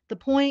roles. The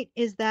point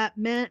is that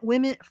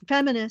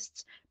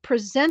feminists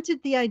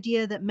presented the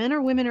idea that men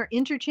or women are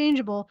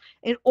interchangeable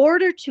in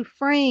order to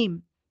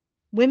frame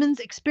women's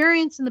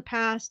experience in the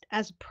past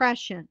as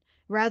oppression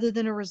rather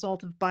than a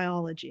result of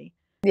biology.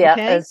 Yeah,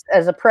 okay?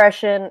 as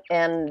oppression,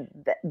 and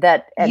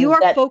you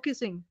are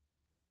focusing,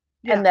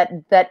 and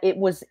that it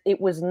was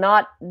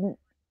not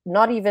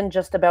even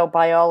just about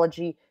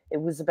biology.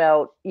 It was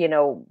about,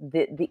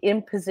 the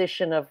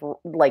imposition of,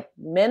 like,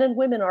 men and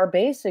women are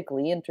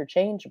basically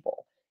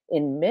interchangeable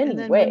in many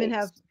ways. Women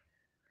have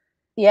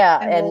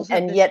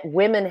and yet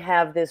women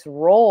have this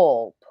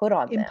role put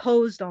on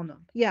imposed on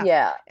them.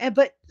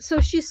 But so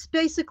she's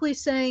basically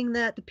saying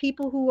that the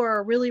people who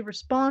are really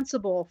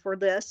responsible for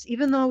this,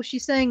 even though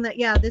she's saying that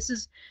this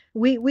is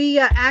we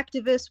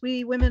activists,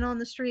 we women on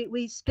the street,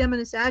 we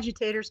feminist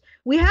agitators,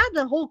 we had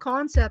the whole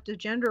concept of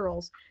gender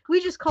roles.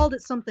 We just called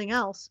it something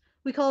else.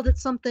 We called it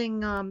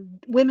something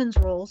women's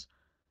roles,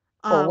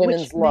 or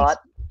women's lot,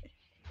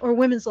 or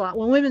women's lot.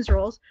 Well, women's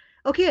roles.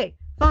 Okay,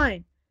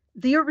 fine.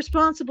 You're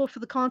responsible for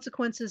the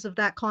consequences of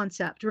that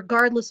concept,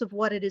 regardless of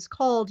what it is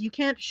called. You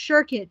can't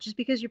shirk it just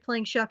because you're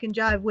playing shuck and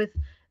jive with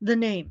the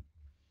name.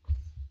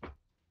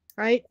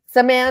 Right?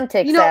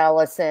 Semantics,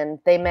 Allison.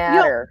 They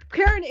matter.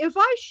 Karen, if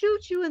I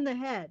shoot you in the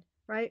head,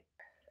 right,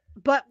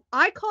 but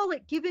I call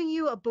it giving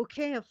you a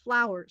bouquet of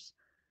flowers,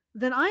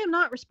 then I am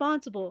not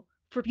responsible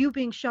for you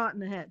being shot in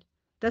the head.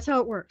 That's how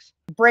it works.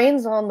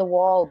 Brains on the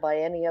wall by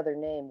any other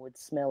name would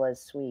smell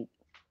as sweet.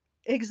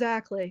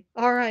 Exactly.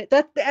 All right.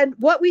 And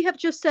what we have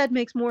just said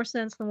makes more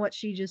sense than what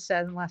she just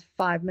said in the last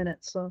 5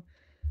 minutes. So.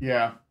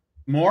 Yeah.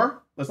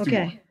 More? Let's do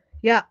more.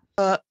 Yeah.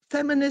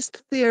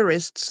 Feminist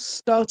theorists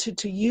started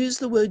to use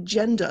the word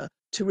gender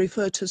to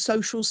refer to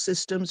social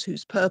systems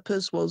whose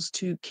purpose was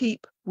to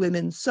keep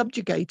women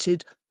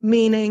subjugated,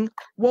 meaning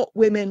what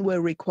women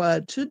were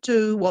required to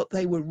do, what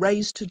they were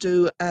raised to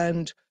do,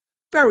 and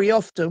very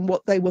often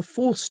what they were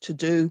forced to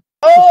do.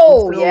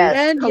 Oh, yes.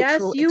 And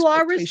yes, you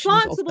are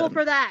responsible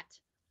for that.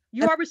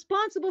 You are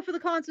responsible for the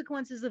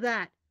consequences of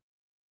that.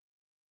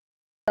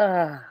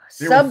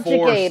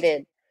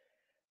 Subjugated.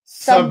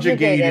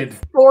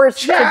 Forced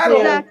chattel.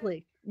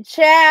 Exactly.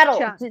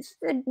 Chattel.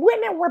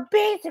 Women were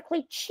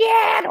basically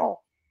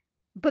chattel.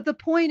 But the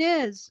point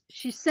is,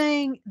 she's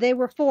saying they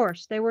were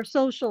forced. They were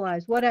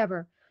socialized,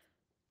 whatever.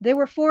 They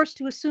were forced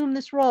to assume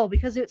this role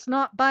because it's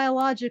not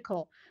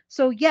biological.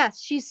 So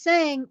yes, she's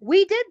saying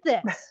we did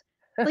this.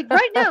 Like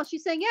right now,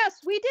 she's saying, yes,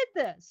 we did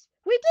this.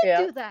 We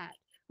did do that.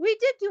 We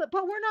did do it,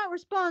 but we're not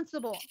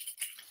responsible.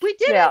 We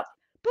did it, but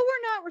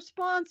we're not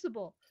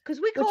responsible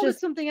because we called it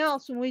something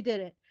else when we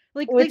did it.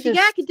 Like the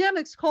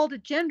academics called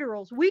it gender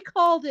roles. We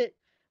called it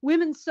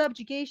women's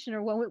subjugation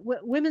or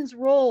women's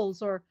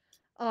roles or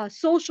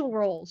social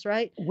roles,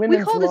 right? We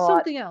called it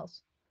something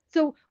else.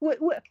 So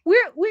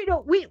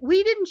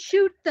we didn't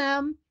shoot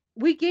them.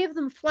 We gave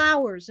them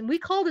flowers, and we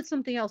called it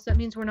something else. That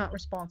means we're not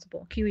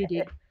responsible.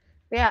 QED.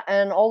 Yeah,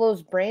 and all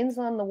those brains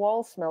on the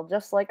wall smell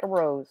just like a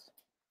rose.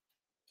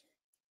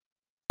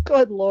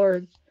 Good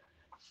Lord.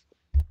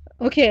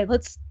 Okay,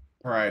 let's.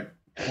 All right,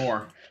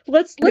 more.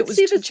 Let's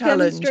see this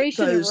challenge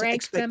demonstration those of ranked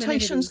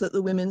expectations femininity. that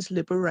the women's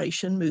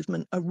liberation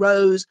movement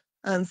arose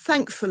and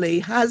thankfully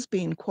has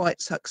been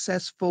quite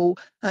successful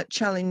at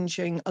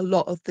challenging a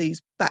lot of these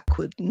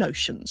backward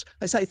notions.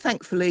 I say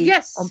thankfully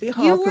on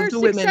behalf of the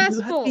women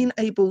who have been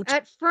able to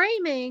at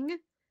framing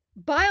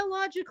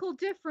biological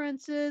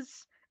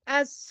differences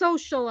as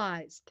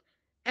socialized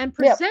and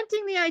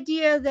presenting the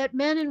idea that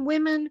men and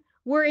women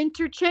were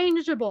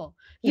interchangeable.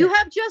 You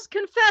have just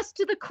confessed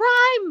to the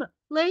crime,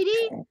 lady.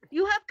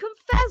 You have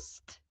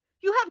confessed.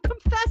 You have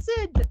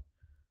confessed.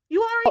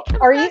 You are a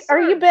confessor.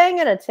 Are you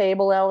banging a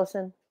table,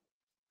 Allison?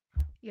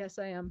 Yes,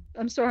 I am.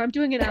 I'm sorry. I'm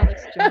doing an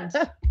Alex Jones.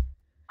 I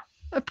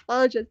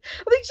apologize.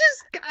 I mean,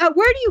 just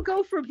where do you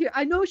go from here?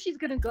 I know she's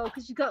gonna go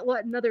because she's got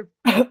another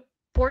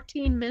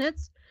 14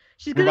 minutes.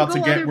 She's gonna go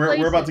other places.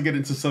 We're about to get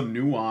into some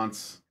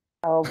nuance.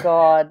 Oh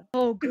God.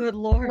 Oh good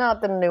Lord.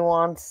 Not the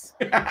nuance.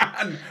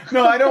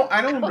 No, I don't.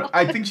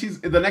 I think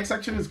the next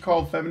section is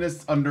called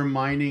Feminists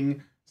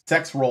Undermining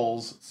Sex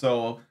Roles.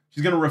 So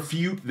she's gonna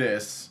refute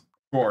this,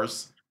 of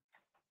course.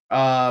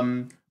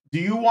 Do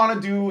you want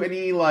to do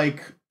any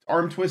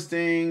arm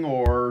twisting,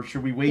 or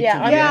should we wait till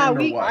the end,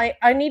 or what?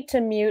 I need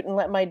to mute and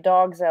let my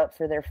dogs out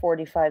for their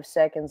 45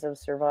 seconds of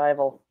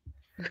survival.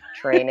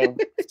 training.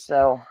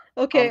 So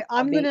okay,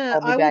 I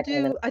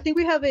think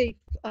we have a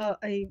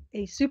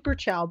super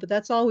chow, but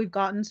that's all we've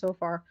gotten so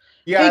far.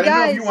 Yeah, hey, I didn't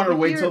guys, know if you wanted to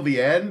wait till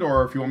the end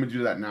or if you want me to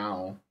do that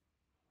now.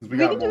 We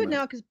can do it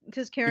now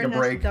because Karen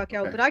has to duck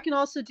out. But I can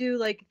also do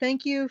like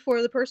thank you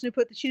for the person who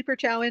put the super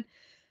chow in.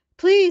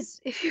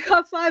 Please, if you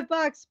got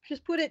 $5,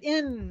 just put it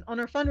in on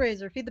our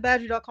fundraiser,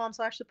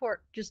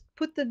 feedthebadger.com/support. Just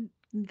put the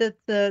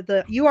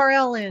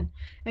URL in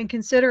and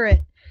consider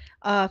it.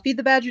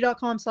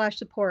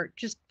 Feedthebadger.com/support.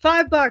 Just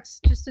 $5,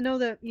 just to know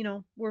that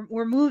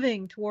we're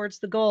moving towards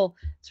the goal.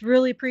 It's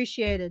really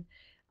appreciated.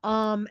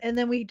 And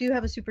then we do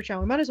have a super chow.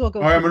 We might as well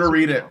go. All right, I'm gonna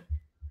read it.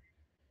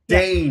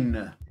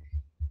 Dane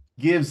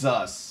gives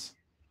us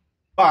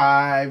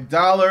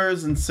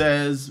 $5 and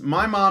says,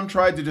 my mom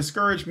tried to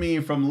discourage me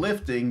from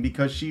lifting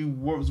because she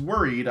was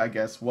worried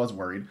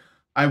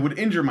I would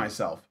injure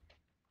myself.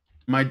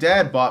 My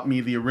dad bought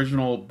me the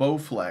original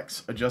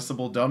Bowflex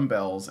adjustable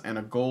dumbbells and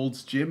a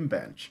Gold's gym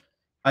bench.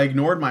 I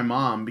ignored my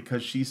mom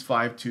because she's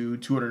 5'2",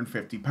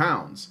 250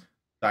 pounds,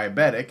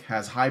 diabetic,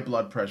 has high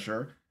blood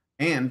pressure,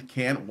 and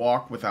can't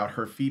walk without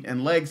her feet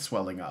and legs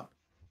swelling up.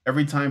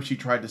 Every time she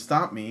tried to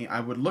stop me, I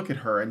would look at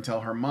her and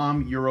tell her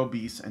mom you're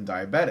obese and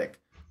diabetic.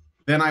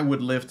 Then I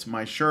would lift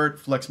my shirt,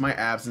 flex my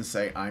abs, and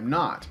say, I'm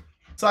not.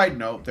 Side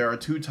note, there are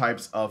two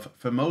types of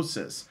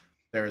phimosis.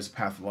 There is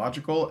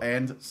pathological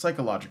and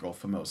psychological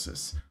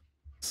phimosis.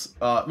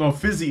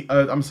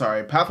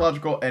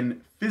 Pathological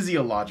and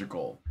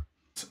physiological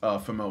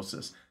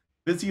phimosis.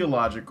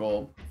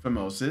 Physiological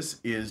phimosis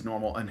is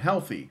normal and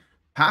healthy.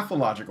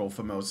 Pathological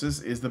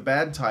phimosis is the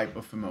bad type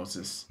of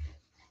phimosis,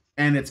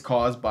 and it's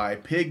caused by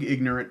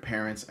pig-ignorant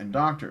parents and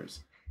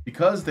doctors.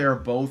 Because they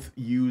both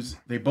use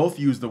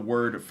the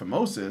word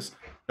phimosis,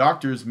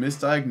 doctors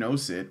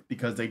misdiagnose it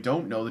because they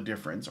don't know the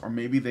difference, or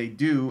maybe they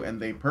do and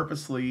they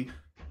purposely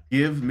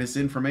give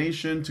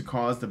misinformation to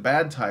cause the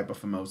bad type of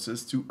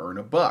phimosis to earn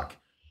a buck.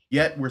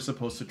 Yet we're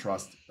supposed to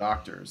trust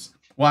doctors.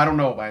 Well, I don't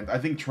know, man. I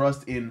think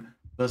trust in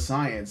the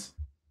science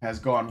has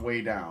gone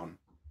way down.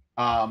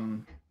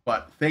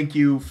 But thank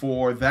you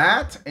for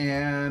that,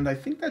 and I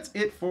think that's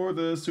it for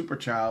the super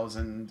chows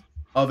and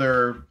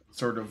other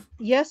sort of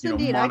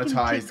indeed. monetized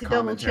I can take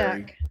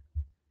commentary. Check.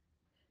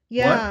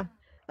 Yeah,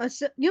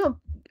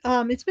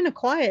 it's been a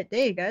quiet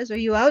day, guys. Are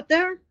you out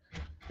there?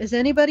 Is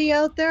anybody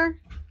out there?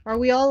 Are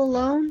we all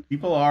alone?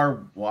 People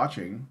are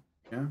watching.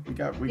 Yeah, we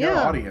got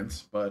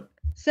audience, but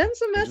send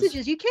some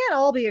messages. You can't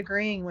all be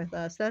agreeing with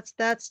us. That's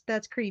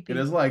creepy. It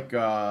is like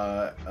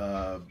over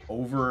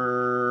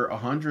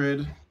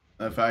 100.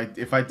 If I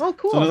oh,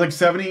 cool. So there's like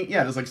 70.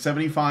 Yeah, there's like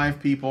 75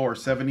 people or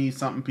 70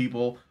 something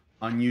people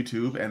on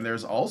YouTube, and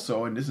there's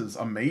also, and this is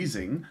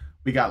amazing,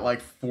 we got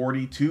like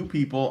 42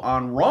 people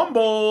on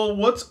Rumble.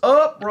 What's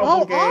up,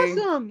 Rumble gang?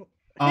 Awesome!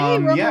 Hey,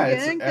 Rumble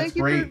gang, thank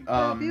you great.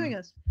 for viewing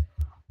us.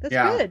 That's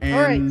good.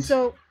 All right,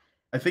 so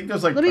I think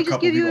there's like a couple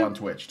people on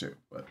Twitch too.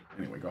 But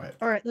anyway, go ahead.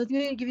 All right, let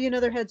me give you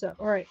another heads up.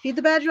 All right,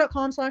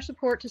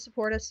 feedthebadger.com/support to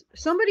support us.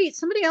 Somebody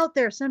out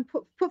there,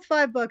 put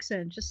 $5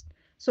 in, just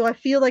so I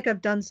feel like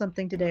I've done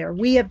something today, or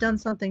we have done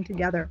something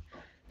together.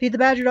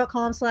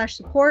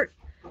 Feedthebadger.com/support.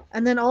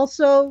 And then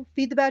also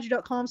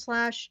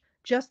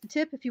feedthebadger.com/just a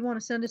tip if you want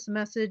to send us a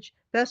message.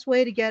 Best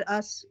way to get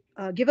us,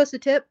 give us a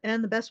tip,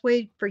 and the best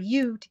way for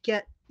you to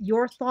get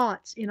your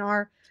thoughts in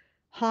our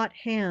hot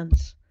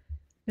hands.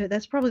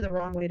 That's probably the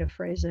wrong way to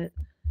phrase it.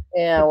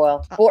 Yeah,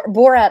 well,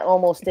 Borat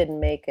almost didn't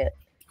make it.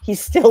 He's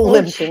still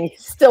limping.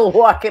 He's still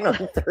walking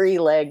on 3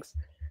 legs.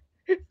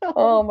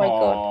 Oh my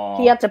God.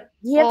 He had to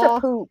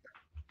poop.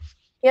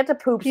 He had to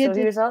poop, so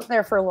he was out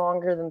there for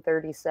longer than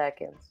 30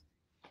 seconds.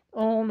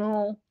 Oh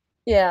no.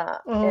 Yeah,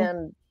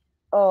 and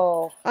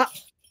how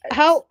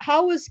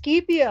was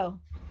Scipio?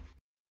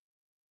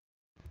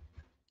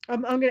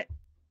 I'm gonna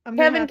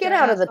Kevin, get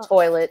out of the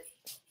toilet.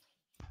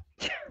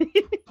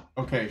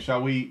 Okay,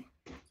 shall we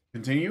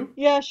continue?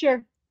 Yeah,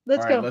 sure.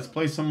 Let's go. Let's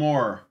play some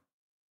more.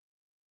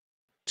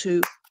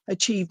 To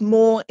achieve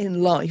more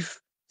in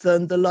life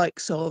than the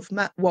likes of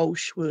Matt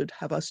Walsh would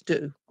have us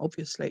do,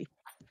 obviously.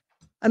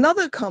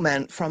 Another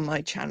comment from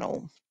my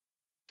channel.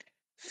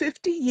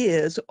 50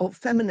 years of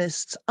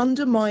feminists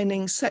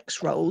undermining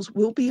sex roles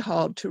will be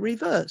hard to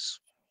reverse.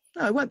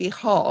 No, it won't be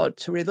hard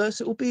to reverse.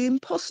 It will be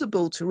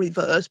impossible to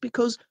reverse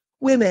because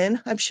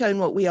women have shown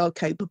what we are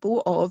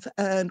capable of,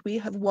 and we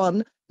have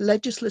won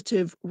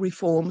legislative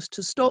reforms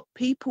to stop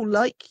people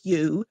like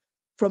you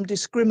from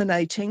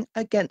discriminating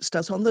against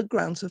us on the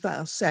grounds of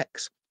our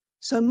sex.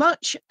 So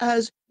much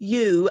as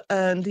you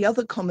and the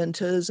other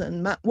commenters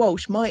and Matt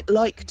Walsh might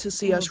like to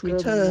see us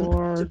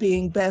return to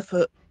being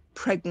barefoot,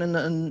 pregnant,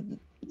 and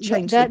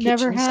change the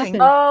kitchen sink.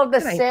 Oh, the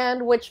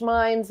sandwich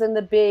mines and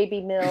the baby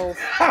mills.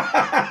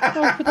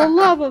 Oh, for the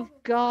love of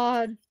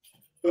God.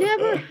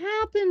 Never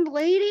happened,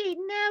 lady.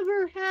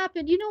 Never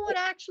happened. You know what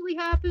actually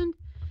happened?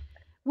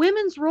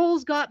 Women's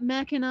roles got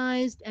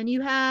mechanized, and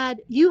you had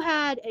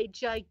a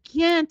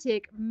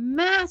gigantic,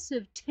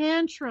 massive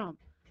tantrum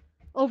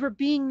over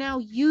being now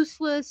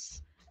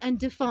useless and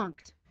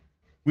defunct.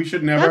 We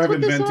should never have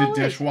invented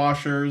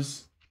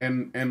dishwashers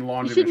and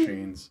laundry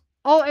machines.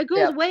 Oh, it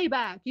goes way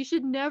back. You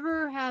should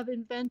never have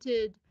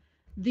invented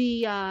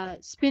the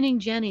spinning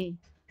jenny.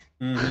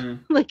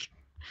 Mm-hmm. Like,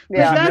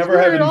 yeah, that's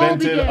never have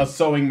invented a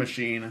sewing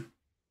machine.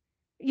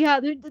 Yeah,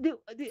 the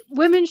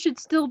women should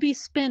still be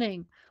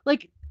spinning.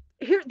 Like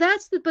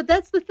that's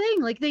the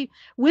thing. Like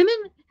women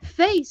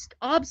faced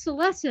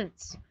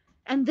obsolescence,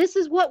 and this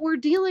is what we're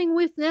dealing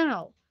with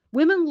now.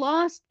 Women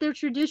lost their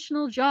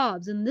traditional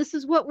jobs, and this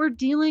is what we're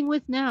dealing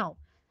with now.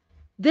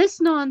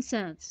 This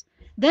nonsense.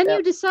 Then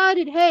you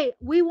decided, hey,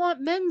 we want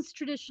men's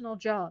traditional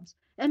jobs,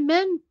 and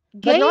men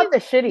gave, but not the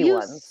shitty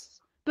ones.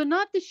 But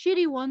not the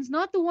shitty ones,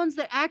 not the ones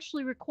that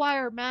actually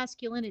require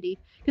masculinity,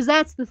 because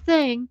that's the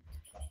thing.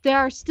 There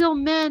are still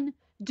men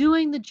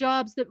doing the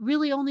jobs that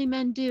really only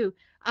men do,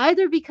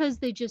 either because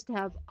they just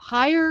have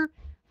higher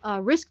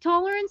risk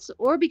tolerance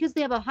or because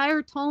they have a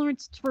higher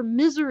tolerance for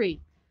misery.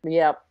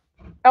 Yep.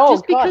 Oh,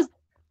 just because.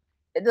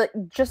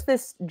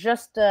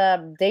 Just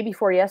day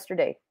before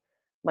yesterday,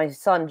 my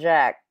son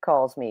Jack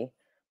calls me,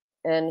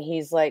 and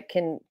he's like,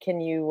 "Can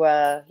you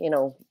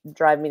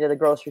drive me to the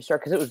grocery store?"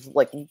 Because it was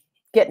like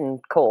getting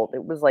cold.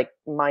 It was like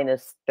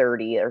minus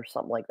 30 or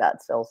something like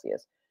that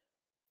Celsius.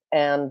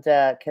 And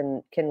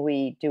can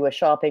we do a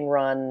shopping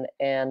run?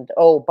 And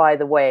oh, by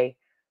the way,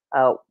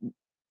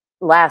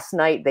 last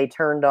night they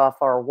turned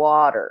off our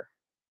water.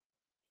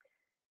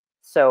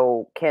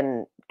 So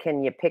can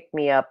you pick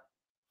me up?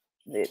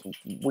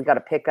 We got to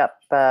pick up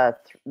a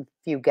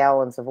few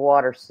gallons of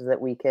water so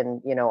that we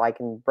can, I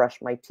can brush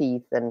my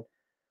teeth and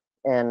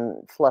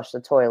flush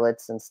the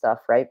toilets and stuff,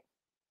 right?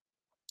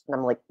 And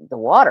I'm like, the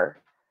water,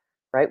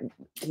 right?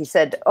 He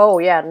said, oh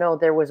yeah, no,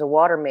 there was a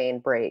water main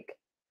break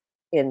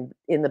in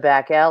the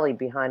back alley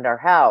behind our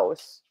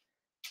house,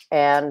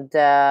 and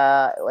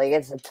like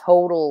it's a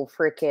total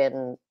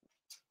freaking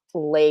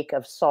lake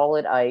of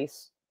solid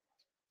ice,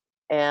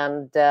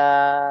 and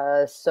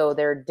so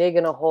they're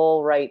digging a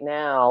hole right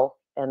now,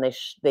 and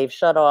they've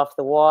shut off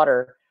the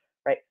water,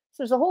 right? So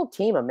there's a whole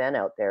team of men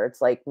out there.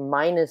 It's like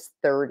minus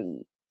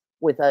 30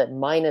 with a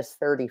minus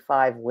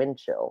 35 wind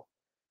chill,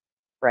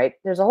 right?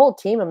 There's a whole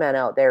team of men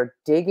out there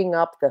digging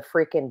up the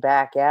freaking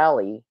back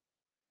alley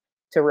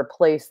to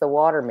replace the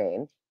water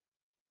main.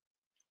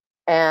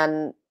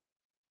 And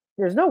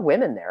there's no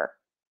women there.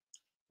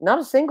 Not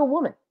a single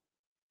woman.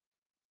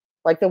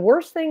 Like, the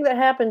worst thing that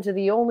happened to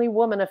the only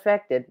woman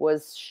affected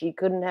was she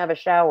couldn't have a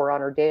shower on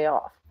her day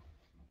off.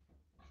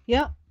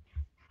 Yeah.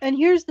 And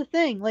here's the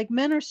thing, like,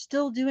 men are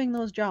still doing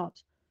those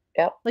jobs.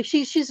 Yep. Like,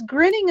 she's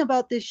grinning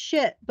about this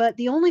shit, but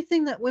the only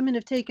thing that women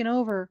have taken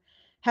over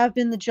have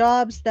been the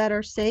jobs that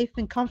are safe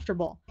and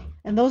comfortable.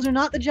 And those are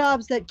not the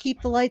jobs that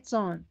keep the lights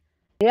on.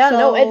 Yeah, so,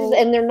 no,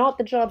 and they're not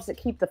the jobs that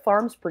keep the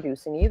farms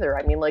producing either.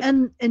 I mean, like,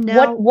 and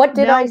now, what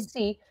did I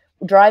see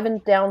driving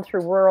down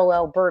through rural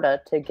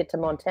Alberta to get to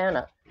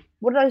Montana?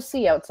 What did I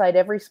see outside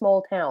every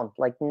small town,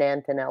 like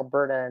Nanton,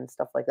 Alberta, and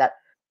stuff like that?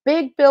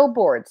 Big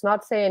billboards,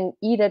 not saying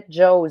eat at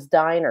Joe's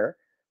Diner,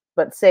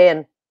 but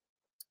saying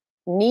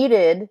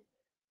needed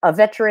a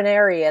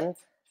veterinarian,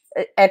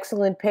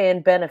 excellent pay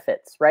and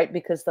benefits, right?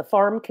 Because the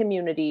farm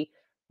community,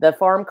 the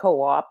farm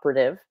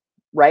cooperative,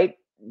 right,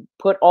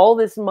 put all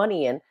this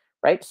money in,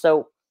 right?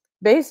 So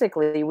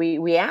basically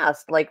we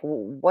asked, like,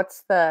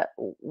 what's the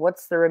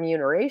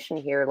remuneration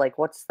here? Like,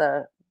 what's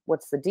the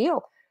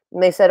deal?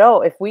 And they said,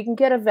 oh, if we can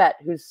get a vet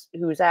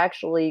who's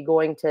actually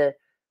going to,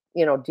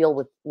 deal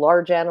with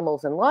large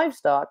animals and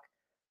livestock,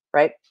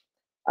 right?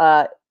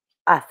 A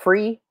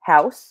free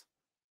house,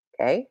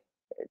 okay,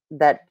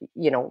 that,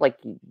 like,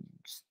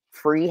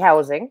 free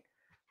housing,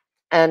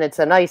 and it's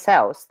a nice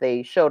house.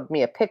 They showed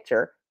me a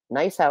picture,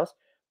 nice house,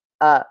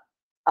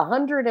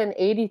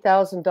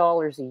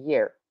 $180,000 a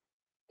year,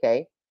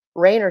 okay,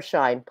 rain or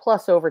shine,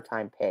 plus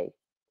overtime pay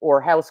or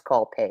house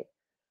call pay,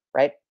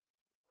 right?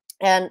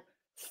 And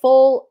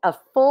a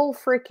full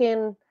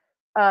freaking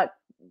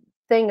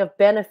thing of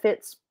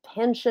benefits,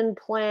 pension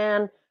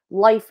plan,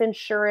 life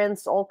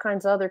insurance, all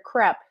kinds of other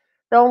crap.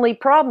 The only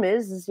problem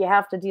is you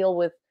have to deal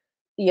with,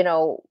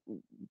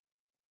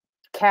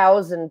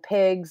 cows and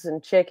pigs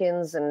and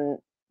chickens and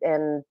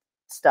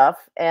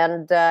stuff,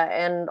 and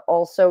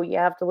also you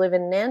have to live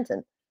in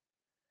Nanton,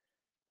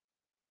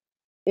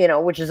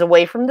 which is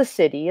away from the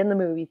city and the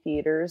movie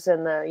theaters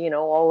and the,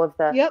 all of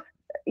the. Yep.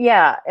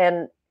 Yeah,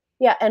 and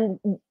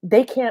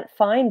they can't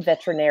find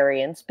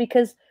veterinarians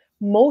because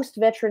most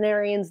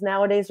veterinarians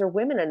nowadays are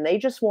women, and they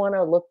just want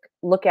to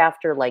look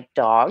after, like,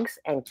 dogs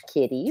and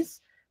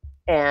kitties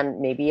and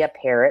maybe a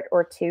parrot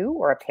or two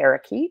or a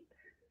parakeet,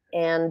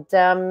 and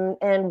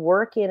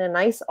work in a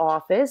nice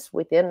office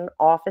within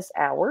office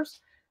hours,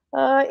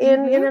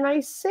 in a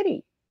nice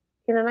city,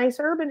 in a nice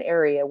urban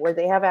area where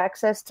they have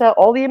access to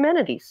all the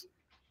amenities.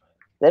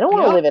 They don't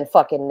want to live in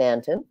fucking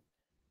Nanton.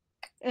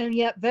 And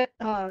yet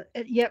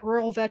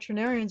rural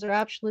veterinarians are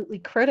absolutely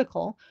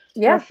critical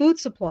to our food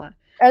supply.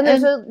 And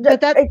there's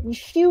a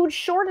huge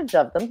shortage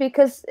of them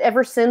because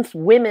ever since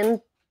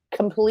women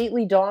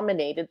completely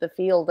dominated the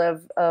field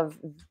of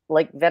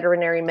like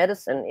veterinary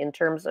medicine in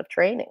terms of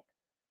training.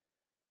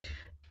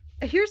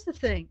 Here's the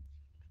thing.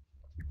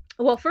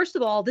 Well, first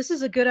of all, this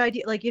is a good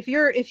idea. Like if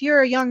you're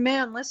a young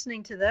man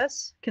listening to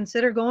this,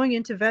 consider going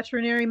into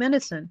veterinary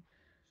medicine.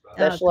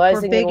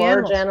 Specializing in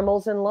large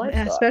animals and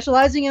livestock.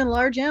 Specializing in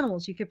large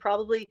animals, you could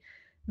probably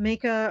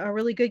make a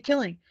really good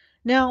killing.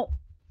 Now,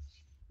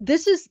 but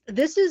this is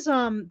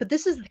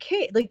the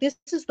case. Like this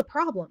is the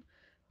problem.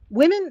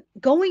 Women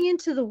going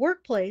into the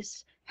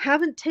workplace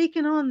haven't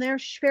taken on their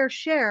fair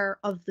share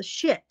of the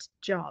shit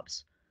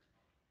jobs.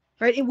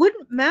 Right? It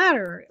wouldn't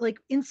matter. Like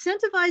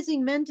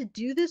incentivizing men to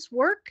do this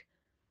work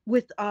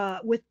with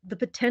the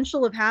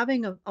potential of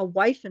having a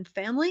wife and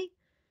family,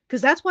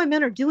 because that's why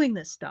men are doing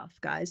this stuff,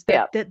 guys.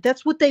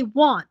 That's what they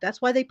want.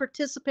 That's why they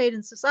participate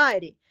in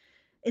society.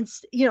 And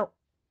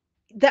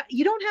that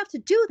you don't have to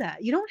do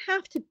that. You don't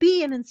have to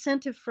be an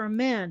incentive for a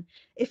man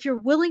if you're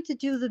willing to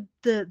do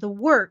the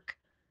work,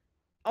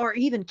 or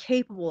even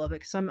capable of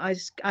it.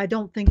 Because I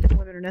don't think that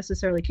women are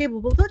necessarily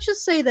capable. But let's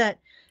just say that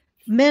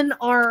men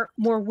are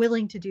more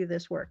willing to do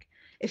this work.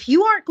 If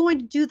you aren't going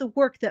to do the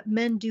work that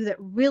men do that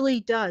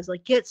really does,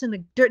 like gets in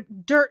the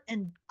dirt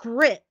and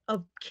grit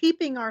of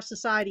keeping our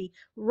society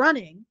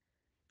running,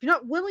 if you're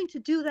not willing to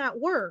do that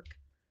work,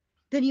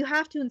 then you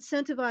have to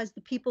incentivize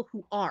the people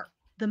who are,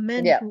 the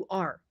men who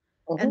are.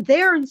 And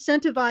they're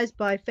incentivized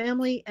by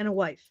family and a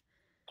wife.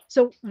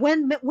 So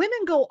when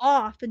women go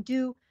off and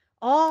do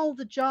all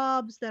the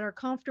jobs that are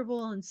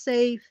comfortable and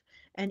safe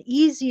and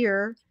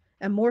easier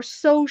and more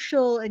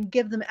social and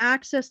give them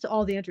access to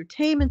all the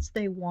entertainments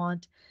they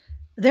want,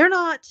 they're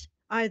not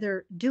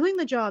either doing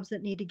the jobs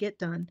that need to get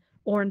done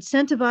or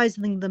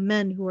incentivizing the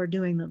men who are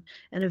doing them.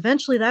 And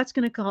eventually that's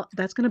going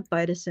to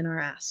bite us in our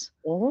ass.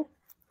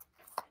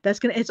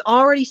 It's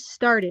already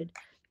started.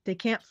 They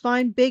can't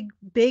find big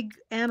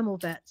animal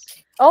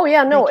vets. Oh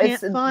yeah, no,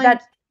 it's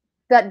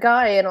that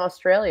guy in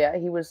Australia.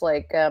 He was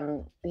like,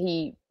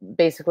 he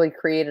basically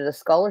created a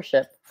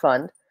scholarship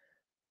fund,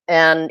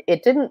 and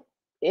it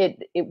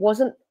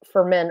wasn't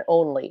for men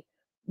only,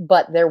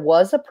 but there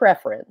was a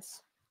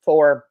preference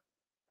for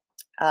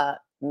a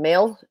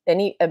male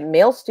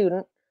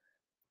student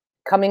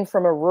coming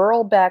from a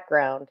rural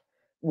background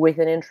with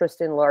an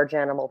interest in large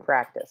animal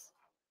practice.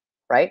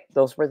 Right?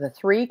 Those were the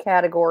 3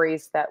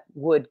 categories that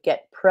would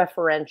get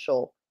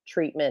preferential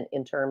treatment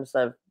in terms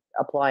of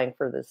applying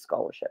for this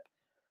scholarship.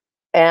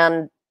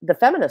 And the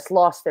feminists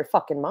lost their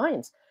fucking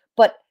minds.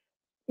 But,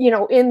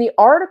 in the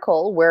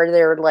article where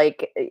they're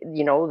like,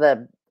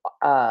 the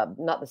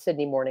not the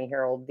Sydney Morning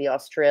Herald, the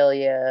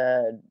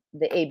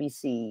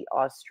ABC,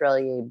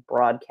 Australia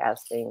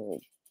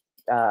Broadcasting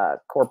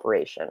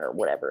Corporation, or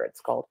whatever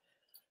it's called,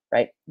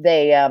 right?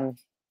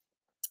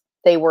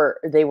 They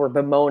were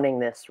bemoaning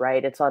this,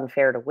 right? It's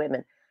unfair to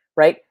women,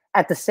 right?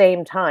 At the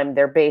same time,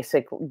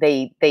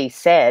 they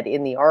said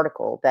in the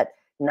article that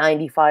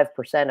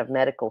 95% of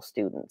medical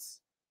students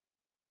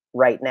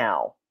right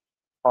now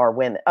are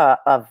women,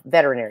 of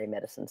veterinary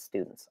medicine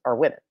students are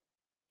women,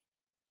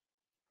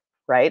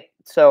 right?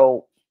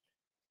 So,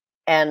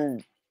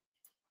 and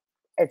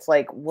it's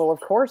like, well, of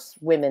course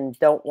women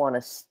don't want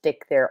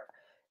to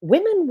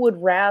women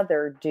would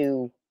rather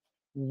do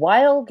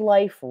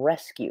wildlife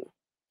rescue,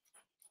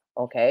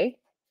 okay,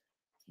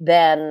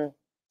 than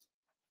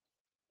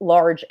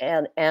large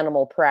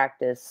animal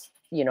practice,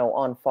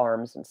 on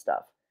farms and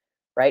stuff,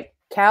 right?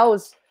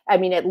 Cows, I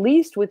mean, at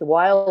least with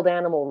wild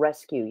animal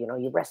rescue,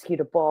 you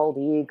rescued a bald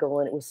eagle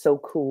and it was so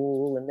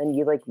cool, and then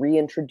you like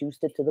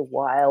reintroduced it to the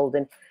wild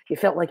and you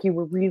felt like you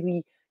were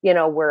really,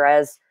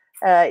 whereas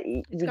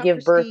you give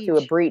birth to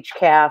a breech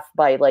calf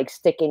by like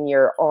sticking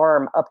your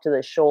arm up to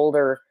the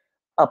shoulder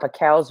up a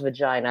cow's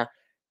vagina,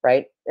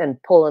 right,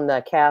 and pulling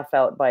the calf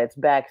out by its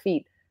back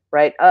feet.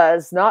 Right,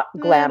 it's not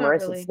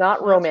glamorous. Not really. It's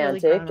not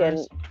romantic,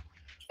 really,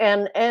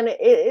 and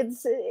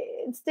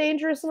it's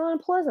dangerous and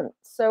unpleasant.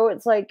 So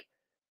it's like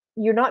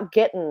you're not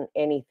getting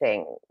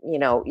anything.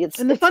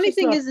 And the funny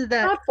thing is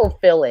that not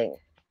fulfilling.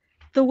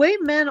 The way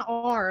men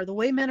are,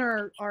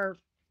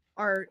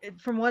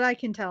 from what I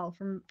can tell,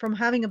 from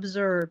having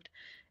observed,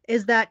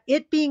 is that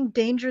it being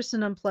dangerous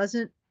and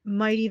unpleasant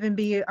might even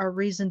be a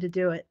reason to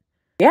do it.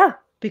 Yeah.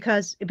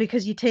 Because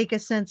you take a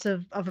sense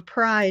of a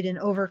pride in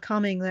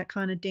overcoming that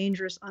kind of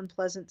dangerous,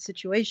 unpleasant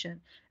situation.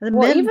 And the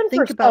men even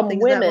think for about some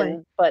things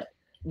women, that way.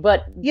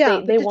 but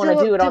they want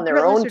to do it on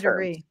their own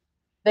terms.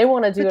 They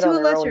want to do it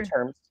on their own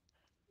terms.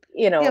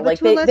 Like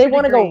they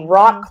want to go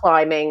rock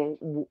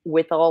climbing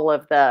with all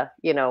of the,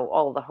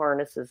 all the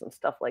harnesses and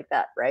stuff like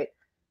that, right?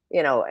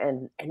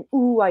 And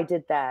ooh, I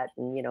did that,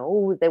 and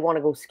ooh, they want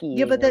to go skiing.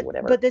 Yeah, but or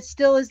whatever. But that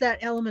still is that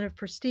element of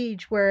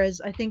prestige. Whereas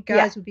I think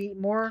guys would be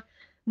more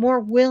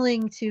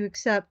willing to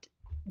accept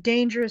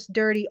dangerous,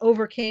 dirty,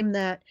 overcame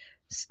that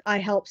I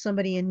help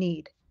somebody in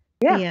need.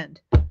 Yeah. The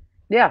end.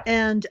 Yeah.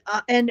 And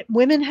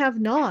women have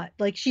not.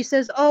 Like she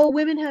says, oh,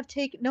 women have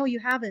taken. No, you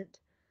haven't.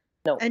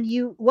 No. And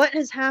what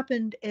has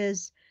happened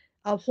is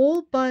a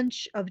whole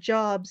bunch of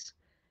jobs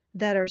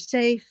that are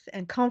safe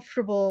and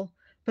comfortable,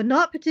 but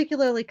not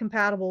particularly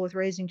compatible with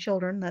raising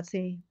children. That's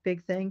the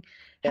big thing.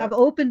 Yeah. Have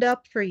opened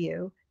up for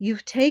you.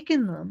 You've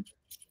taken them.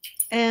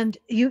 And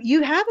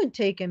you haven't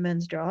taken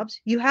men's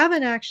jobs. You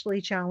haven't actually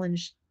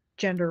challenged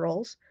gender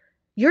roles.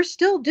 you're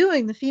still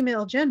doing the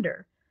female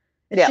gender.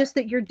 It's just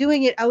that you're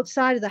doing it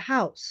outside of the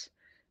house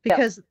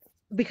because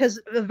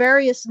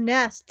various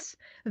nests,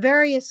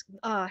 various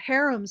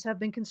harems have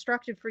been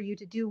constructed for you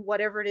to do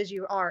whatever it is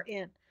you are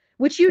in,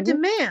 which you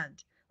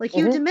demand. Like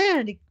you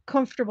demand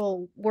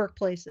comfortable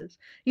workplaces.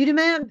 You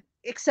demand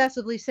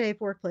excessively safe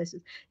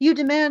workplaces. You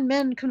demand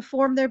men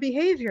conform their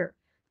behavior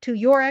to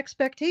your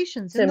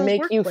expectations in those workplaces. To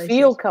make you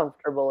feel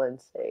comfortable and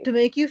safe. To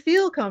make you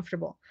feel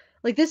comfortable.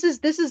 Like this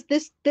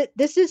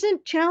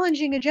isn't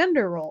challenging a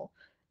gender role.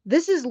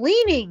 This is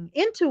leaning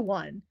into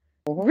one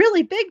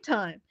really big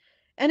time.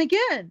 And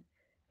again,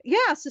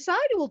 yeah,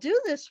 society will do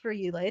this for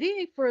you,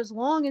 lady, for as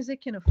long as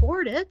it can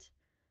afford it.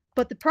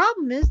 But the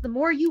problem is the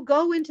more you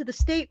go into the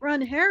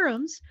state-run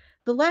harems,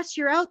 the less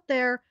you're out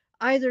there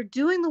either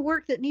doing the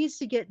work that needs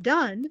to get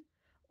done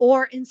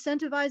or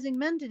incentivizing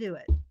men to do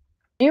it.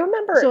 Do you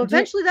remember? So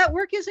eventually that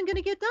work isn't going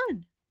to get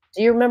done.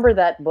 Do you remember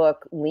that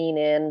book, Lean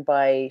In,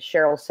 by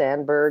Sheryl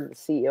Sandberg, the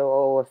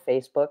COO of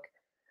Facebook?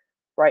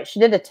 Right. She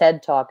did a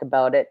TED Talk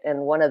about it,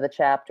 and one of the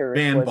chapters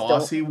was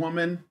Bossy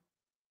woman?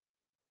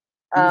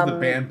 She was the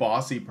band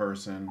bossy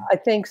person. I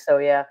think so,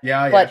 yeah.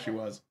 Yeah, she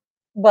was.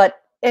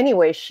 But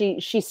anyway, she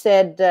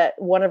said that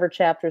one of her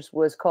chapters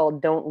was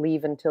called Don't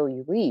Leave Until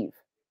You Leave,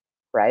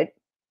 right?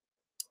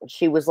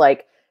 She was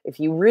like, if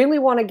you really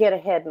want to get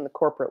ahead in the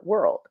corporate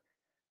world,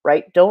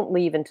 right, don't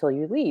leave until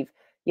you leave.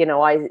 You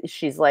know,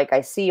 she's like,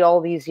 I see all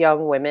these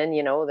young women,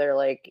 you know, they're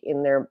like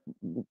in their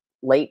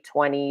late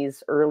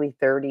 20s, early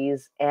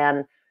 30s,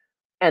 and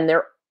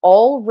they're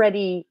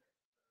already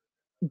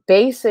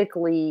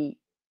basically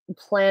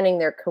planning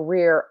their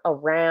career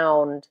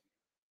around,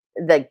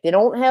 like, they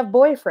don't have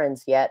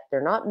boyfriends yet,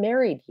 they're not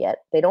married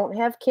yet, they don't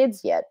have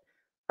kids yet,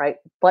 right?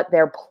 But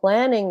they're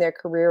planning their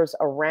careers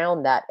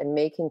around that and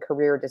making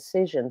career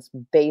decisions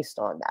based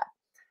on that.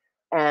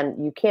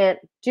 And you can't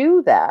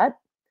do that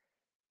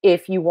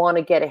if you want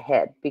to get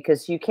ahead,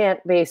 because you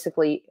can't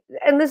basically,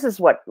 and this is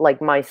what,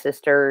 like, my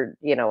sister,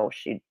 you know,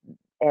 she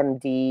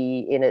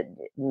MD in a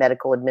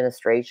medical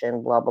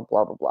administration, blah, blah,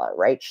 blah, blah, blah,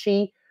 right?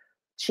 She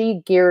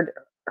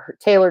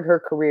tailored her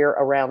career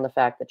around the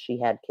fact that she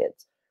had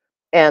kids.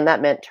 And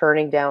that meant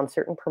turning down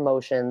certain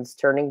promotions,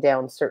 turning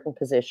down certain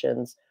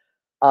positions,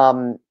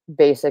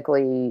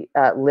 basically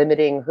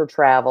limiting her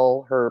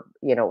travel, her,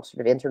 you know,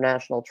 sort of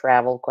international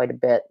travel quite a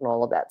bit and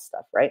all of that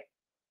stuff, right?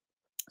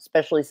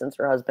 Especially since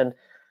her husband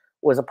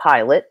was a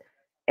pilot.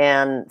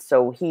 And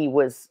so he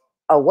was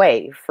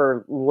away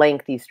for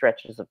lengthy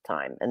stretches of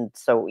time. And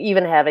so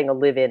even having a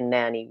live-in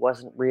nanny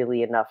wasn't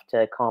really enough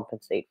to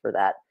compensate for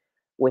that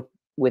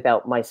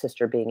without my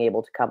sister being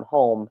able to come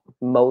home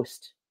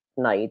most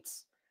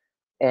nights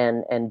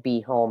and be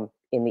home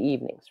in the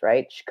evenings,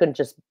 right? She couldn't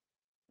just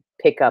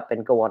pick up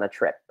and go on a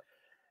trip.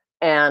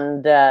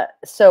 And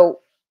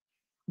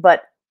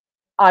but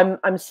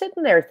I'm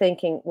sitting there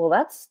thinking, well,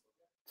 that's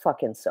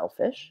fucking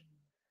selfish,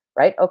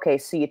 right? Okay,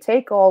 so you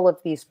take all of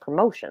these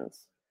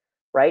promotions,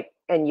 right?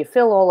 And you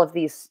fill all of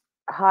these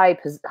high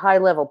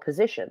level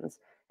positions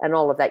and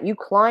all of that. You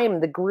climb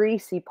the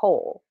greasy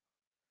pole,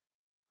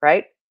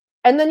 right?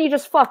 And then you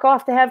just fuck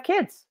off to have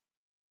kids.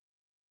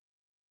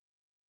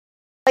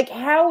 Like,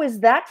 how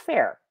is that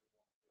fair?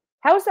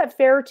 How is that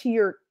fair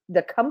to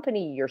the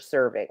company you're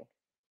serving,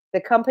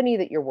 the company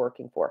that you're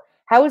working for?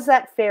 How is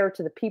that fair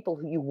to the people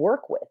who you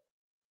work with,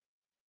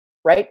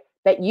 right?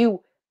 That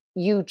you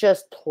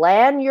just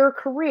plan your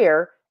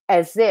career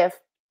as if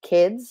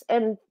kids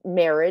and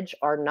marriage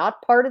are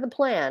not part of the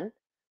plan,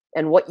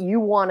 and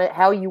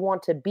how you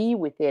want to be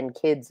within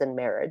kids and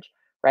marriage,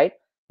 right?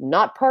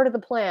 Not part of the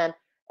plan,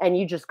 and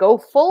you just go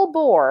full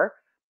bore,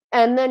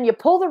 and then you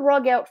pull the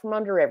rug out from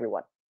under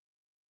everyone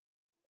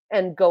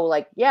and go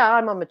like, yeah,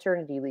 I'm on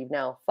maternity leave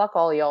now. Fuck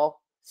all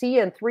y'all. See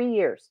you in 3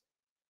 years.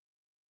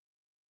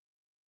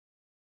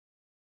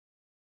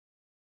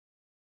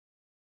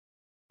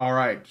 All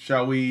right,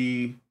 shall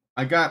we?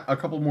 I got a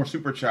couple more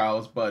super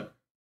chows, but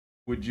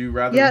would you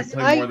rather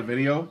play more of the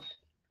video?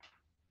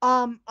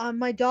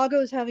 My doggo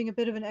is having a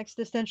bit of an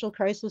existential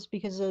crisis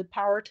because a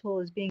power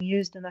tool is being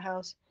used in the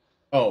house.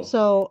 Oh.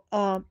 So,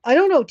 I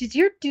don't know. Do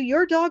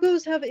your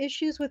doggos have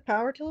issues with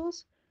power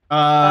tools?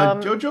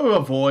 Jojo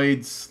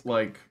avoids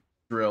like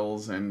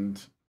drills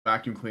and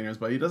vacuum cleaners,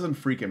 but he doesn't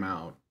freak him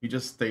out. He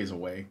just stays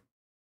away.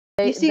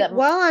 You see,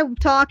 while I'm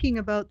talking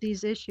about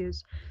these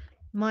issues,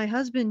 my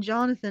husband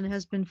Jonathan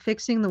has been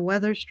fixing the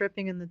weather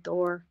stripping in the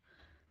door,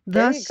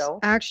 thus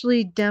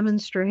actually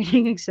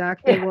demonstrating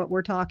exactly what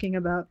we're talking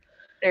about.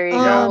 There you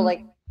go.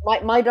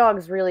 Like, my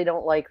dogs really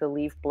don't like the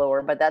leaf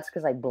blower, but that's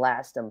because I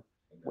blast them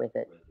with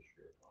it.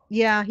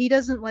 Yeah, he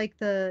doesn't like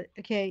the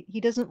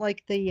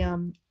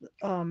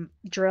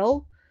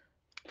drill.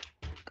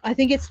 I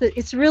think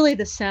it's really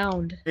the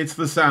sound. It's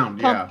the sound,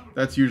 yeah.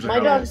 That's usually my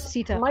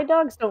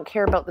dogs don't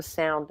care about the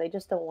sound. They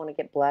just don't want to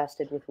get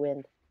blasted with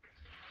wind.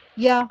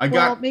 Yeah,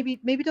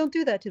 maybe don't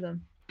do that to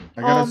them.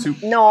 I got a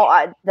soup. No,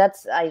 I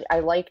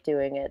like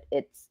doing it.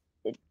 It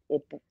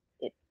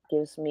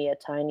gives me a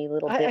tiny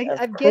little bit of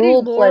I'm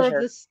cruel getting more pleasure.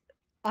 of this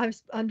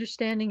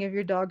understanding of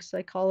your dog's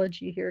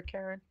psychology here,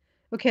 Karen.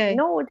 Okay.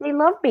 No, they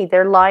love me.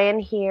 They're lying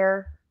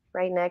here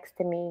right next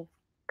to me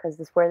because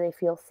it's where they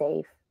feel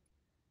safe.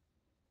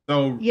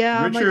 So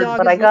yeah, Richard, my dog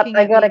but is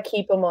I gotta me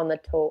keep them on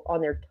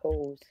their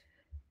toes.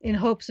 in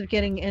hopes of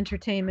getting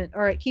entertainment.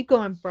 All right, keep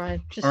going,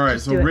 Brian. All right,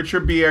 Just so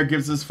Richard Bier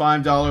gives us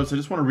 $5. I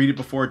just want to read it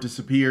before it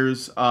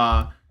disappears.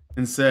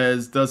 And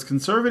says, "Does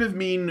conservative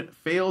mean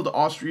failed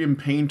Austrian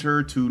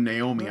painter to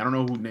Naomi?" I don't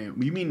know who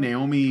Naomi. You mean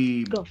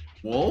Naomi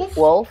Wolf?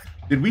 Wolf?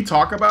 Did we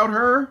talk about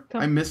her?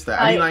 Come. I missed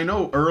that. I mean, I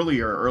know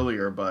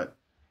earlier, but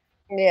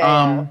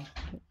yeah.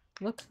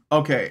 Look.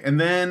 Okay, and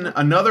then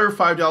another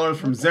 $5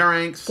 from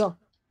Zeranx. Go.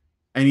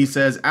 And he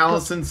says,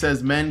 Allison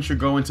says men should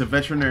go into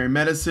veterinary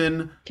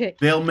medicine. Okay.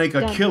 They'll make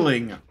a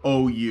killing,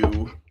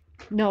 OU.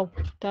 No.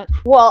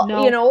 Well,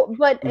 no. you know,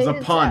 but it was a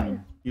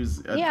pun.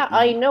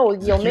 I know.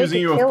 You'll make a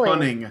killing. You of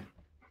punning.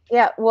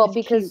 Yeah, well, it's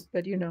because cute,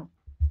 but you know.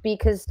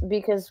 Because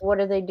what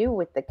do they do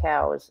with the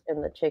cows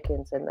and the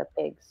chickens and the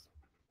pigs?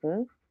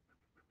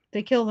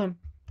 They kill them.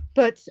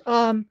 But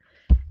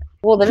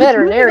well, the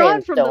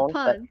veterinarians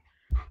don't.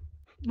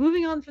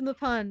 Moving on from the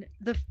pun,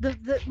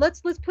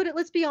 let's put it.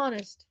 Let's be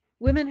honest.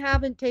 Women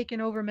haven't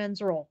taken over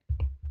men's role.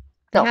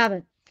 They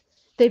haven't.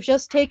 They've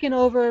just taken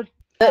over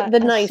the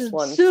nice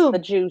ones,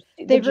 the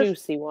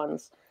juicy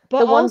ones,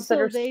 the ones that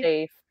are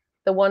safe,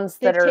 the ones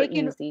that are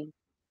easy.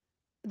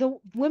 The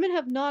women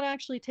have not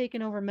actually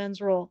taken over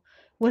men's role.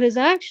 What has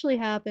actually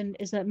happened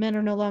is that men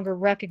are no longer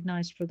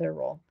recognized for their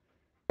role.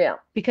 Yeah.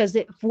 Because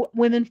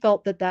women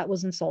felt that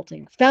was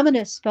insulting.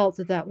 Feminists felt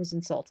that was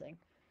insulting.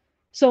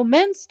 So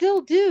men still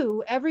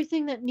do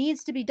everything that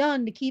needs to be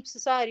done to keep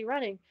society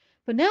running.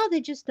 But now they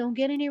just don't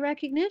get any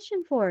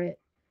recognition for it.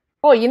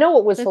 Oh, you know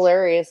what was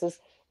hilarious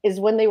is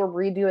when they were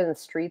redoing the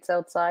streets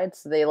outside.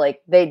 So they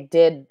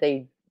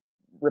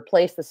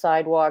replaced the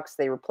sidewalks,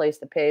 they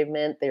replaced the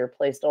pavement, they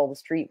replaced all the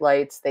street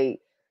lights,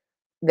 they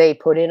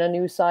put in a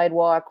new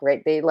sidewalk,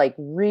 right? They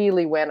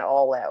really went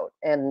all out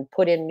and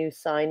put in new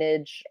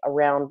signage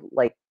around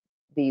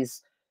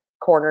these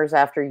corners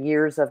after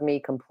years of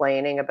me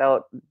complaining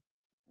about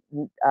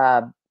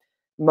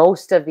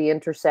most of the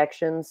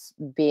intersections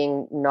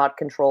being not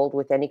controlled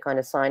with any kind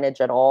of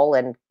signage at all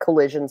and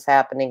collisions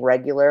happening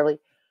regularly.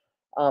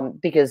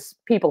 Because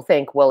people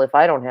think, well, if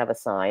I don't have a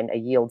sign, a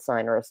yield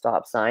sign or a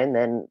stop sign,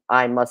 then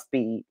I must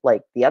be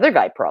like the other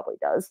guy probably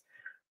does,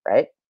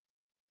 right?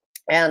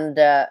 And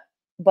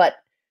but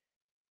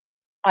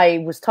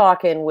I was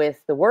talking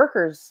with the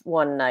workers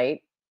one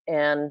night,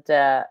 and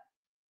the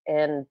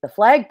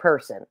flag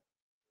person,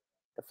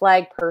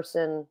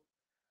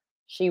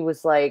 she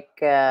was like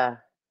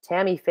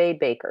Tammy Faye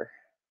Baker.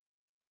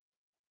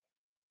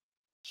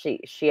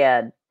 She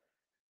had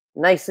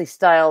nicely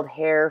styled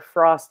hair,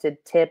 frosted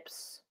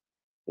tips,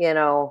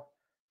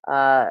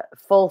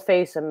 full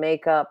face of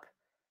makeup,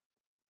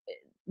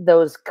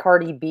 those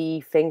Cardi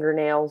B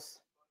fingernails,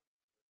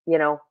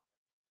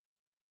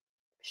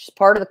 she's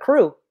part of the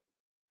crew.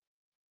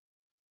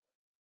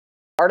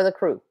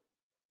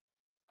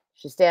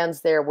 She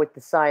stands there with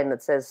the sign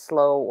that says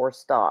slow or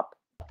stop.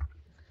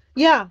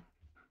 Yeah.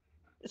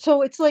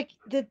 So it's like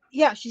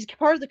she's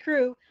part of the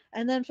crew.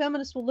 And then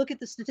feminists will look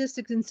at the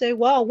statistics and say,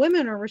 well,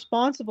 women are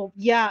responsible.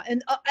 Yeah.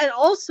 And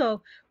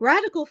also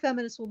radical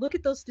feminists will look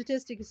at those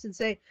statistics and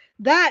say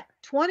that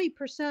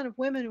 20% of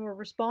women who are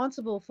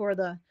responsible for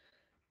the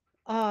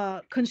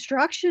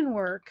construction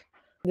work,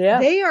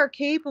 they are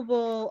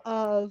capable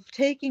of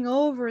taking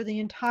over the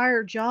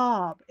entire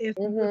job if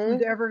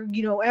we've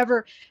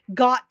ever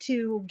got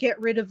to get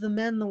rid of the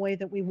men the way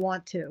that we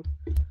want to.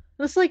 And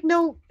it's like,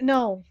 no.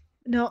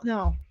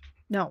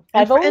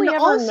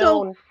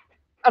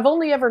 I've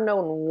only ever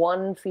known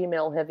one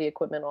female heavy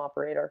equipment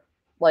operator,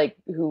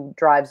 who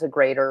drives a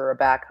grader or a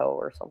backhoe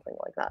or something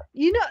like that.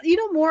 You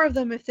know more of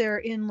them if they're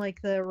in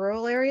the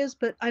rural areas,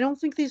 but I don't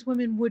think these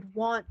women would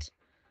want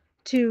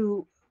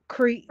to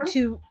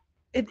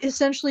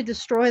essentially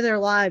destroy their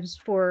lives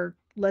for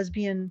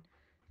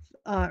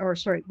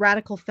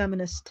radical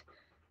feminist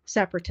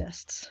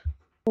separatists.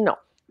 No,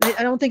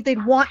 I don't think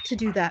they'd want to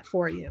do that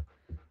for you.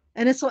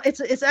 And it's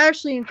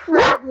actually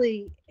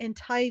incredibly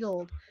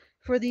entitled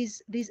for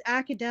these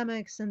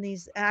academics and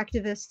these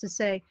activists to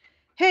say,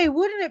 hey,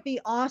 wouldn't it be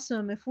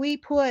awesome if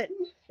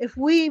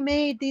we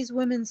made these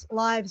women's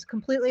lives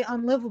completely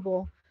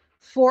unlivable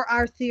for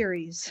our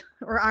theories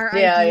or our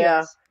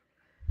ideas?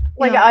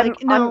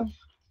 Yeah.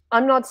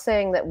 I'm not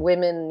saying that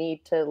women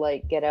need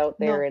to get out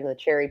there in the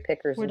cherry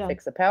pickers and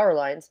fix the power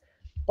lines,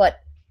 but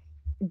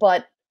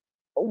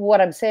what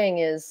I'm saying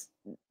is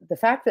the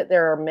fact that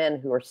there are men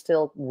who are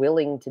still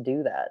willing to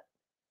do that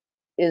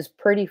is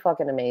pretty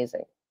fucking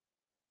amazing.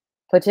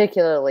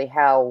 Particularly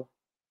how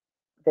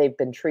they've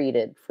been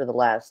treated for the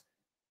last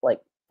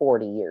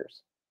 40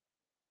 years.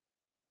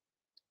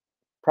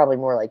 Probably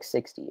more like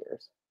 60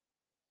 years.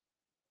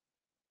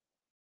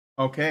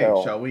 Okay,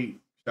 so, shall we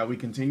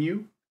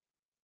continue?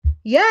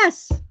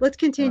 Yes, let's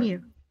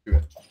continue.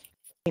 Right.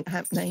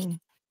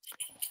 Happening.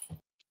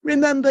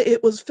 Remember,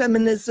 it was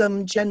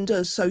feminism,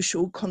 gender,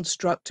 social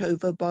construct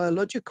over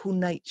biological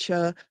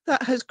nature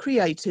that has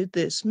created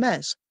this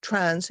mess.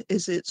 Trans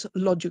is its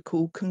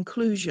logical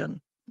conclusion.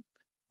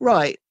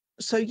 Right,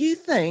 so you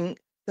think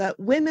that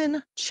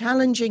women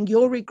challenging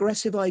your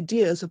regressive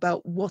ideas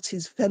about what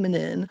is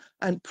feminine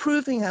and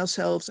proving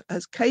ourselves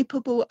as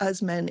capable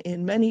as men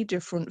in many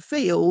different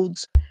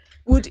fields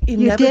would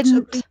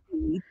inevitably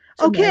lead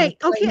to men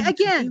claiming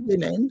to be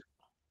women?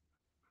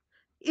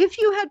 If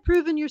you had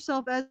proven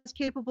yourself as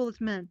capable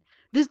as men,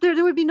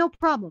 there would be no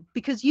problem,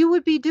 because you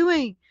would be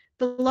doing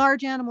the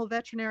large animal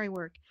veterinary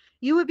work.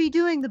 You would be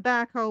doing the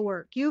backhoe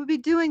work. You would be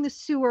doing the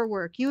sewer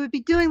work. You would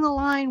be doing the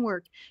line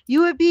work.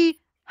 You would be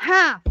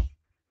half.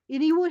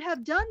 And you would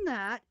have done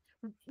that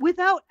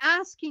without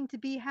asking to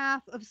be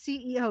half of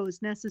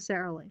CEOs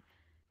necessarily,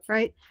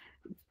 right?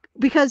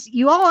 Because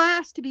you all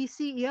asked to be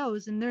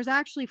CEOs, and there's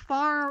actually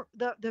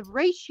the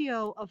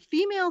ratio of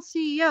female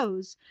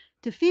CEOs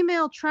to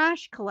female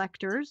trash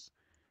collectors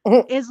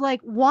is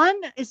like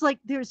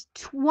there's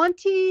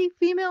 20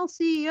 female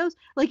CEOs.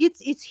 Like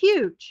it's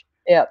huge.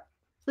 Yep.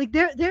 Like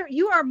there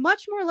you are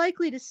much more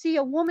likely to see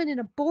a woman in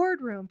a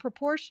boardroom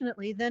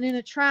proportionately than in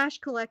a trash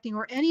collecting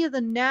or any of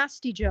the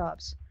nasty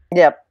jobs.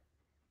 Yep.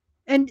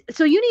 And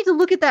so you need to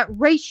look at that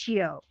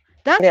ratio.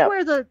 That's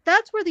where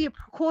the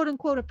quote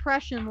unquote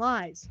oppression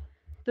lies.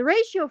 The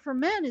ratio for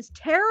men is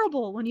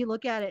terrible when you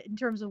look at it in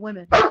terms of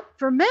women.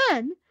 For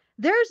men,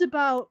 there's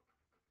about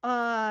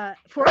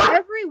for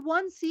every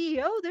one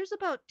CEO, there's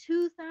about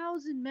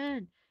 2,000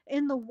 men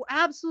in the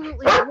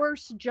absolutely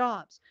worst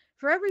jobs.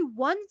 For every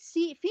one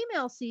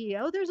female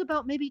CEO, there's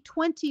about maybe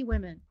 20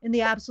 women in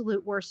the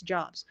absolute worst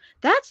jobs.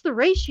 That's the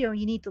ratio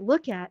you need to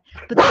look at.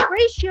 But the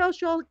ratio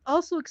should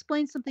also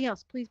explain something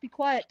else. Please be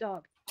quiet,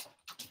 dog.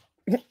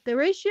 The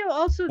ratio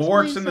also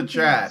explains in the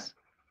chat.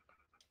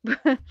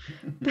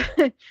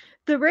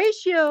 The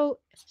ratio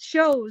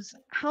shows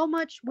how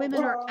much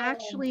women are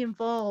actually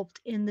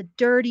involved in the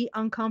dirty,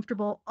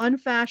 uncomfortable,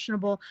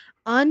 unfashionable,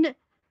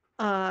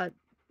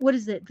 what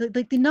is it?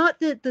 Not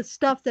the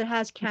stuff that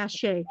has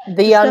cachet.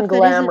 The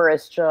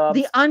unglamorous jobs.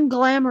 The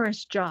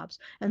unglamorous jobs.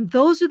 And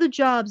those are the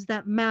jobs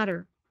that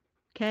matter.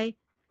 Okay?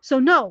 So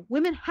no,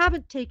 women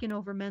haven't taken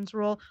over men's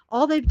role.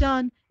 All they've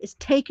done is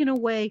taken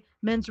away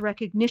men's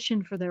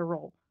recognition for their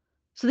role.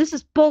 So this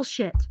is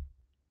bullshit.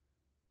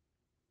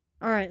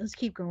 All right, let's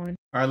keep going.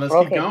 All right, let's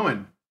keep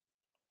going.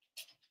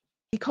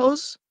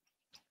 Because,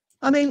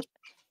 I mean,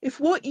 if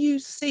what you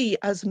see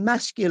as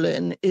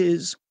masculine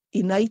is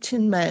innate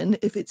in men,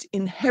 if it's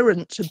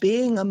inherent to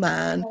being a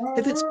man,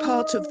 if it's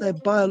part of their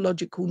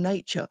biological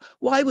nature,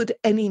 why would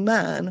any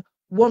man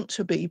want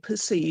to be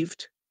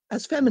perceived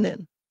as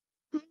feminine?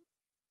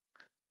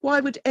 Why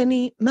would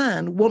any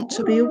man want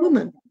to be a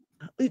woman?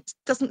 It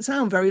doesn't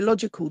sound very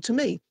logical to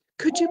me.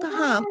 Could you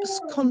perhaps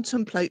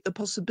contemplate the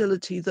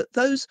possibility that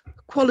those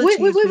qualities...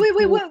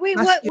 Wait, what?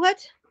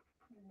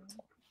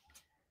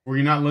 Were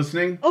you not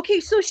listening? Okay,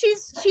 so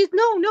she's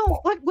no.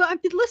 What? Well,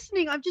 I've been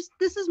listening.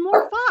 This is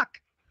more fuck.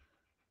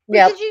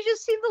 Yeah. Did you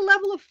just see the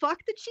level of fuck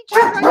that she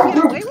tried to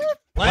get away with?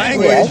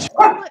 Language.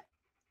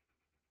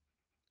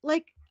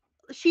 Like,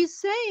 she's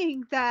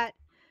saying that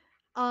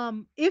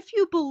if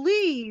you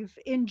believe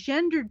in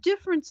gender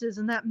differences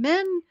and that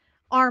men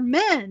are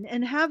men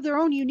and have their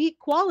own unique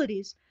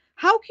qualities,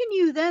 how can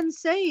you then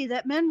say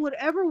that men would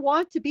ever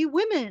want to be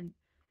women?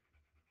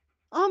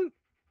 But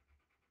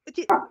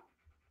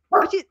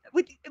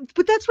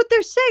that's what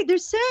they're saying. They're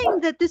saying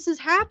that this is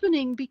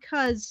happening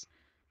because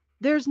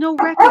there's no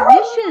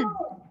recognition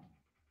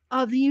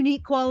of the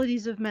unique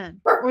qualities of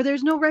men, or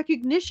there's no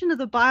recognition of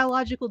the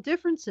biological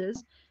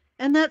differences,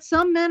 and that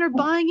some men are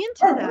buying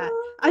into that.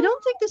 I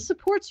don't think this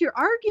supports your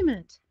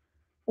argument.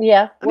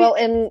 Yeah, well,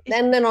 and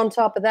then on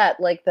top of that,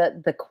 like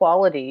the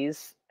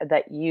qualities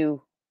that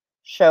you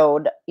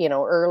showed,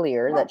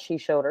 earlier, that she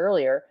showed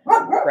earlier,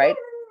 right,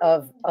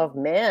 of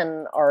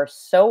men are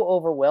so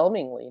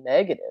overwhelmingly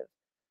negative,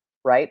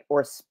 right,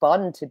 or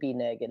spun to be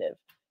negative.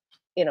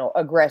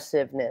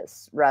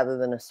 Aggressiveness rather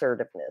than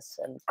assertiveness,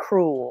 and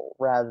cruel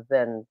rather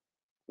than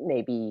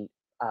maybe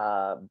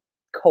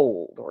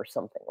cold or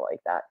something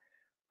like that,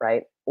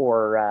 right?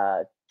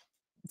 Or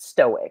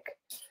stoic.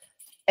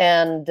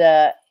 And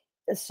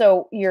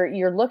so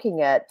you're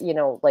looking at,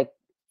 like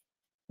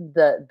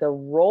the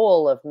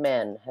role of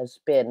men has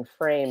been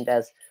framed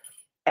as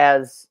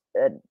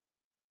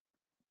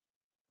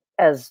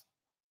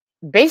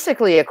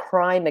basically a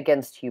crime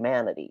against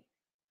humanity,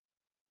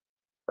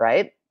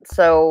 right?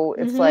 So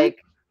it's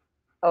like,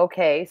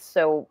 okay,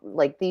 so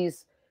like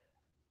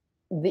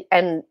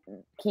and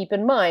keep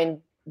in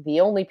mind, the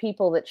only trans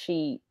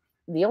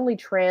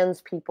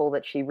people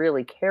that she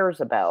really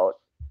cares about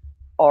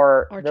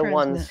are the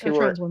ones who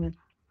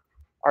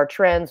are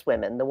trans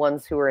women, the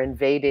ones who are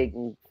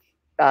invading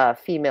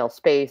female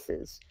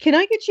spaces. Can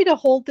I get you to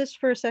hold this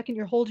for a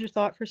second? Hold your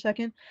thought for a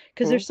second,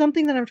 because there's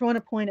something that I'm trying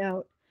to point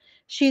out.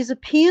 She's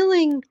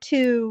appealing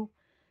to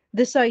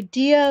this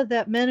idea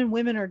that men and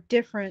women are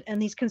different, and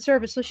these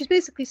conservatives. So she's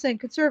basically saying,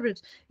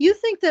 conservatives, you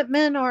think that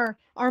men are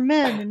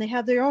men and they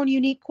have their own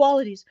unique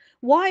qualities.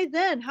 Why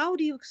then? How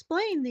do you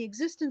explain the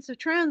existence of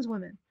trans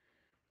women?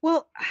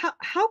 Well,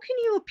 how can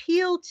you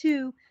appeal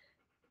to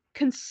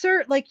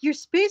like you're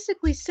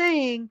basically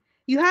saying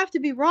you have to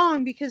be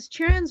wrong because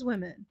trans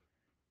women,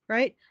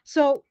 right?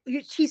 So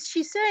she's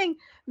saying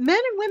men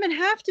and women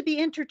have to be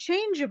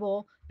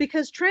interchangeable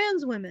because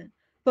trans women,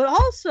 but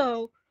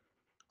also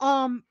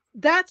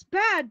that's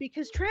bad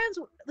because trans,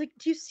 like,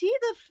 do you see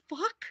the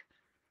fuck?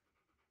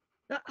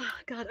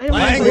 God, I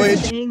don't know why I'm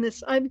saying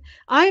this.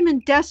 I'm in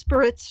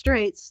desperate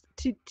straits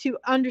to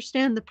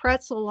understand the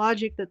pretzel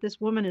logic that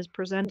this woman is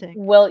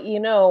presenting. Well, you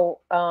know,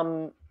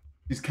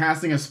 he's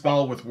casting a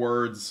spell with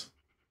words.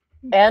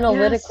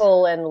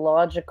 Analytical and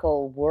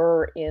logical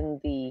were in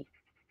the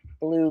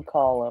blue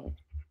column.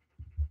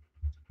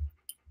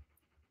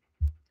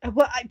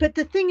 But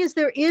the thing is,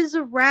 there is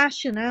a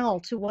rationale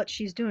to what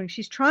she's doing.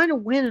 She's trying to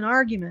win an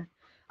argument.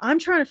 I'm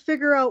trying to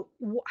figure out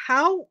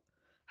how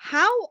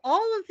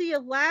all of the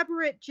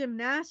elaborate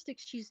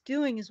gymnastics she's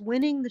doing is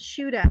winning the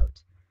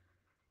shootout.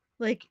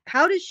 Like,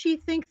 how does she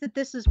think that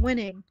this is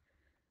winning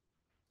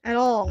at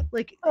all?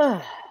 Like,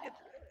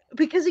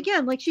 because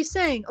again, like she's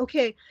saying,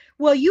 okay,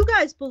 well, you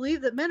guys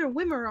believe that men and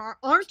women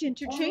aren't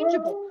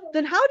interchangeable.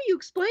 Then how do you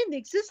explain the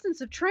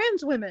existence of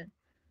trans women?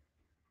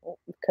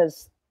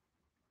 Because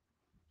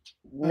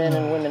men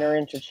and women are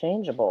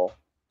interchangeable.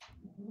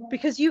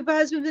 Because you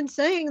guys have been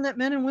saying that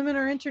men and women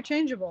are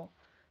interchangeable.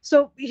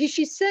 So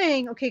she's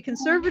saying, okay,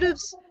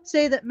 conservatives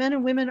say that men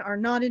and women are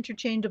not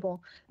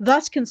interchangeable.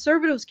 Thus,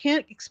 conservatives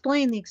can't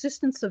explain the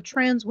existence of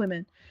trans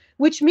women,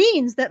 which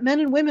means that men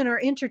and women are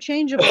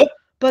interchangeable,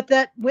 but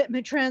that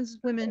trans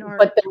women are.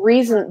 But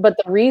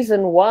the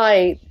reason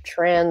why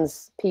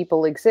trans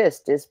people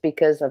exist is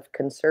because of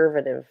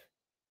conservative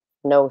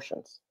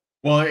notions.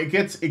 Well, it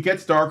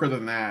gets darker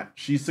than that.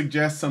 She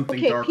suggests something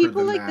darker than that.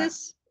 People like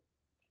this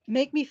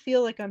make me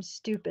feel like I'm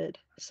stupid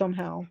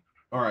somehow.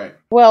 All right.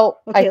 Well,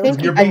 okay, I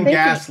think you're being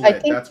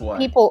gaslit. That's why.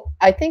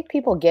 I think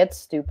people get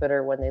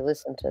stupider when they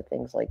listen to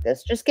things like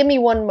this. Just give me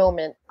one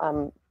moment.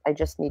 I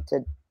just need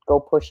to go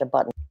push a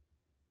button.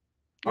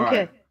 All okay,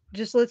 right.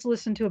 Just let's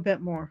listen to a bit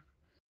more.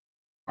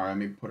 All right, let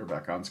me put her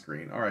back on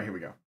screen. All right, here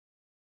we go.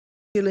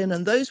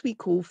 And those we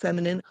call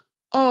feminine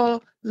are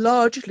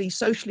largely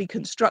socially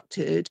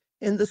constructed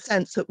in the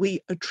sense that we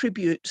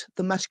attribute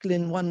the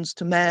masculine ones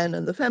to men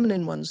and the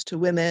feminine ones to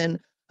women.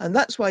 And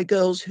that's why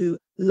girls who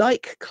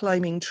like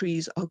climbing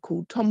trees are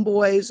called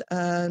tomboys,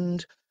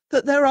 and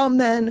that there are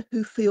men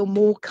who feel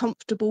more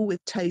comfortable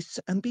with tastes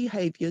and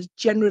behaviours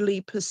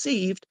generally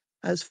perceived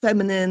as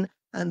feminine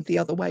and the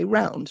other way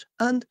round.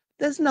 And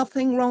there's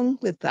nothing wrong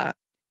with that.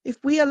 If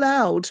we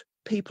allowed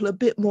people a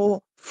bit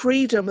more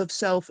freedom of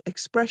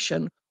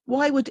self-expression,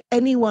 why would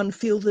anyone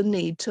feel the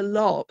need to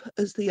LARP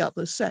as the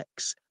other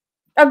sex?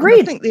 Agreed.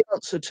 And I think the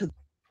answer to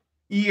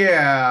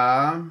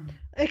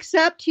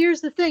Except here's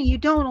the thing, you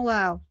don't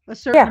allow a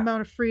certain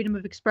amount of freedom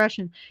of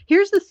expression.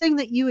 Here's the thing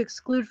that you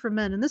exclude from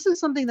men, and this is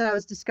something that I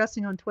was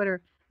discussing on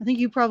Twitter. I think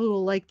you probably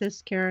will like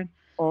this, Karen.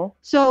 Oh.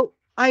 So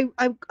I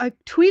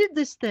tweeted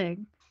this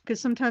thing because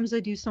sometimes I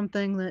do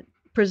something that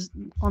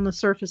on the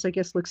surface I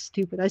guess looks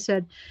stupid. I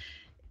said,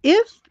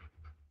 if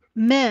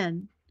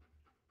men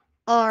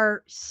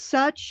are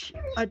such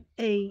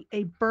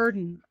a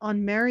burden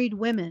on married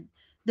women,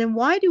 then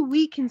why do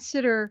we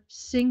consider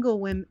single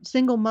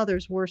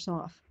mothers worse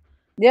off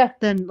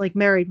than like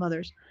married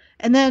mothers?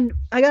 And then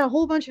I got a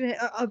whole bunch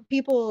of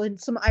people and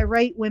some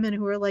irate women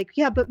who are like,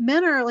 yeah, but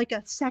men are like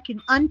a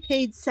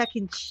unpaid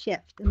second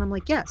shift. And I'm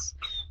like, yes,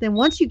 then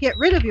once you get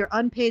rid of your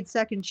unpaid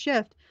second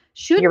shift,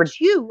 shouldn't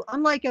you,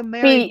 unlike a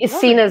married woman,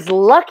 seen as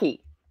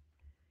lucky?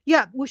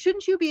 Yeah, well,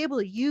 shouldn't you be able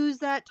to use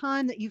that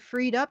time that you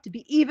freed up to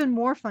be even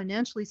more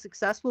financially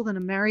successful than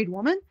a married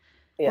woman?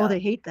 Yeah. Oh, they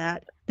hate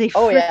that. They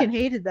freaking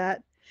hated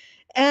that.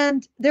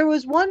 And there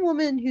was one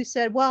woman who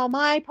said, well,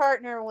 my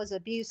partner was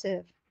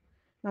abusive.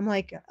 I'm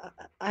like,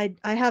 I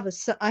have a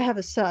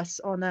sus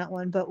on that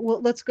one, but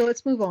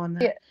let's move on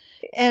then.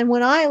 Yeah. And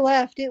when I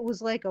left, it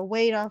was like a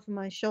weight off of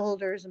my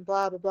shoulders and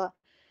blah, blah, blah.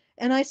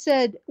 And I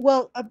said,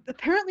 well,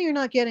 apparently you're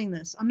not getting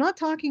this. I'm not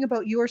talking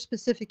about your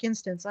specific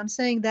instance. I'm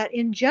saying that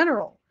in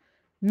general,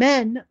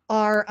 men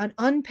are an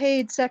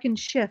unpaid second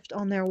shift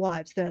on their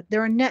wives, that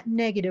they're a net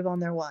negative on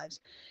their wives.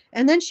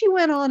 And then she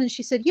went on and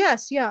she said,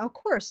 yes, yeah, of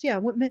course, yeah.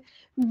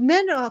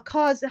 Men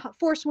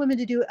force women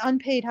to do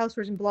unpaid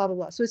housework and blah, blah,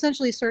 blah. So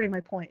essentially asserting my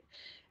point.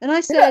 And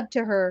I said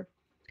to her,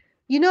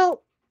 you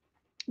know,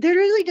 there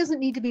really doesn't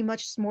need to be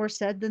much more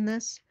said than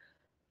this.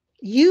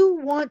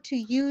 You want to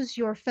use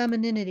your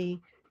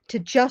femininity to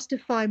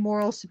justify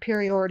moral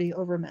superiority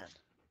over men.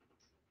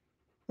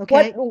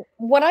 Okay.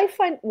 What I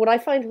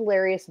find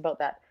hilarious about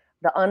that,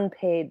 the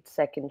unpaid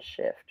second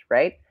shift,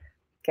 right?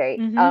 Okay.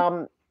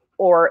 Mm-hmm.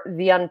 Or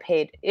the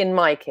unpaid, in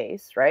my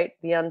case, right?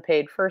 The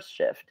unpaid first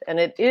shift. And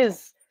it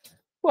is,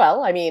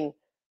 well, I mean,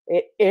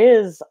 it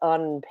is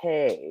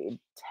unpaid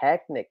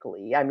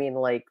technically. I mean,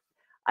 like,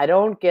 I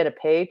don't get a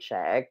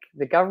paycheck.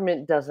 The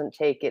government doesn't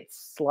take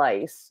its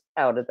slice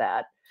out of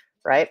that,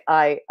 right?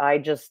 I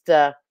just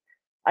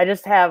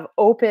have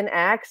open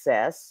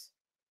access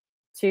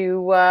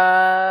to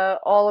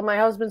all of my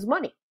husband's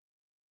money,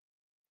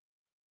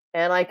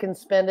 and I can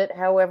spend it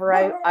however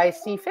I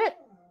see fit,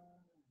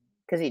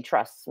 because he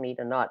trusts me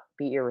to not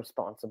be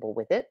irresponsible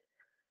with it.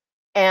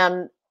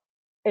 And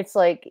it's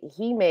like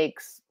he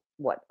makes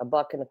what,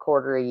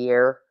 $1.25 a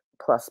year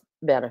plus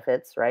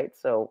benefits, right?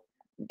 So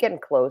getting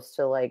close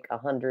to like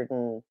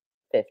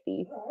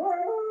 150,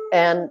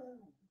 and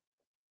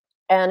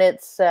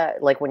it's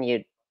like when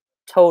you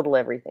total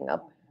everything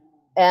up,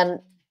 and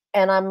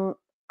I'm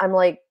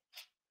like,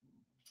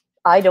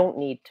 I don't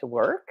need to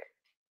work.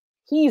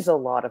 He's a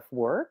lot of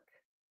work,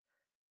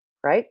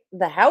 right?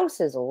 The house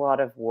is a lot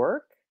of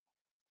work,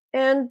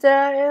 and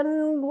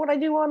what I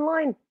do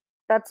online,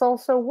 that's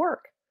also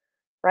work,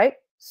 right?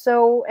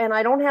 So, and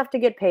I don't have to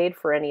get paid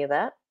for any of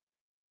that.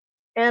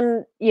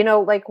 And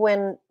like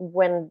when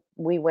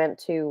we went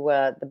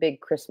to the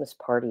big Christmas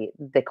party,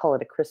 they call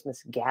it a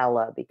Christmas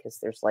gala because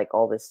there's like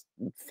all this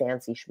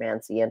fancy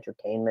schmancy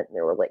entertainment, and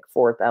there were like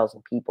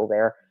 4,000 people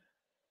there,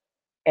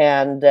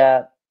 and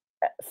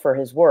for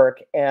his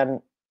work.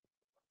 And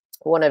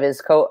one of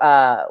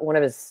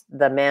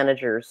the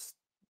managers,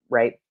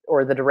 right,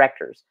 or the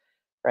directors,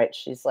 right,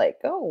 she's like,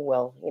 oh,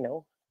 well,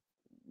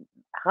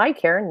 hi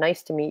Karen,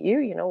 nice to meet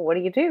you, what do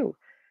you do?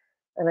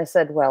 And I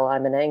said, well,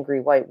 I'm an angry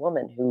white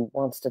woman who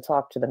wants to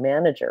talk to the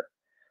manager.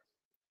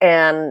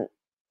 And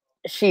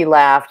she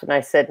laughed, and I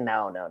said,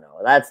 no,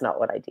 that's not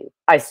what I do.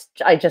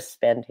 I just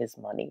spend his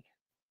money.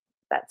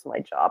 That's my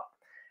job.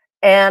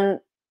 And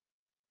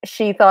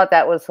she thought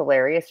that was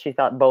hilarious. She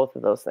thought both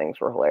of those things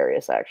were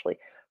hilarious, actually.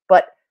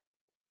 But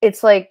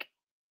it's like,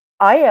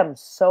 I am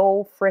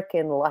so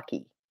freaking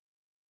lucky.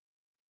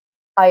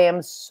 I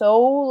am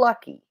so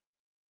lucky.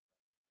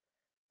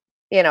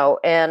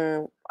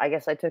 And I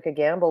guess I took a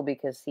gamble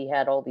because he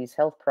had all these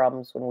health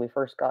problems when we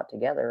first got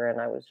together, and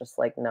I was just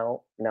like,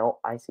 no,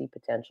 I see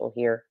potential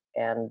here,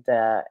 and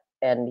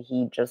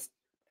he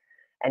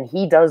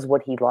does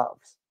what he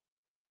loves,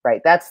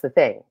 right? That's the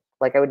thing.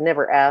 Like, I would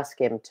never ask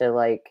him to,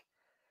 like,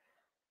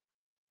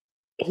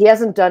 he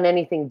hasn't done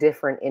anything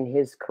different in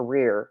his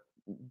career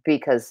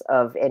because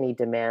of any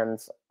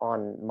demands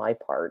on my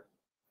part,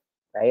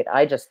 right?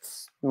 I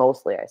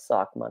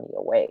sock money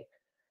away,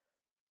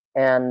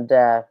 and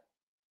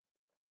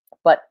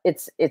but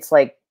it's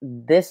like,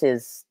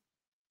 it's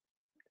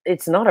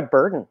not a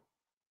burden.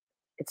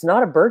 It's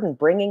not a burden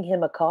bringing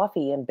him a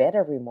coffee in bed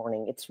every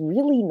morning. It's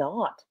really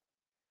not.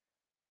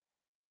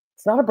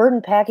 It's not a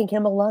burden packing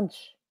him a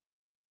lunch.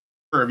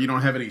 If you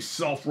don't have any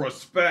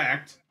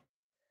self-respect.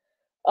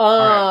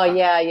 Oh,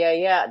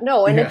 yeah.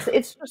 No, and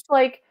it's just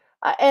like,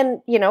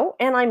 and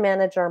I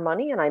manage our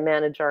money, and I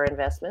manage our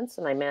investments,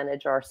 and I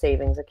manage our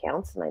savings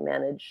accounts, and I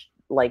manage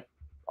like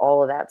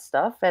all of that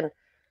stuff. And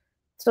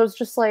so it's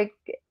just like,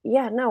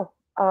 yeah, no,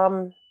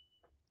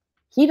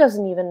 he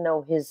doesn't even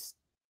know his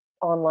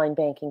online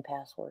banking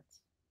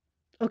passwords.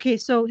 Okay,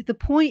 so the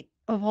point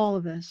of all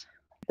of this.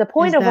 The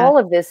point of all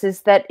of this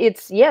is that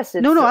it's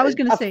no, I was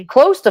going to say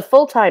close to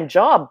full-time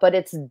job, but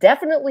it's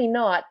definitely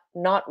not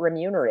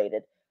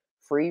remunerated.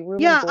 Free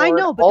room and board, I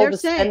know, but all they're the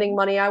spending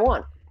money I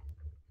want.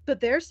 But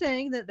they're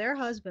saying that their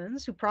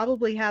husbands, who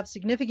probably have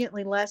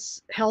significantly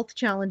less health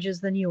challenges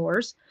than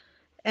yours,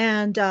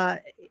 and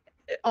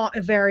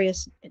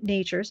various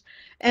natures,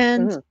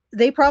 and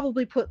they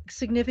probably put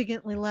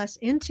significantly less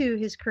into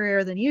his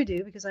career than you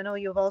do, because I know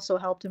you've also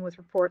helped him with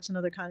reports and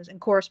other kinds and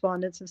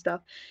correspondence and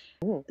stuff.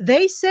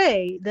 They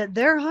say that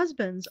their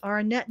husbands are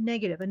a net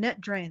negative, a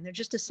net drain. They're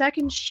just a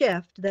second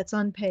shift that's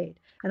unpaid.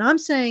 And I'm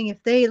saying,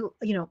 if they,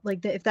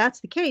 if that's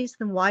the case,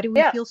 then why do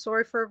we feel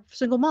sorry for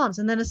single moms?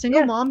 And then a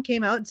single mom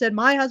came out and said,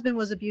 my husband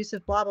was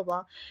abusive, blah, blah,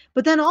 blah.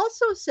 But then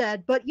also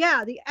said, but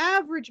yeah, the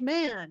average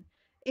man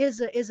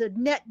is a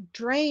net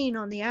drain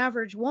on the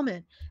average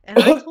woman. And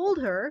I told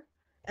her,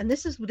 and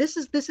this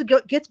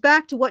gets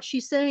back to what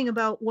she's saying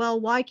about, well,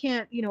 why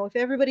can't, if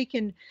everybody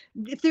can,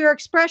 if their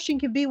expression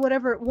can be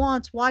whatever it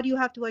wants, why do you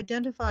have to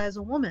identify as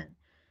a woman?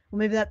 Well,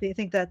 maybe that they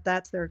think that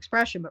that's their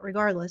expression, but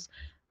regardless,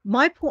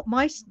 my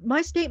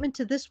statement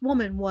to this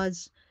woman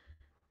was,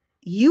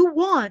 you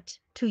want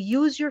to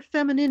use your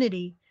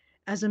femininity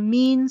as a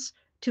means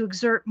to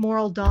exert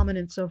moral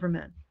dominance over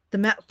men.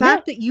 The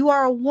fact that you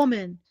are a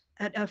woman,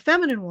 a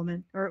feminine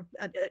woman, or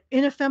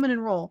in a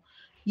feminine role,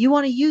 you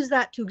want to use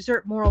that to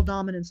exert moral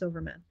dominance over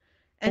men.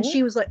 And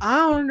she was like, I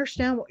don't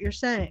understand what you're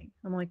saying.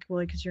 I'm like,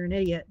 well, because you're an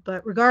idiot.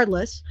 But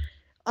regardless,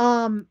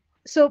 but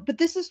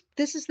this is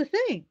the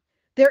thing.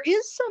 There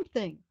is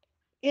something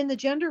in the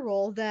gender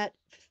role that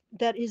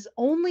is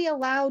only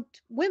allowed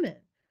women,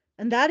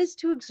 and that is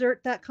to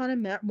exert that kind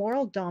of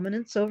moral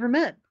dominance over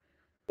men.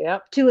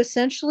 Yep. To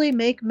essentially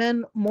make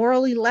men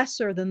morally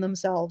lesser than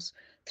themselves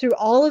through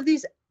all of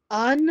these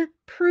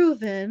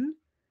unproven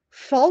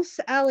false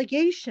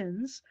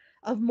allegations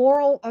of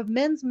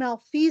men's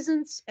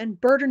malfeasance and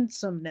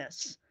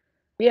burdensomeness.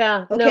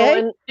 Yeah,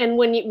 okay? No, and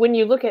when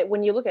you look at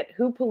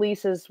who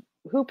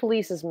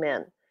polices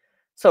men.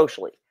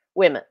 socially?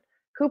 Women.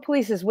 Who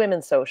polices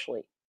women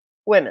socially?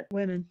 Women.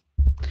 Women.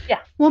 Yeah.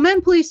 Well,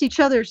 men police each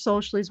other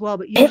socially as well,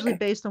 but usually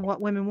based on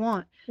what women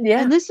want.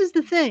 Yeah. And this is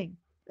the thing.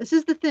 This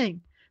is the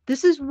thing.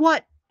 This is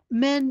what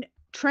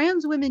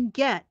trans women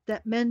get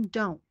that men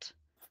don't.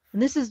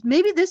 And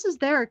maybe this is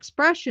their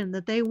expression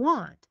that they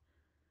want,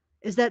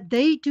 is that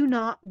they do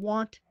not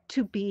want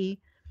to be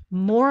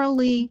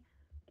morally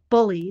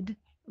bullied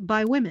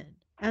by women.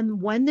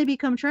 And when they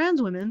become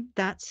trans women,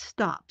 that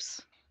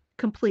stops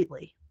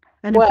completely.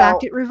 And in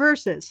fact, it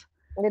reverses.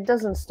 It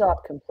doesn't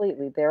stop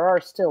completely. There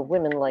are still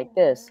women like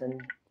this, and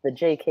the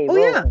J.K.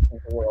 Rowling of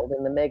the world,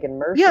 and the Meghan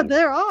Murphys. Yeah,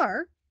 there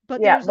are.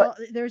 But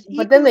there's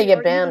but then they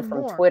get banned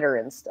from Twitter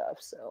and stuff.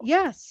 So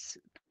yes,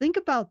 think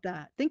about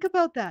that. Think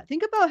about that.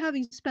 Think about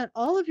having spent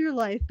all of your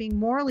life being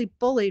morally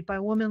bullied by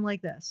women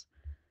like this,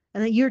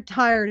 and that you're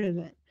tired of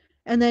it.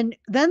 And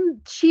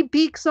then she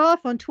beaks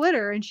off on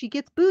Twitter and she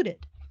gets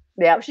booted.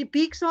 Yeah. Or she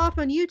beaks off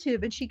on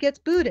YouTube and she gets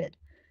booted.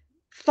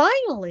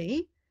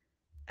 Finally,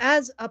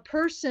 as a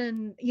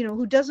person,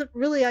 who doesn't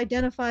really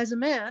identify as a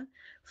man,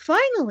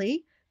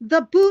 finally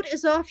the boot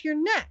is off your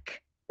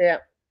neck. Yeah.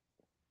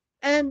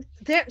 And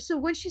so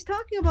when she's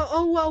talking about,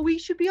 oh, well, we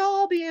should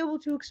all be able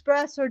to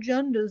express our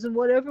genders in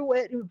whatever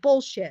way,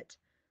 bullshit.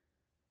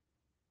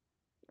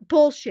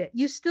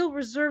 You still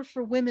reserve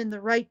for women the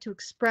right to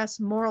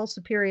express moral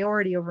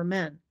superiority over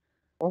men.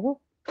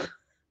 Mm-hmm.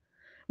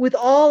 With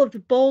all of the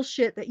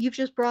bullshit that you've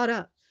just brought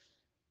up.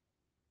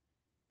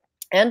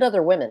 And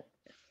other women.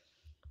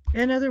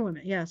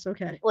 Yes,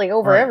 okay. Like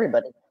over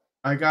everybody.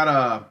 I got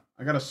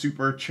a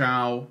super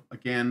chow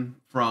again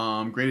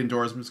from Great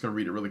Indoors. I'm just gonna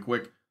read it really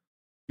quick.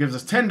 Gives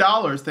us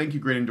 $10. Thank you,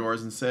 Great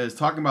Indoors, and says,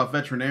 talking about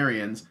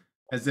veterinarians,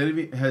 has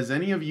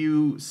any of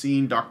you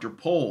seen Dr.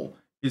 Pohl?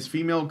 His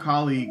female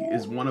colleague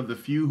is one of the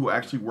few who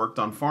actually worked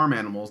on farm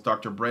animals,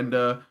 Dr.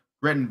 Brenda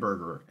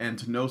Grettenberger, and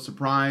to no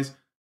surprise,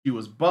 she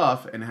was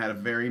buff and had a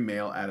very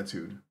male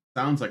attitude.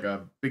 Sounds like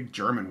a big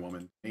German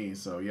woman to me,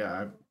 so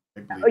yeah.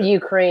 A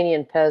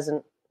Ukrainian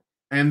peasant.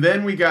 And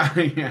then we got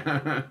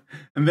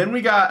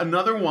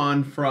another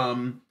one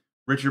from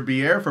Richard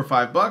Bier for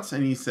 $5,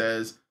 and he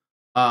says,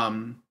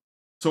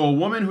 so a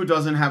woman who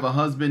doesn't have a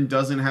husband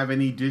doesn't have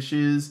any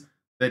dishes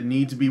that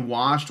need to be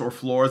washed or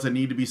floors that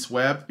need to be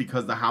swept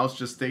because the house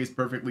just stays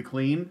perfectly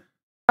clean.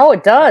 Oh,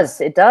 it does.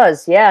 It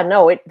does. Yeah,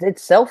 no,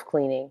 it's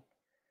self-cleaning.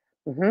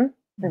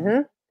 Mm-hmm.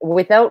 Mm-hmm.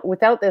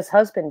 Without this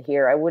husband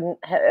here, I wouldn't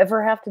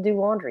ever have to do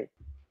laundry.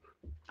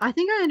 I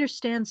think I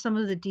understand some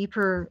of the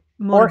deeper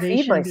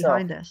motivation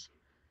behind this.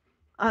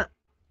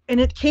 And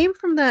it came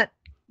from that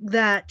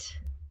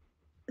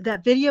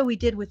video we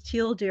did with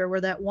Teal Deer,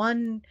 where that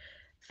one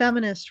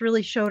feminist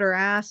really showed her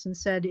ass and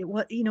said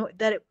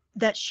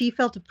that she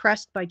felt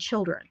oppressed by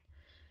children.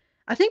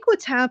 I think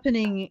what's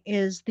happening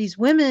is these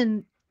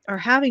women are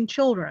having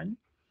children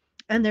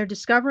and they're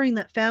discovering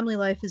that family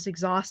life is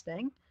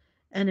exhausting,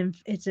 and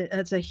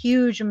it's a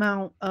huge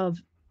amount of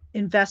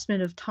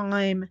investment of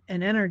time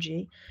and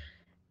energy,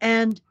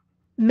 and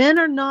men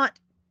are not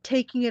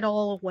taking it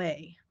all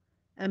away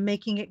and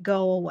making it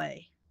go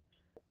away.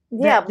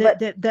 Yeah,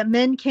 that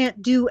men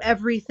can't do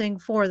everything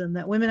for them,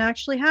 that women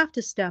actually have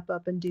to step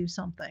up and do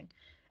something.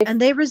 And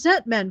they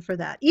resent men for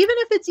that, even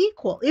if it's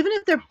equal, even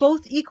if they're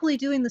both equally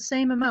doing the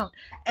same amount.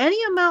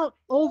 Any amount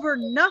over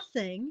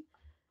nothing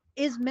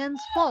is men's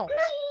fault.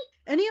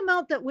 Any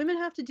amount that women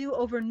have to do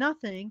over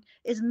nothing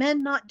is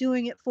men not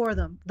doing it for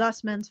them,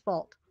 thus men's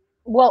fault.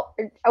 Well,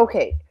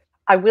 okay.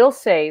 I will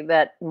say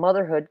that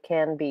motherhood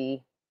can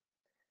be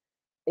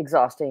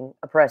exhausting,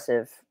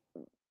 oppressive,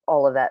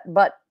 all of that.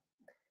 But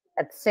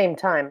at the same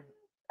time,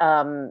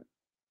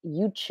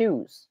 you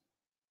choose.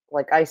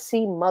 Like, I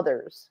see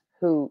mothers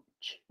who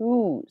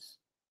choose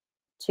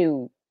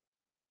to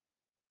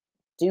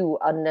do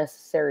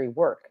unnecessary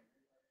work,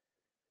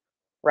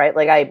 right?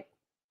 Like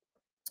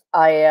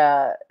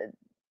I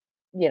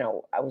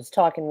was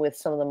talking with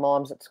some of the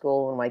moms at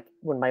school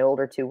when my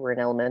older two were in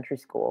elementary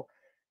school,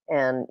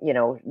 and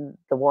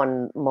the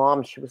one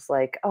mom, she was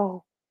like,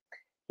 oh,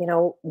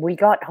 we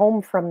got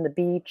home from the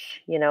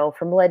beach,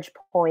 from Ledge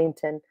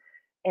Point,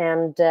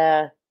 and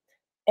the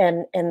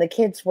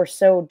kids were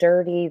so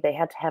dirty, they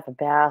had to have a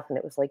bath, and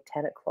it was like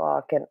 10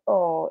 o'clock, and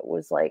oh, it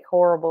was like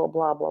horrible,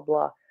 blah, blah,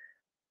 blah.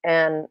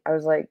 And I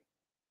was like,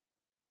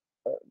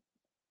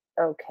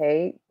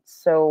 okay,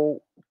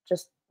 so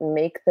just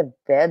make the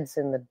beds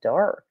in the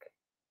dark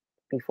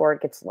before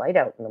it gets light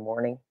out in the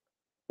morning.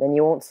 Then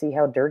you won't see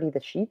how dirty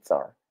the sheets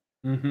are.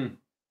 Mm-hmm.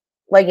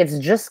 Like, it's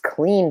just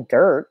clean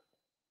dirt.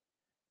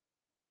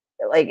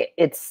 Like,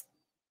 it's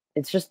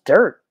just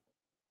dirt.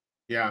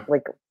 Yeah.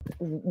 Like,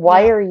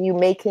 why are you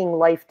making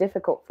life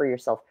difficult for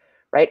yourself,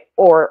 right?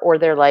 Or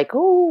they're like,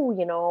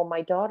 oh,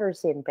 my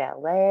daughter's in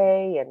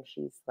ballet and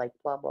she's like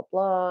blah blah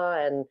blah,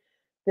 and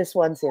this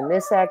one's in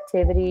this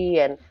activity,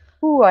 and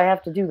I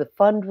have to do the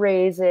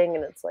fundraising,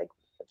 and it's like,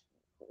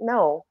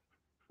 no,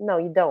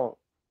 you don't.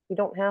 You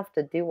don't have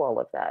to do all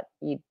of that.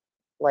 You've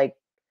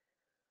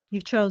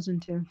chosen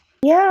to.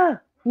 Yeah,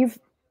 you've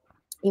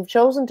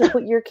chosen to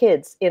put your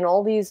kids in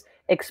all these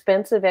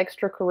expensive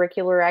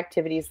extracurricular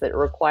activities that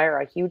require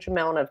a huge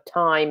amount of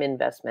time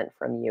investment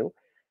from you,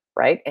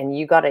 right? And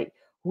you got to,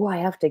 oh, I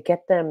have to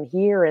get them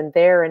here and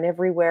there and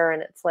everywhere.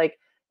 And it's like,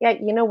 yeah,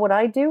 you know what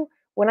I do?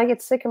 When I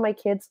get sick of my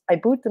kids, I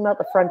boot them out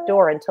the front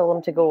door and tell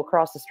them to go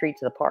across the street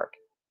to the park.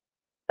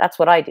 That's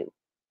what I do.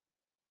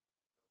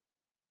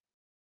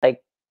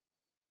 Like,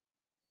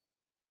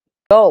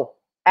 go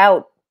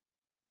out,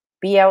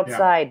 be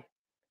outside,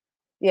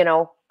 you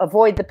know,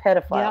 avoid the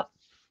pedophile.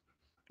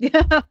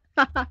 Yeah.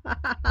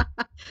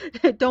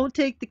 Don't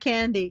take the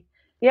candy.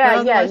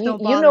 Yeah, yeah. You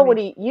know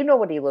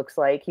what he looks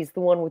like. He's the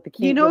one with the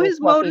cute little his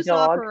fluffy modus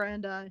dog.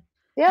 operandi.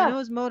 Yeah. You know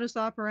his modus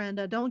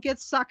operandi. Don't get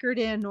suckered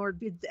in, or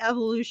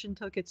evolution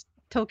took its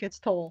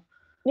toll.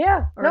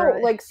 Yeah. No,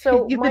 like,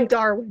 so you've been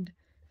Darwined.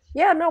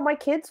 Yeah, no, my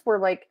kids were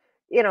like,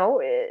 you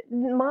know,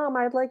 Mom,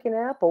 I'd like an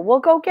apple. Well,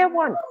 go get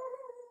one.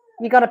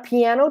 You got a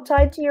piano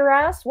tied to your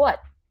ass?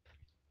 What?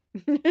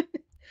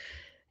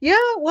 Yeah,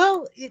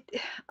 well,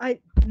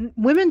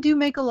 women do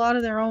make a lot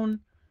of their own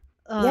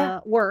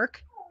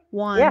work.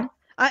 One,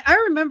 I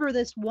remember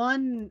this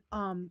one.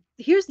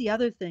 Here's the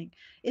other thing: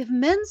 if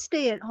men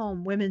stay at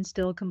home, women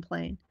still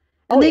complain.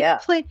 And they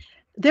complain.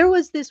 There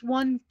was this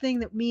one thing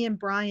that me and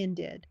Brian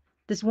did.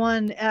 This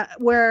one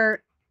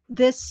where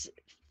this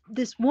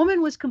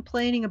woman was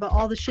complaining about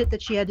all the shit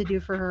that she had to do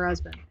for her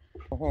husband,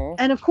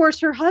 and of course,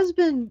 her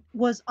husband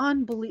was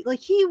unbelievable.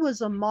 Like, he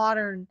was a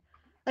modern.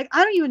 Like,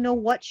 I don't even know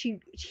what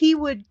he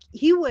would,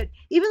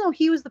 even though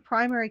he was the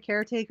primary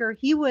caretaker,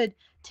 he would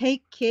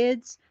take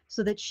kids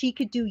so that she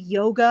could do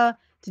yoga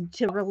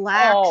to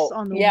relax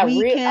on the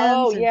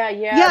weekends.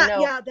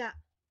 That.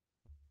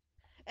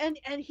 And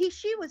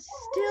she was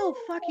still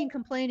fucking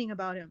complaining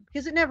about him,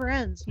 because it never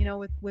ends, you know,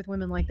 with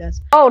women like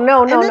this. Oh,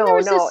 no.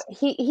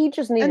 He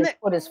just needed to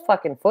put his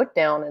fucking foot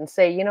down and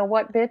say, you know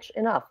what, bitch,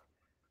 enough.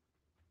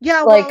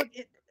 Yeah,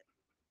 like,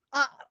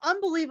 well,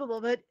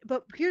 unbelievable.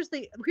 But here's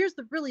the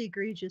really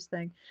egregious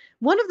thing.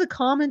 One of the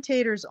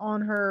commentators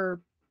on her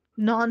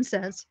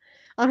nonsense,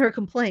 on her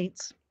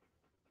complaints,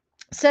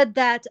 said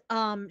that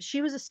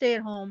she was a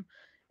stay-at-home,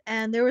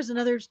 and there was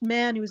another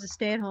man who was a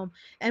stay-at-home,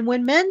 and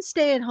when men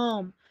stay at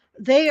home,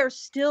 they are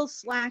still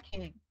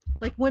slacking.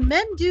 Like, when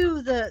men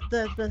do the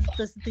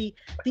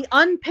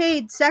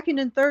unpaid second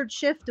and third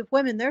shift of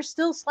women, they're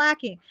still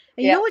slacking.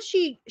 And you know what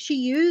she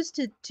used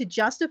to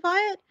justify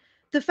it?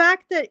 The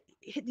fact that,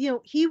 you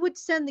know, he would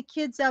send the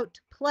kids out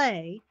to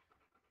play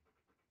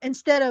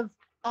instead of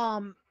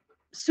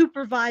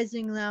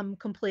supervising them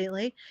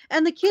completely,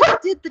 and the kids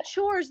did the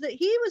chores that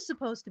he was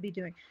supposed to be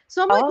doing.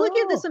 So I'm like, look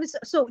at this.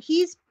 So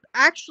he's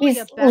actually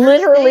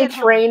literally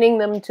training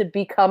them to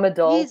become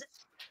adults.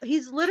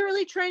 He's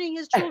literally training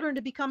his children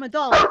to become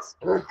adults,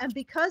 and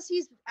because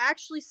he's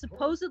actually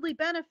supposedly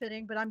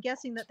benefiting, but I'm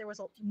guessing that there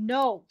was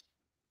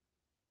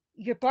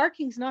your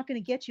barking's not going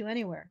to get you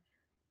anywhere.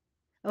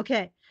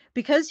 Okay,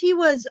 because he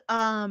was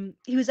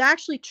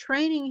actually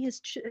training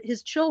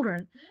his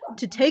children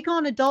to take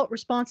on adult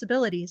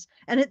responsibilities,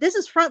 and this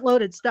is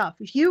front-loaded stuff.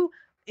 If you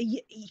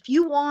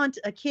want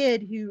a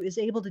kid who is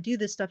able to do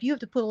this stuff, you have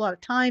to put a lot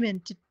of time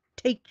in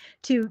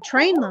to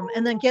train them,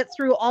 and then get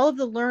through all of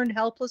the learned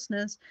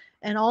helplessness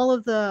and all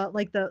of the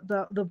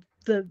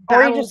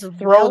or you just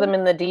throw them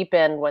in the deep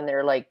end when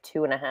they're like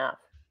 2.5.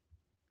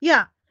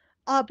 Yeah,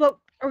 but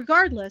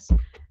regardless.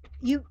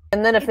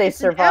 And then if they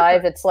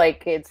survive, it's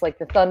like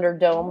the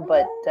Thunderdome,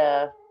 but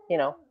you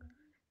know,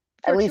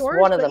 at least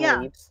one of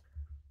them leaves.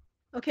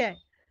 Okay,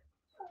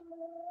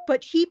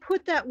 but he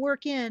put that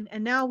work in,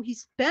 and now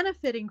he's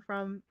benefiting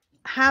from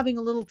having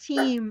a little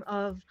team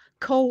of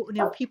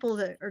people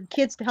that are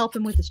kids to help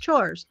him with his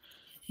chores.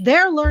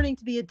 They're learning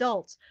to be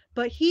adults,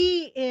 but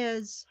he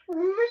is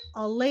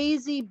a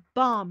lazy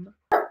bum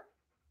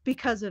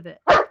because of it.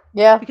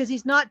 Yeah, because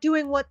he's not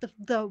doing what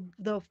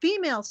the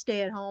female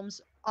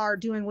stay-at-homes are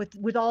doing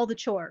with all the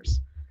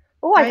chores.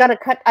 Oh, right?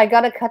 I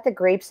gotta cut the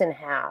grapes in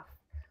half,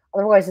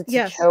 otherwise it's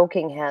a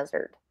choking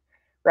hazard,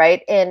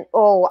 right? And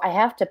I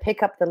have to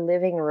pick up the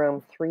living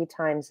room 3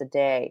 times a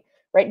day,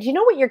 right? Do you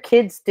know what your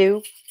kids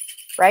do,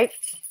 right?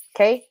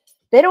 Okay,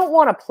 they don't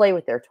want to play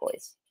with their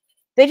toys.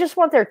 They just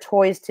want their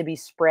toys to be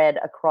spread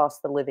across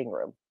the living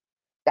room.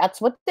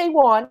 That's what they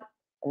want,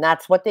 and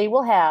that's what they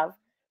will have.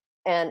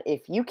 And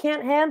if you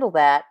can't handle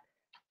that,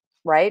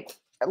 right?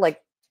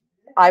 Like,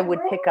 I would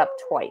pick up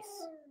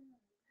twice.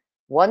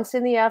 Once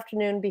in the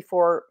afternoon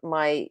before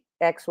my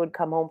ex would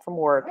come home from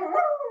work.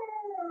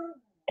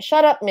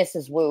 Shut up,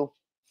 Mrs. Wu.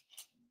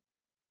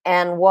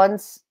 And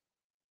once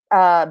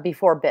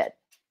before bed,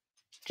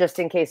 just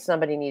in case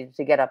somebody needed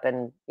to get up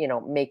and, you know,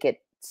 make it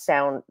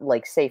sound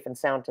like safe and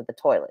sound to the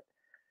toilet,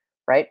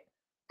 right?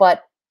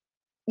 But,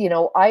 you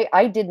know,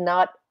 I did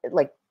not,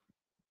 like,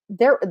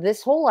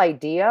 this whole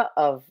idea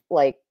of,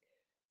 like,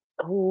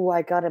 oh,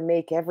 I got to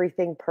make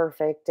everything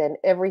perfect and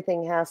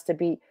everything has to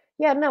be,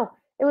 no,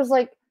 it was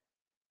like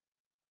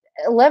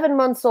 11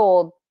 months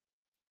old,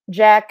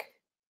 Jack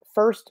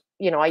first,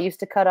 you know, I used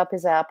to cut up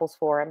his apples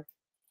for him,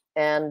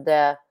 and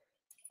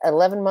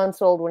 11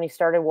 months old, when he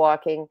started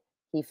walking,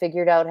 he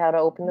figured out how to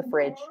open the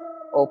fridge,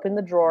 open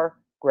the drawer,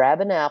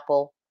 grab an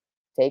apple,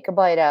 take a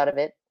bite out of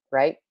it,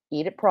 right?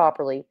 Eat it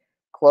properly,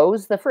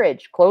 close the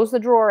fridge, close the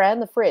drawer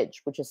and the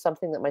fridge, which is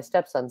something that my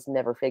stepson's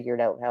never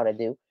figured out how to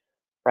do,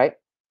 right?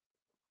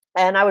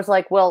 And I was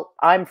like, well,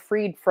 I'm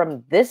freed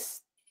from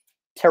this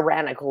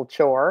tyrannical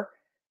chore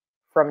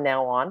from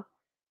now on,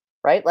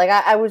 right? Like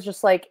I was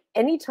just like,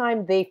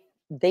 anytime they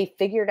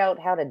figured out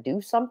how to do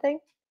something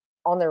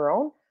on their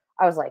own,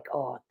 I was like,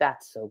 oh,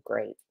 that's so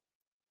great,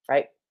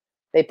 right?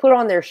 They put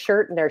on their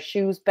shirt and their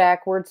shoes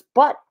backwards,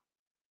 but,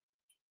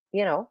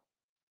 you know,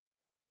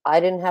 I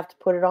didn't have to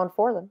put it on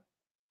for them.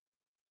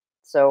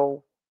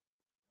 So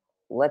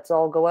let's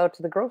all go out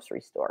to the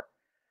grocery store.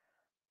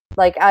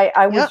 Like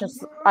I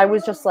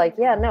was just like,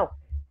 yeah, no.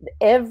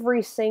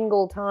 Every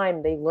single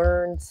time they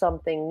learned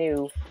something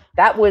new,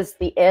 that was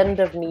the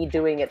end of me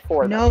doing it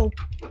for them. No.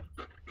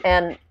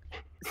 And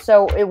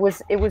so it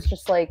was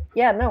just like,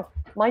 yeah, no.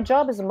 My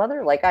job as a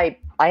mother, like I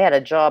had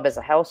a job as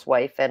a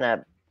housewife and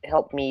a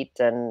helpmeet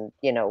and,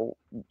 you know,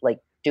 like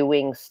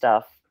doing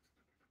stuff,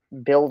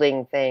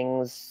 building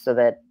things so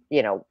that,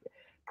 you know,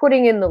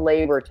 putting in the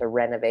labor to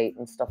renovate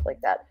and stuff like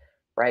that,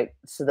 right?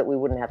 So that we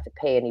wouldn't have to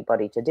pay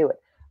anybody to do it.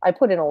 I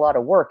put in a lot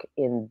of work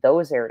in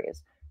those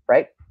areas,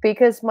 right?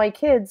 Because my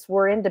kids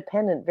were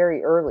independent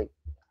very early,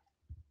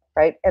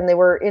 right? And they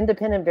were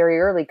independent very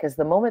early because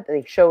the moment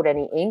they showed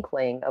any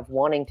inkling of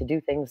wanting to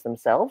do things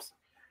themselves,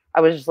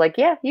 I was just like,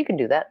 yeah, you can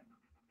do that.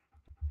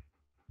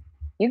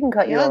 You can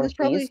cut your own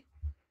cheese.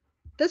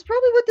 That's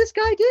probably what this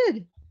guy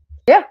did.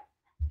 Yeah.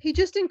 He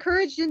just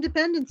encouraged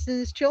independence in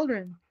his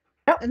children.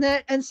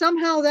 Yep. And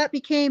somehow that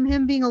became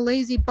him being a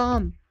lazy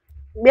bum.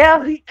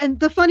 Yeah. And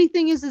the funny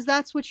thing is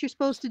that's what you're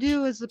supposed to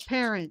do as a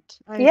parent,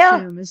 I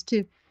assume, is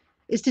to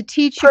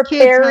teach your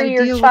kids how to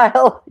deal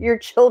with your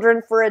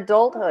children for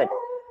adulthood.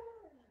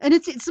 And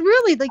it's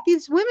really like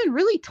these women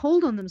really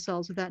told on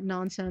themselves with that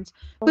nonsense.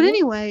 Mm-hmm. But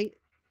anyway,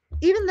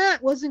 even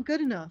that wasn't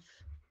good enough.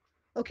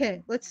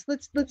 Okay, let's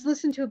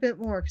listen to a bit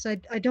more because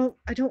I don't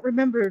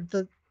remember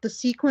the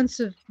sequence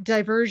of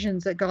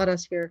diversions that got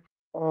us here.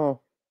 Oh.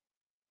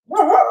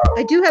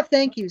 I do have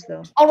thank yous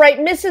though. All right,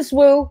 Mrs.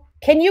 Wu,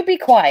 can you be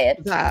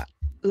quiet? That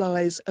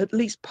lies at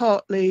least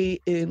partly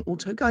in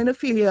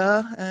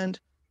autogynephilia, and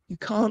you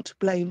can't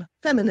blame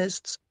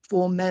feminists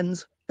for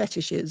men's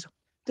fetishes.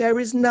 There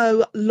is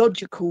no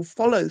logical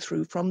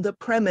follow-through from the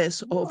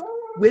premise of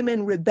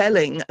women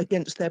rebelling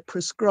against their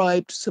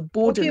prescribed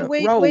subordinate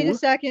role. Wait a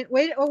second.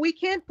 We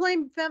can't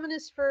blame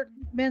feminists for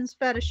men's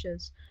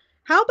fetishes.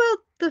 How about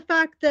the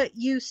fact that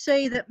you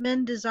say that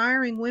men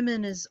desiring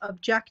women is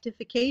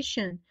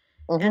objectification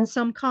and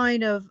some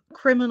kind of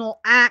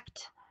criminal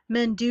act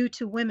men do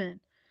to women?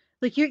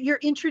 Like you're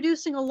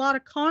introducing a lot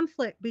of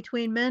conflict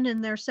between men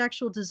and their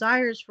sexual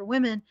desires for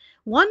women.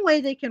 One way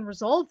they can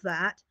resolve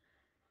that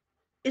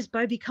is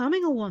by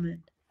becoming a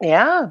woman.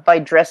 Yeah, by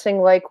dressing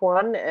like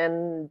one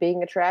and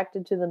being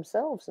attracted to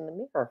themselves in the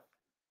mirror.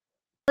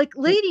 Like,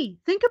 lady,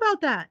 think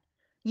about that.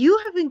 You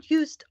have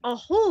infused a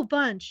whole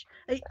bunch.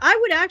 I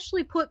would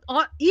actually put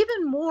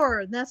even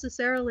more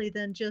necessarily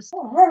than just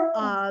the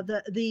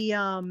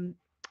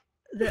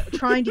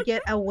trying to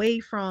get away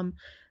from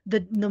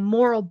the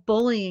moral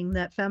bullying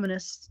that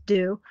feminists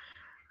do.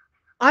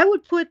 I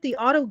would put the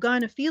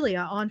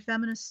autogynephilia on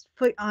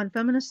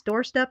feminist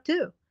doorstep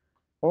too.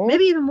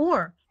 Maybe even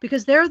more,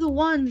 because they're the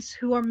ones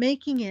who are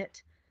making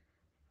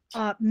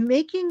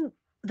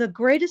the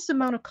greatest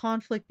amount of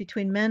conflict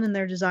between men and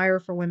their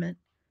desire for women.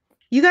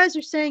 You guys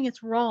are saying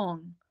it's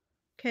wrong.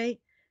 Okay.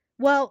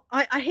 Well,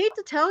 I hate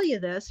to tell you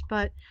this,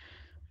 but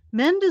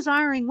men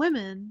desiring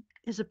women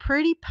is a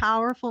pretty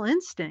powerful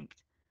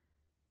instinct.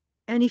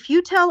 And if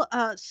you tell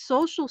a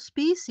social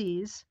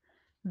species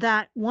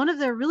that one of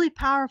their really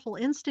powerful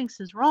instincts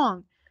is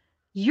wrong,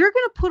 you're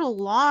going to put a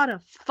lot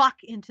of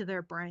fuck into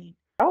their brain.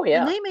 Oh,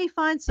 yeah. And they may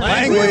find some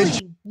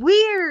really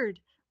weird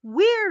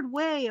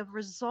way of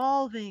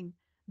resolving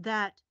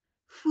that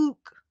fook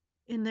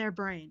in their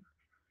brain.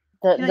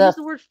 Can I use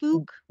the word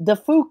fook? The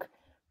fook.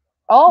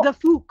 Oh, the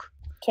fook.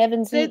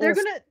 Kevin's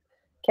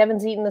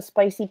eating the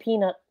spicy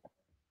peanut.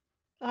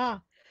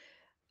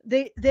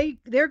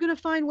 They're gonna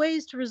find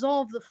ways to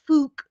resolve the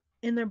fook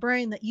in their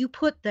brain that you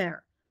put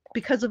there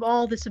because of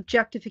all this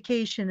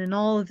objectification and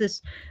all of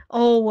this.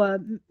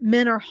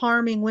 Men are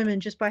harming women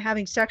just by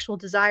having sexual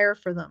desire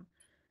for them.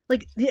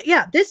 Like,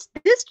 yeah, this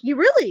you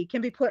really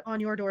can be put on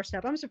your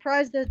doorstep. I'm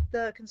surprised that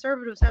the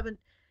conservatives haven't.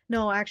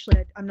 No,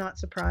 actually, I'm not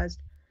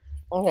surprised.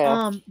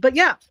 Okay. But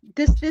yeah,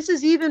 this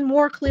is even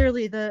more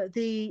clearly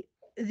the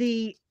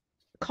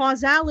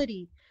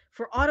causality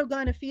for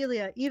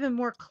autogynephilia even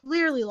more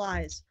clearly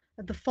lies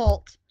at the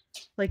fault,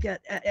 like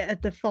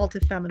at the fault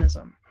of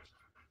feminism.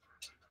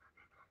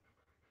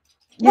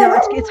 You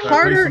know, it's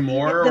harder. Some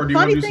more, or do you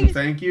want to do some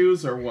thank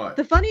yous, or what?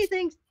 The funny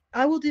thing,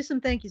 I will do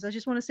some thank yous. I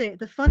just want to say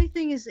the funny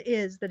thing is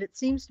that it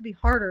seems to be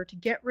harder to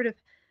get rid of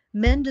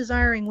men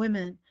desiring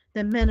women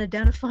than men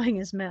identifying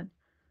as men.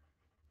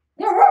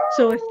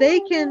 So if they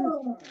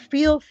can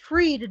feel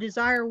free to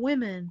desire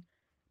women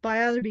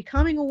by either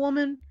becoming a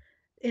woman,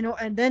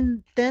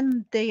 and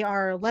then they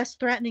are less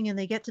threatening and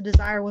they get to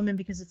desire women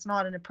because it's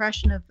not an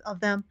oppression of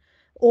them,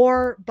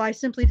 or by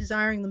simply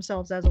desiring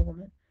themselves as a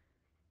woman.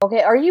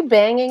 Okay, are you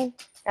banging,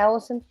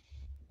 Allison?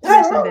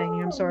 Yes, I'm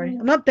banging. I'm sorry.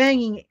 I'm not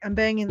banging. I'm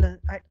banging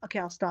okay,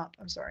 I'll stop.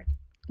 I'm sorry.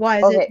 Why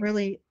is it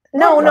really?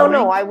 No.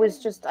 I was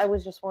just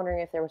wondering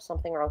if there was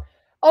something wrong.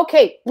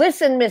 Okay,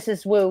 listen,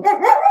 Mrs. Wu.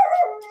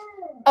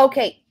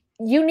 Okay,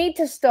 you need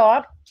to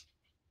stop.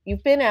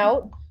 You've been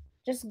out.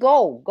 Just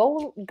go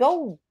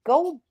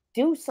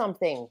do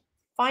something.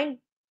 Find.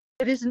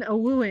 It isn't a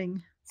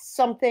wooing.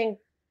 Something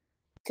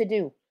to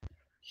do.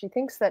 She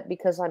thinks that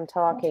because I'm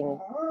talking,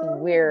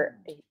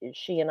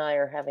 she and I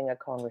are having a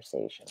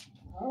conversation.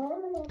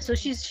 So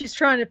she's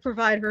trying to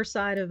provide her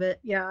side of it.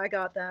 Yeah, I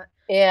got that.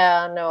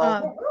 Yeah,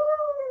 no.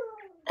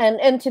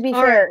 And to be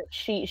fair,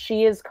 right.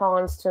 she is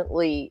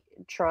constantly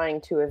trying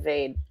to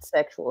evade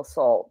sexual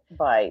assault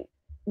by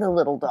the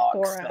little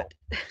dog. So.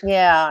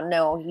 Yeah,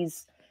 no,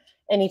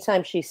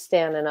 anytime she's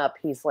standing up,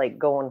 he's like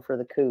going for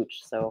the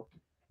cooch. So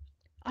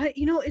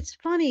it's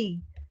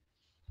funny,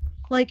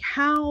 like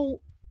how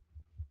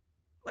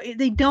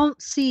they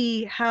don't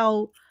see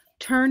how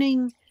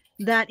turning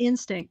that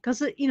instinct,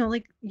 because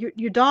like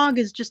your dog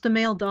is just a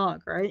male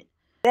dog, right?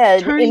 Yeah,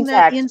 turning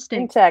that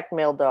instinct, intact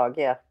male dog.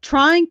 Yeah,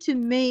 trying to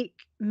make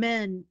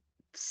men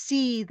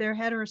see their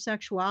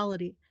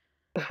heterosexuality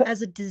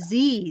as a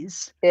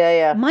disease.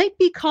 Yeah, might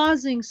be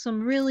causing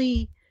some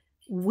really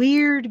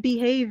weird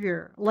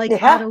behavior, like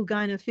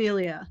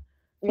autogynephilia.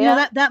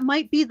 That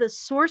might be the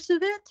source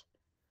of it,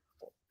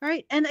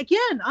 right? And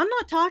again, I'm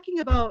not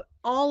talking about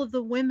all of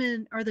the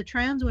women or the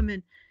trans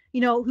women,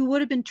 who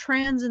would have been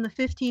trans in the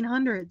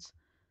 1500s.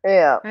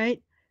 Yeah.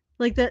 Right.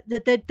 Like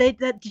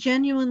that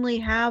genuinely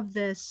have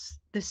this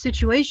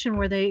situation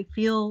where they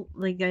feel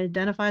like they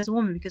identify as a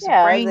woman because of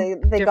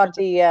brain they got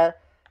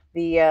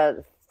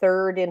the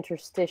third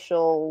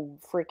interstitial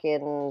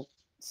freaking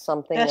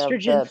something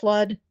estrogen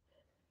flood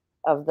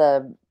of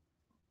the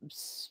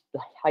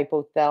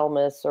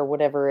hypothalamus or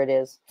whatever it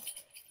is.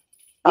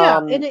 Yeah,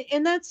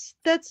 and that's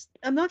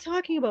I'm not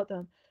talking about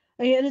them.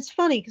 And it's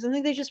funny because I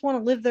think they just want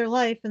to live their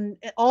life, and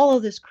all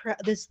of this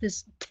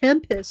this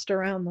tempest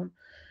around them.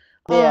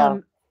 Yeah.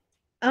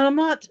 And I'm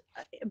not,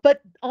 but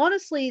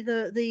honestly,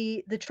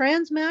 the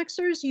trans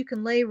maxers you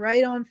can lay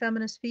right on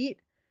feminist feet.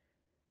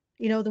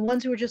 The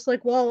ones who are just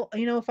like, well,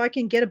 if I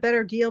can get a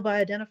better deal by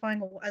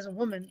identifying as a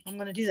woman, I'm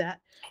going to do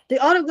that. The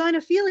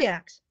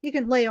autogynephiliacs you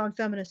can lay on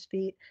feminist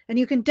feet, and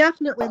you can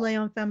definitely lay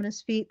on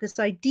feminist feet this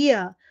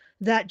idea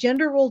that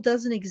gender role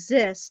doesn't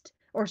exist,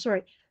 or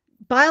sorry,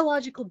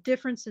 biological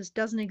differences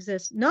doesn't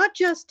exist, not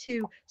just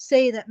to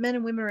say that men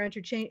and women are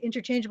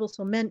interchangeable,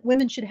 so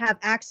women should have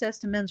access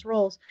to men's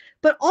roles,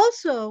 but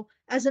also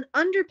as an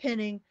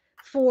underpinning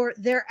for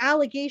their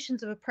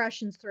allegations of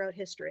oppressions throughout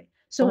history.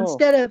 So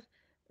instead of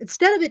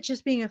it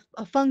just being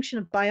a function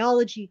of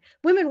biology,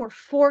 women were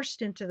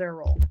forced into their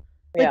role.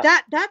 Like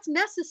that's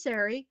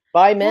necessary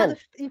by men.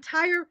 For the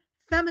entire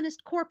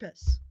feminist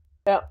corpus.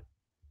 Yeah.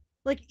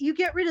 Like you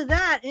get rid of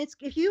that, and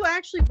if you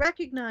actually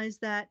recognize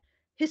that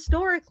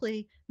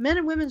historically men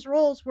and women's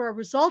roles were a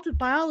result of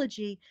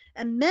biology,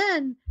 and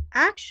men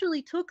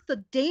actually took the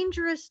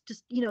dangerous,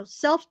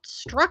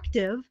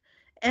 self-destructive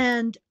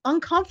and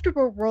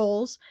uncomfortable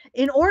roles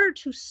in order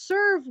to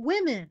serve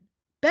women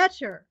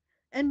better.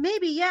 And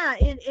maybe,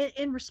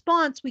 in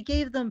response, we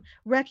gave them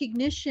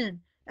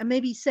recognition and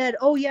maybe said,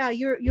 oh yeah,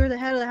 you're the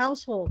head of the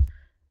household.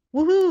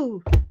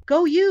 Woohoo,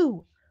 go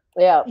you.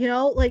 Yeah.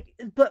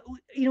 But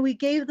we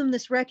gave them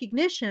this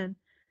recognition.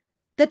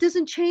 That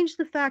doesn't change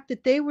the fact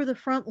that they were the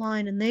front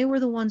line and they were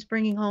the ones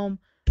bringing home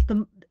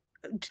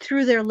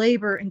through their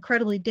labor,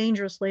 incredibly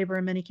dangerous labor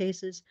in many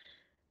cases,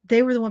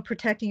 they were the one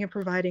protecting and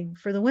providing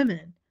for the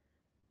women.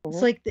 Mm-hmm.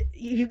 It's like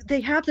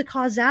they have the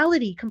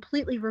causality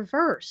completely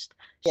reversed.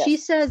 Yes. She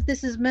says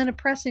this is men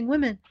oppressing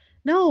women.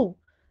 No,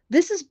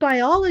 this is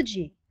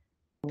biology.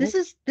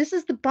 Mm-hmm. This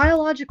is the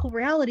biological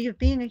reality of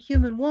being a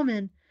human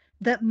woman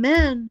that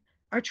men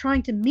are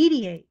trying to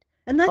mediate.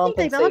 And I think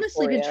they've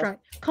honestly been trying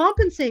to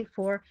compensate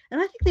for, and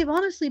I think they've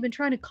honestly been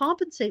trying to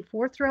compensate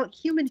for throughout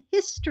human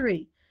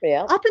history.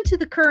 Yeah. Up into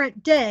the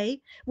current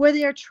day, where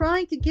they are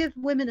trying to give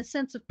women a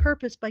sense of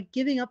purpose by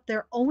giving up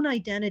their own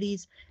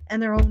identities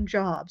and their own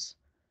jobs.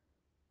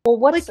 Well,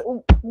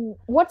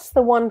 what's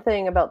the one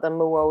thing about the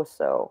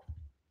Muoso,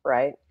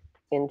 right,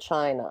 in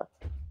China?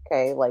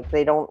 Okay, like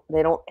they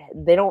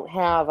don't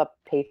have a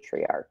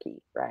patriarchy,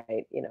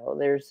 right?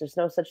 There's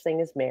no such thing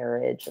as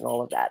marriage and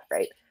all of that,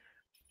 right?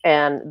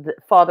 And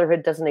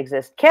fatherhood doesn't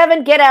exist.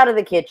 Kevin, get out of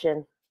the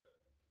kitchen.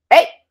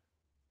 Hey,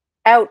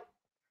 out.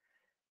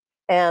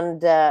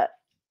 And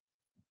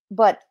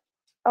but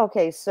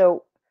okay,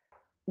 so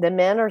the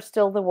men are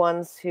still the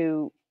ones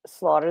who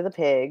slaughter the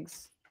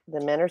pigs.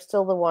 The men are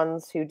still the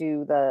ones who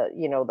do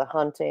the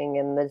hunting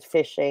and the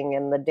fishing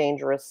and the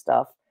dangerous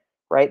stuff,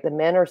 right? The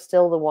men are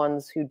still the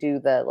ones who do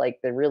the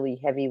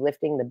really heavy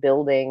lifting, the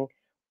building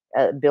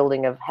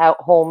of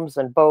homes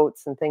and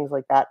boats and things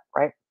like that,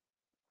 right?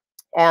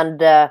 And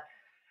the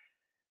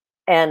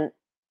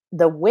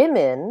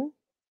women,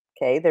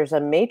 Okay, there's a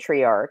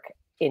matriarch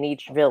in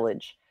each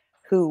village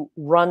who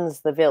runs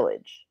the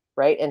village,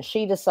 right? And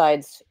she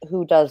decides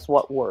who does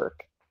what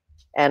work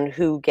and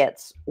who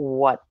gets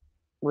what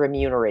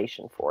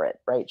remuneration for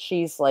it, right?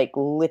 She's like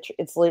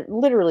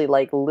literally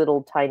like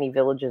little tiny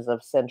villages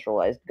of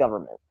centralized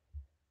government.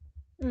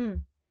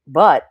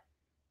 But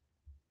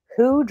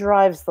who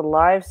drives the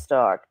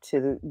livestock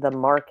to the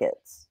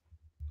markets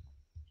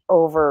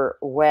over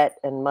wet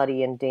and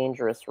muddy and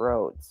dangerous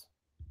roads?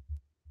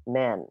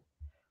 Men.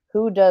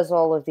 Who does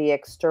all of the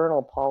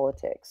external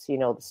politics,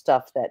 the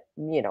stuff that,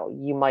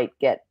 you might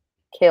get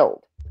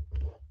killed,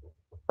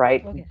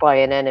 right, by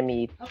an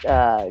enemy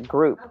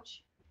group?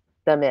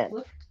 The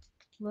men,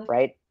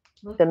 right?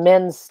 The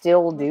men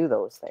still do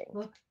those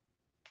things.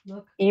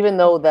 Even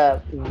though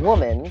the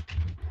woman,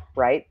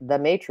 right, the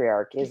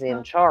matriarch, is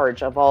in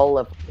charge of all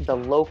of the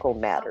local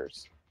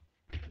matters,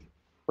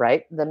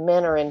 right? The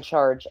men are in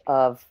charge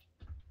of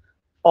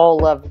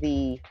all of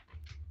the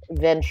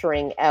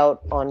venturing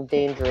out on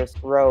dangerous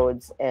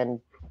roads and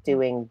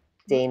doing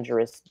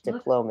dangerous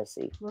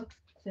diplomacy. Look,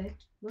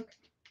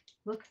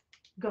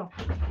 go.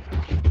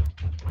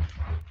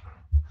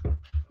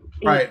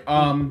 Right.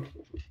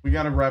 We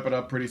got to wrap it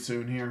up pretty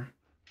soon here.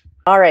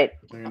 All right.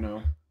 So you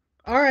know.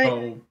 All right.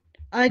 So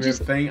I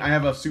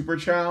have a super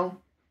chow,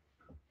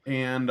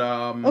 and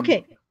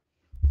okay.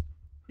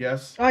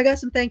 Yes. Oh, I got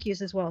some thank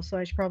yous as well, so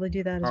I should probably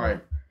do that as well. All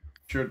right.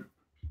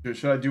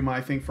 Should I do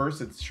my thing first?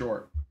 It's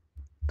short.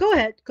 Go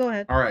ahead.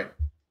 All right.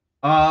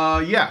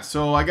 Yeah.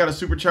 So I got a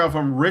super chat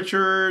from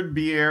Richard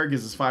Bier,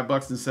 gives us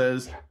 $5 and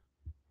says,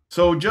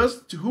 so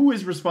just who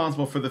is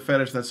responsible for the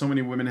fetish that so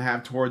many women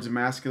have towards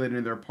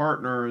emasculating their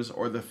partners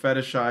or the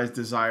fetishized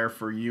desire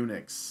for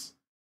eunuchs?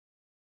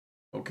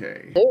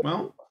 Okay.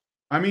 Well,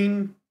 I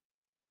mean,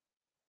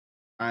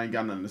 I ain't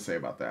got nothing to say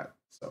about that.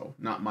 So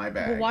not my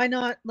bag. Well, why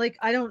not? Like,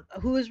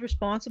 who is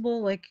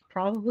responsible? Like,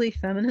 probably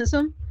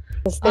feminism.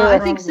 I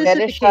think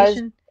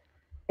sissification.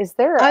 Is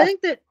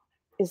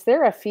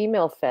there a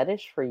female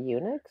fetish for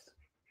eunuchs?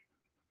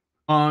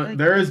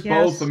 There is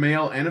both a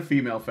male and a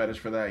female fetish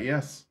for that.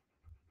 Yes,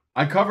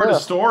 I covered a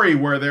story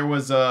where there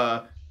was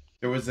a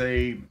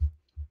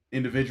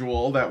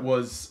individual that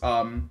was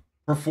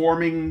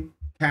performing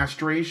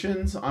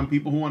castrations on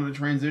people who wanted to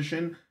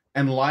transition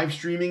and live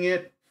streaming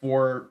it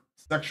for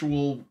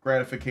sexual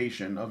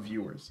gratification of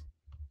viewers.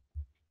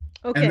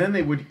 Okay. And then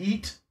they would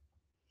eat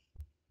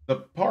the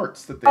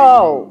parts that they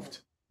removed.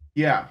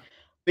 Yeah,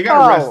 they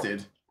got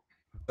arrested.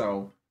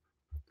 So.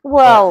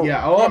 Well,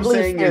 yeah, all I'm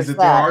saying is that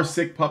there are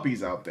sick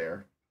puppies out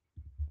there.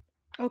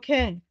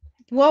 Okay.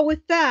 Well,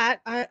 with that,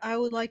 I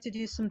would like to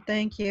do some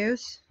thank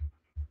yous.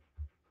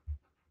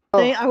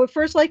 I would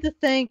first like to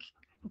thank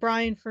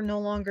Brian for no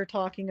longer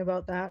talking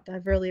about that. I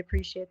really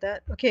appreciate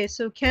that. Okay,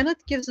 so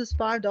Kenneth gives us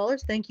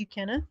 $5. Thank you,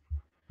 Kenneth.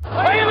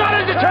 Are you not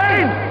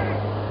entertained?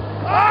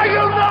 Are you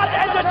not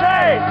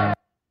entertained?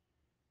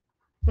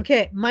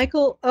 Okay,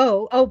 Michael.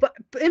 But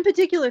in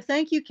particular,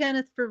 thank you,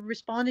 Kenneth, for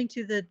responding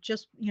to the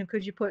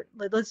could you put,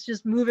 let's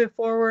just move it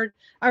forward.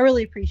 I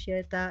really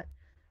appreciate that.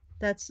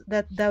 That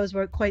was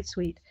quite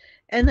sweet.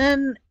 And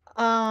then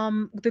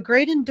the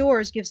Great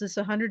Indoors gives us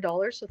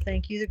 $100. So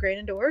thank you, the Great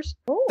Indoors.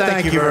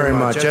 Thank you very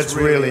much. That's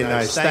really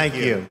nice. Thank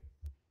you.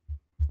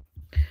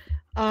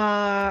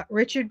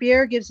 Richard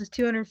Bier gives us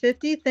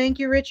 $250. Thank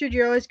you, Richard.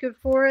 You're always good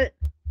for it.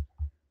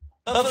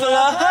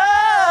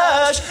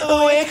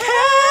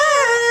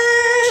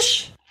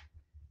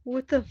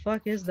 What the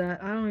fuck is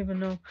that? I don't even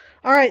know.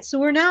 All right, so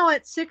we're now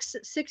at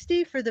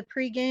 $660 for the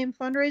pre-game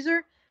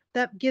fundraiser.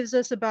 That gives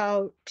us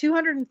about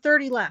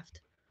 $230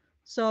 left.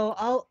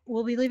 So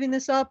we'll be leaving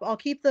this up. I'll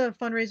keep the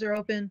fundraiser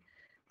open.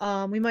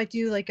 We might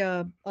do like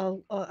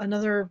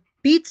another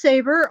Beat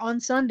Saber on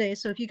Sunday.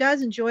 So if you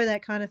guys enjoy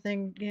that kind of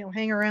thing,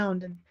 hang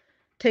around and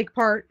take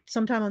part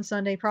sometime on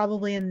Sunday,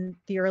 probably in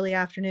the early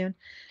afternoon.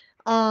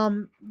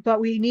 But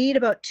we need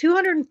about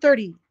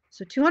 230.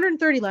 So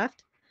 230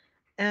 left.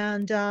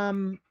 And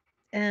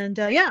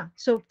yeah,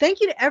 so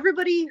thank you to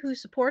everybody who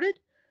supported.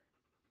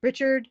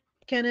 Richard,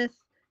 Kenneth,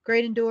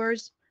 Great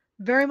Indoors,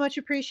 very much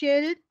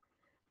appreciated.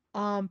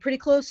 Pretty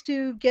close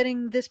to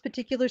getting this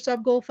particular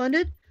sub goal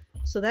funded,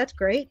 so that's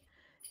great.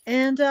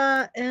 And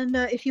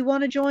if you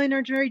want to join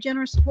our very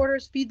generous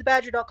supporters,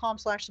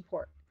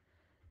 feedthebadger.com/support.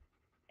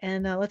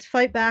 And let's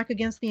fight back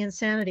against the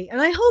insanity.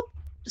 And I hope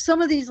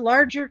some of these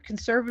larger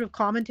conservative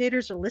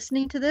commentators are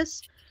listening to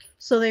this,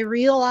 so they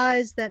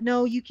realize that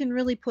no, you can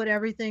really put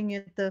everything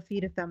at the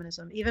feet of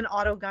feminism, even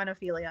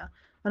autogynephilia.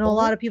 I know a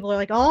lot of people are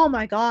like, oh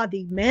my God,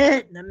 the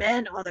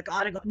men, oh, they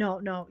gotta go.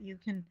 No, you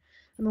can.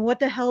 I mean, what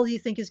the hell do you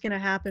think is going to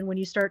happen when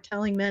you start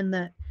telling men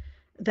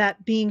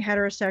that being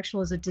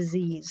heterosexual is a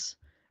disease?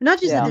 Not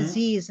just a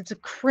disease, it's a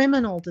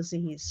criminal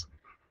disease.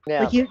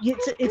 Yeah. Like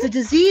it's a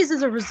disease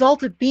as a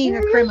result of being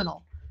a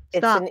criminal.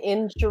 Stop. It's an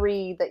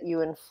injury that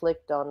you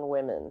inflict on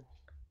women.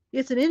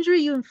 It's an injury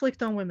you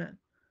inflict on women.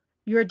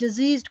 You're a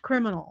diseased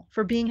criminal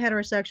for being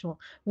heterosexual.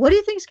 What do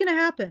you think is going to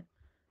happen?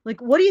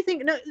 Like, what do you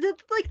think? No,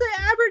 like the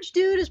average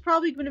dude is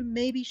probably going to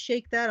maybe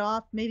shake that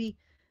off, maybe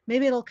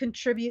Maybe it'll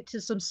contribute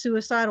to some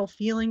suicidal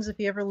feelings if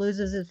he ever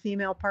loses his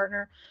female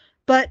partner.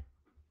 But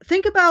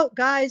think about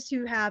guys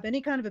who have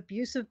any kind of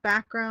abusive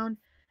background,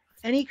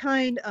 any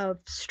kind of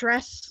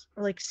stress,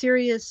 or like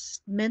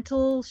serious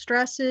mental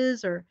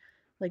stresses, or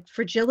like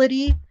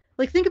fragility.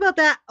 Like, think about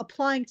that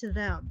applying to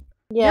them.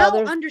 Yeah,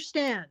 They'll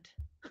understand.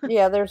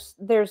 Yeah, there's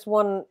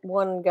one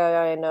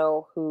guy I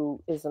know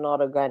who is an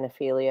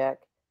autogynephiliac,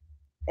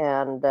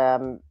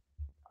 and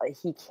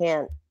he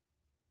can't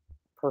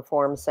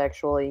perform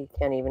sexually,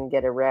 can't even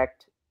get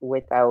erect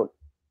without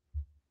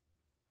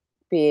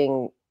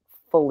being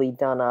fully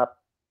done up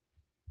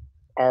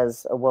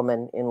as a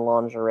woman in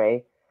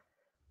lingerie.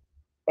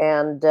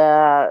 And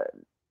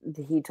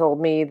he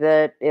told me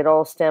that it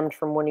all stemmed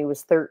from when he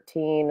was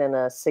 13 and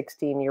a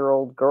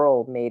 16-year-old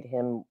girl made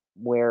him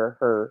wear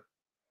her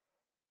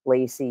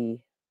lacy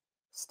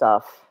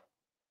stuff.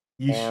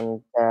 Yeesh.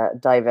 And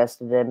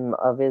divested him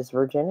of his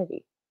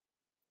virginity.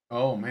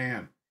 Oh,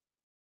 man.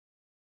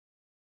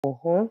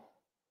 Mm-hmm.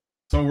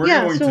 So we're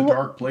going to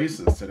dark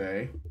places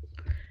today.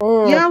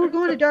 Yeah, we're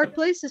going to dark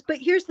places. But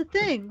here's the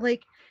thing.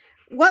 Like,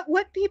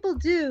 what people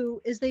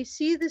do is they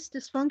see this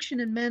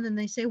dysfunction in men and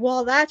they say,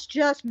 well, that's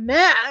just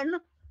men.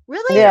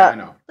 Really? Yeah, I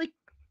know. Like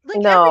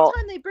every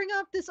time they bring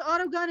up this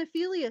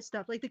autogynephilia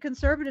stuff, like the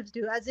conservatives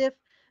do, as if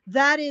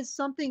that is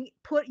something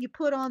you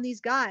put on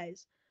these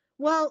guys.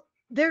 Well,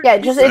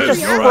 it just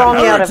sprung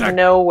out of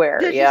nowhere.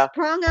 It just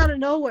sprung out of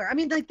nowhere. I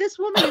mean, like, this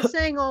woman is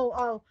saying,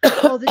 oh,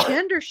 the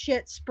gender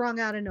shit sprung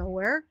out of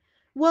nowhere.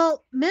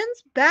 Well,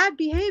 men's bad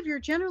behavior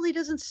generally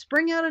doesn't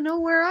spring out of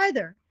nowhere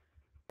either.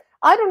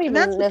 I don't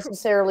even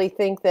necessarily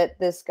think that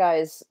this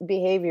guy's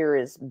behavior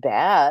is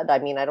bad. I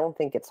mean, I don't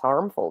think it's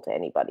harmful to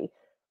anybody,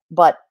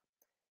 but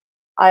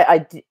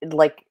I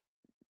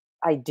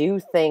do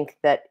think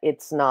that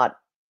it's not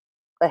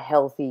a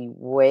healthy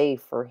way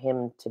for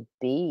him to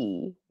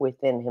be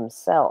within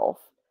himself,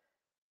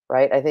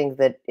 right? I think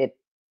that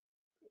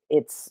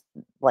it's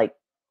like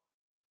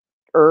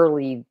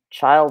early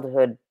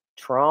childhood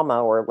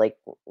trauma or like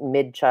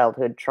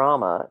mid-childhood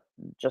trauma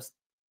just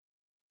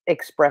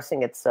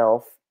expressing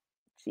itself.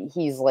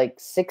 He's like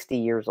 60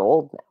 years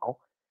old now,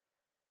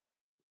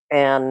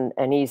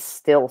 and he's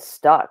still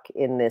stuck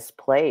in this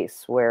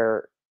place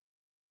where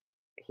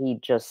he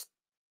just,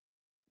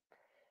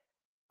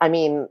 I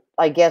mean,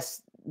 I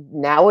guess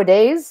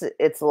nowadays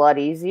it's a lot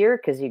easier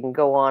because you can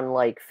go on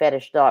like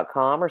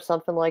fetish.com or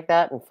something like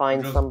that and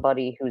find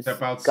somebody who's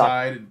step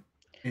outside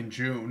in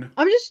June.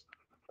 I'm just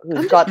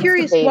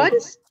curious, why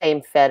does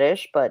same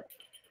fetish, but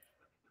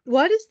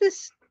why does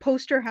this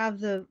poster have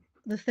the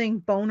thing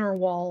boner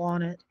wall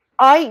on it?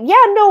 I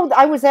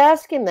was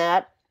asking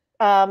that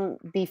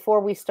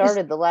before we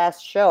started the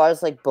last show. I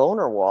was like,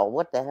 boner wall,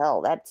 what the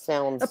hell? That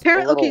sounds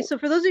apparently okay. So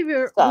for those of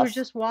you who are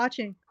just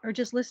watching or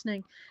just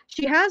listening,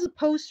 she has a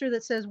poster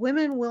that says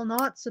 "Women will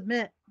not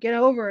submit. Get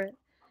over it,"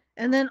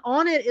 and then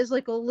on it is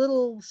like a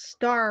little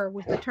star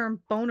with the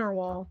term boner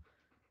wall.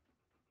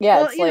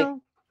 Yeah, well,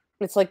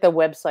 it's like the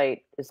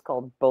website is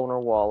called Boner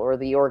Wall, or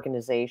the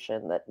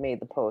organization that made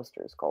the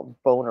poster is called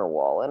Boner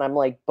Wall, and I'm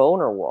like,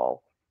 boner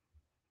wall.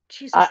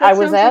 Jesus, I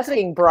was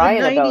asking like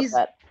Brian about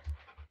that.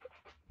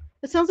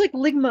 It sounds like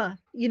ligma,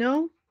 you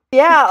know?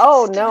 Yeah.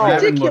 Oh no, I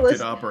haven't looked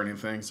it up or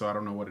anything, so I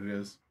don't know what it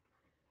is.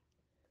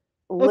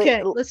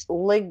 Okay, let's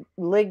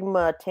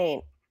ligma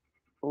taint,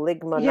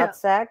 ligma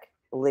nutsack,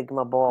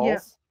 ligma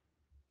balls,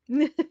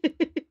 and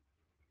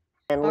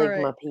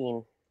ligma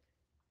peen.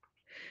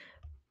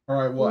 All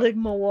right, what?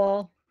 Ligma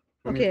wall.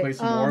 Want me to play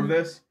some more of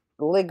this?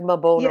 Ligma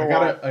boner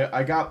wall.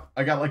 I got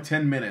like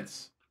 10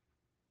 minutes.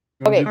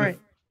 Okay, all right.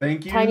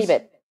 Thank you. Tiny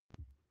bit.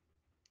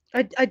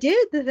 I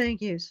did the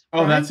thank yous.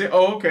 Oh, right? That's it?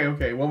 Oh,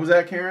 okay. What was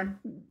that, Karen?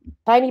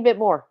 Tiny bit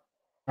more.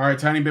 All right,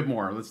 tiny bit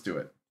more. Let's do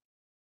it.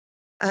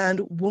 And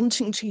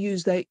wanting to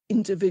use their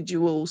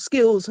individual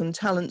skills and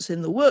talents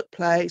in the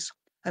workplace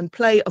and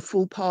play a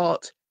full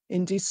part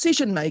in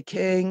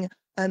decision-making,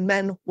 and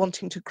men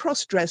wanting to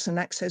cross-dress and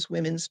access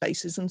women's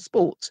spaces and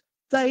sports.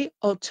 They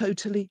are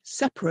totally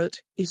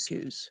separate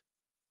issues.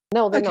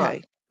 No, they're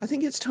not. I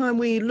think it's time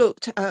we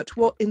looked at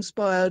what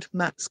inspired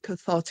Matt's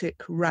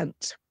cathartic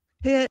rant.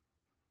 Here.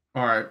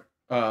 All right.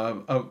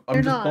 I'm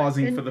just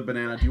pausing for the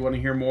banana. Do you want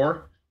to hear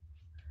more?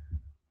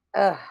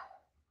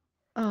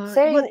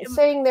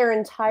 Saying they're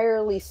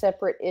entirely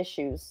separate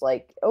issues,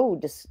 like,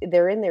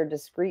 they're in their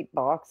discrete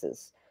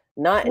boxes.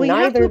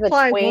 Neither the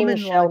twain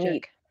shall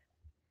meet.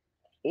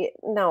 They're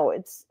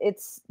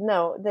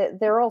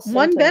all symptoms.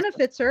 One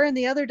benefits her and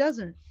the other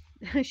doesn't.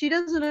 She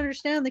doesn't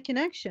understand the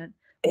connection.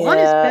 One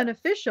is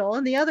beneficial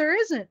and the other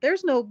isn't.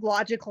 There's no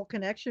logical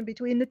connection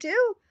between the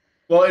two.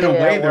 Well, in a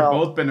way, they're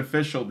both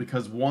beneficial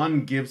because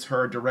one gives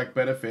her a direct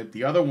benefit.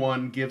 The other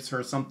one gives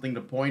her something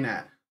to point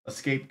at, a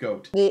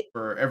scapegoat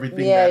for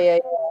everything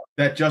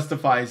that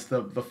justifies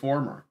the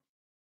former.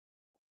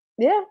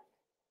 Yeah.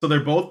 So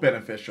they're both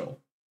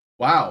beneficial.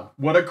 Wow.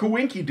 What a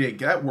coinky dink.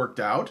 That worked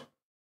out.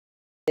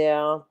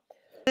 Yeah.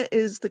 Here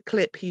is the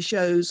clip he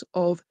shows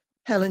of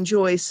Helen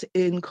Joyce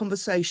in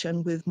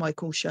conversation with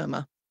Michael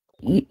Shermer.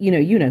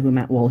 you know who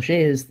Matt Walsh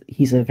is.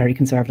 He's a very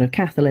conservative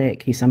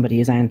Catholic. He's somebody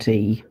who's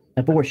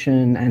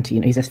anti-abortion,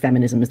 he says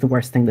feminism is the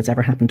worst thing that's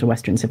ever happened to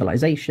Western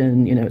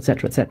civilization, et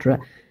cetera, et cetera.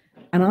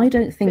 And I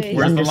don't think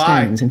he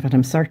understands, in fact,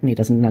 I'm certain he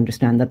doesn't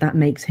understand that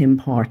makes him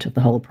part of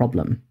the whole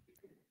problem.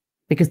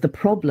 Because the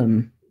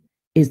problem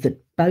is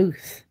that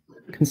both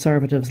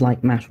conservatives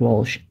like Matt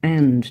Walsh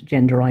and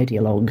gender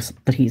ideologues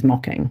that he's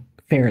mocking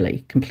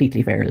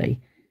completely fairly,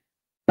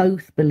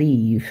 both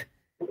believe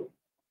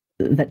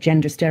that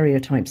gender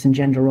stereotypes and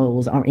gender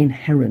roles are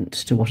inherent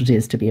to what it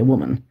is to be a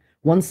woman.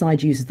 One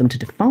side uses them to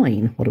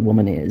define what a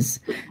woman is.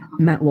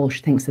 Matt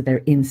Walsh thinks that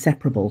they're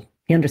inseparable.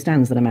 He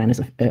understands that a man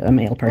is a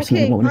male person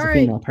and a woman is a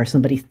female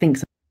person, but he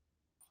thinks...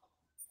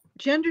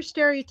 Gender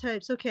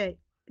stereotypes, okay.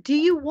 Do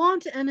you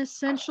want an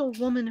essential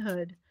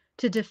womanhood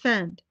to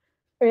defend?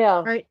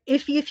 Yeah. Right.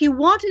 If you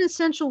want an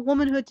essential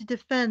womanhood to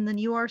defend, then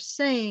you are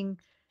saying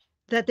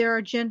that there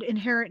are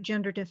inherent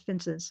gender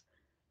differences.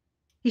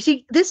 You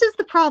see, this is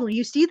the problem.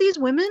 You see these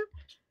women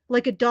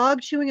like a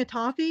dog chewing a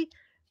toffee.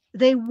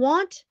 They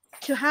want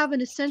to have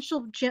an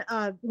essential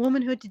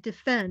womanhood to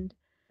defend,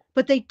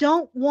 but they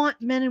don't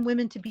want men and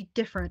women to be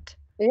different.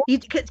 Yeah.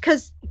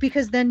 Because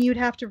then you'd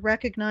have to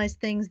recognize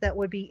things that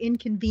would be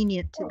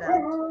inconvenient to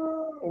them.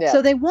 Yeah.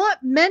 So they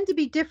want men to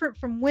be different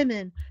from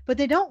women, but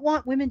they don't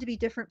want women to be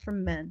different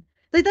from men.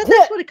 Like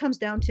that's what it comes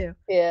down to.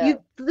 Yeah.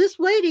 This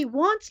lady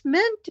wants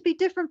men to be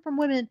different from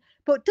women,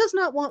 but does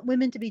not want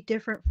women to be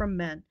different from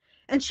men.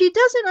 And she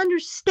doesn't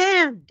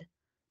understand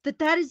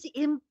that is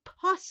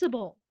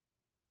impossible.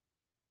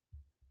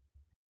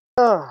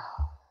 Oh,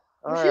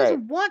 she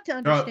doesn't want to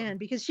understand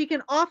because she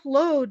can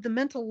offload the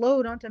mental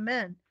load onto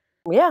men.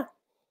 Yeah.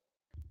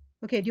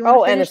 Okay. Do you want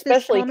to finish and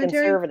especially this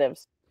commentary?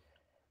 Conservatives.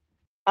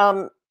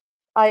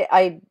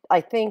 I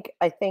think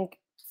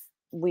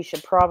we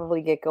should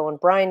probably get going.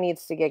 Brian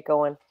needs to get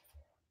going.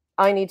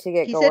 I need to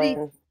get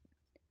going.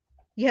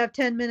 You have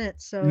 10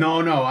 minutes. So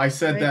no, I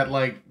said that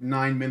like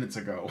 9 minutes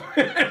ago.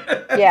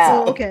 Yeah.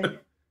 Oh, okay.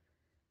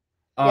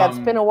 Yeah, it's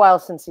been a while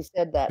since he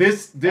said that.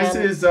 This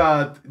is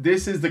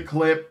the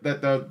clip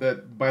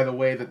that by the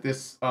way that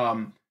this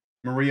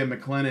Maria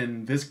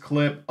MacLachlan, this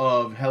clip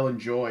of Helen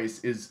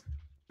Joyce is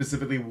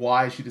specifically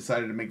why she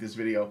decided to make this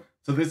video.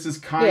 So this is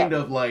kind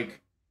of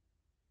like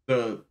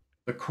the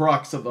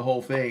crux of the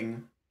whole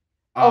thing.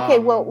 Okay,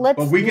 well,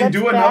 but we can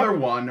do another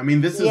one. I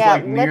mean, this is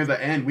like near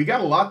the end. We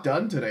got a lot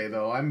done today,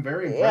 though. I'm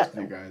very impressed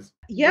with you guys.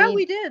 Yeah,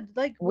 we did.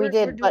 Like we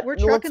did, but we're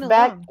trucking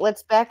along.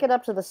 Let's back it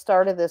up to the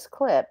start of this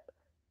clip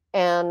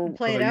and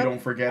play it out. You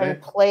don't forget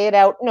it. Play it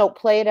out. No,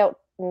 play it out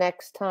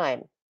next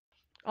time.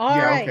 All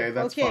right. Okay,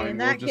 that's fine.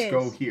 We'll just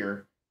go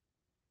here.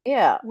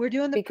 Yeah, we're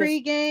doing the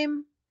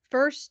pregame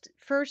first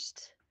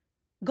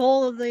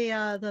goal of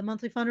the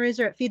monthly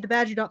fundraiser at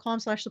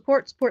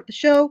feedthebadger.com/support. Support the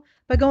show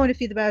by going to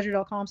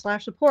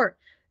feedthebadger.com/support.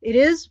 It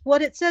is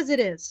what it says it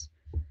is.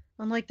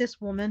 Unlike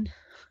this woman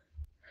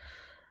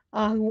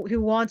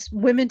who wants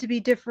women to be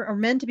different or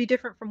men to be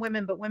different from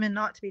women, but women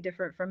not to be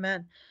different from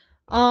men.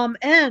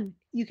 And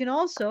you can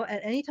also at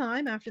any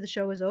time after the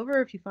show is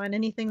over, if you find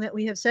anything that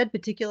we have said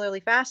particularly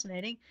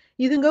fascinating,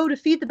 you can go to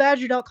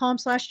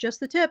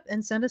feedthebadger.com/justthetip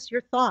and send us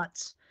your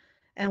thoughts.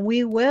 And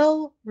we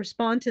will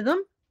respond to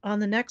them on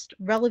the next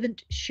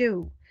relevant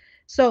show.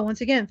 So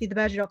once again,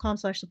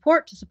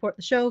 feedthebadger.com/support to support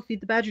the show,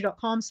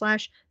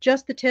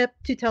 feedthebadger.com/justthetip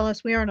to tell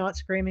us we are not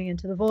screaming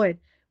into the void,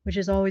 which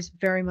is always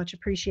very much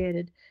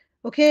appreciated.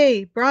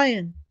 Okay,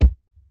 Brian.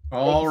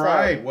 All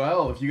right.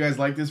 Well, if you guys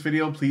like this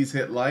video, please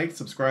hit like,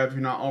 subscribe if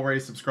you're not already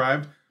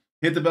subscribed.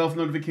 Hit the bell for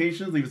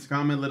notifications, leave us a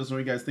comment, let us know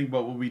what you guys think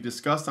about what we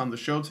discussed on the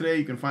show today.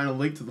 You can find a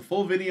link to the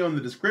full video in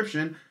the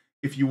description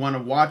if you want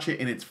to watch it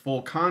in its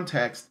full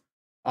context.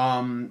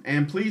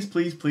 And please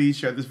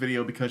share this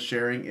video because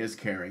sharing is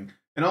caring.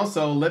 And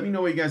also let me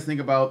know what you guys think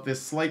about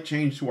this slight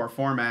change to our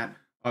format,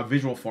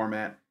 visual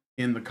format,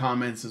 in the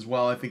comments as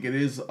well. I think it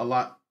is a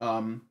lot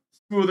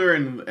smoother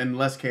and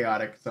less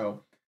chaotic.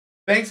 So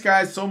thanks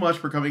guys so much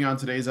for coming on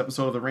today's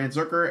episode of the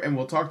Rantzerker, and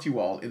we'll talk to you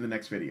all in the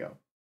next video.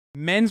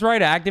 Men's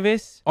rights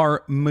activists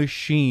are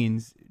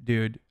machines,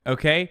 dude.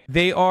 Okay?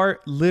 They are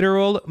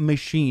literal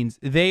machines.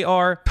 They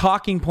are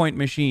talking point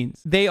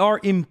machines. They are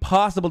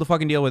impossible to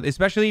fucking deal with,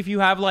 especially if you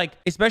have like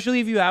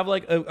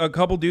a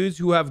couple dudes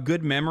who have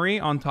good memory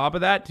on top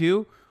of that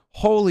too.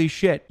 Holy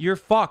shit, you're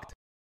fucked.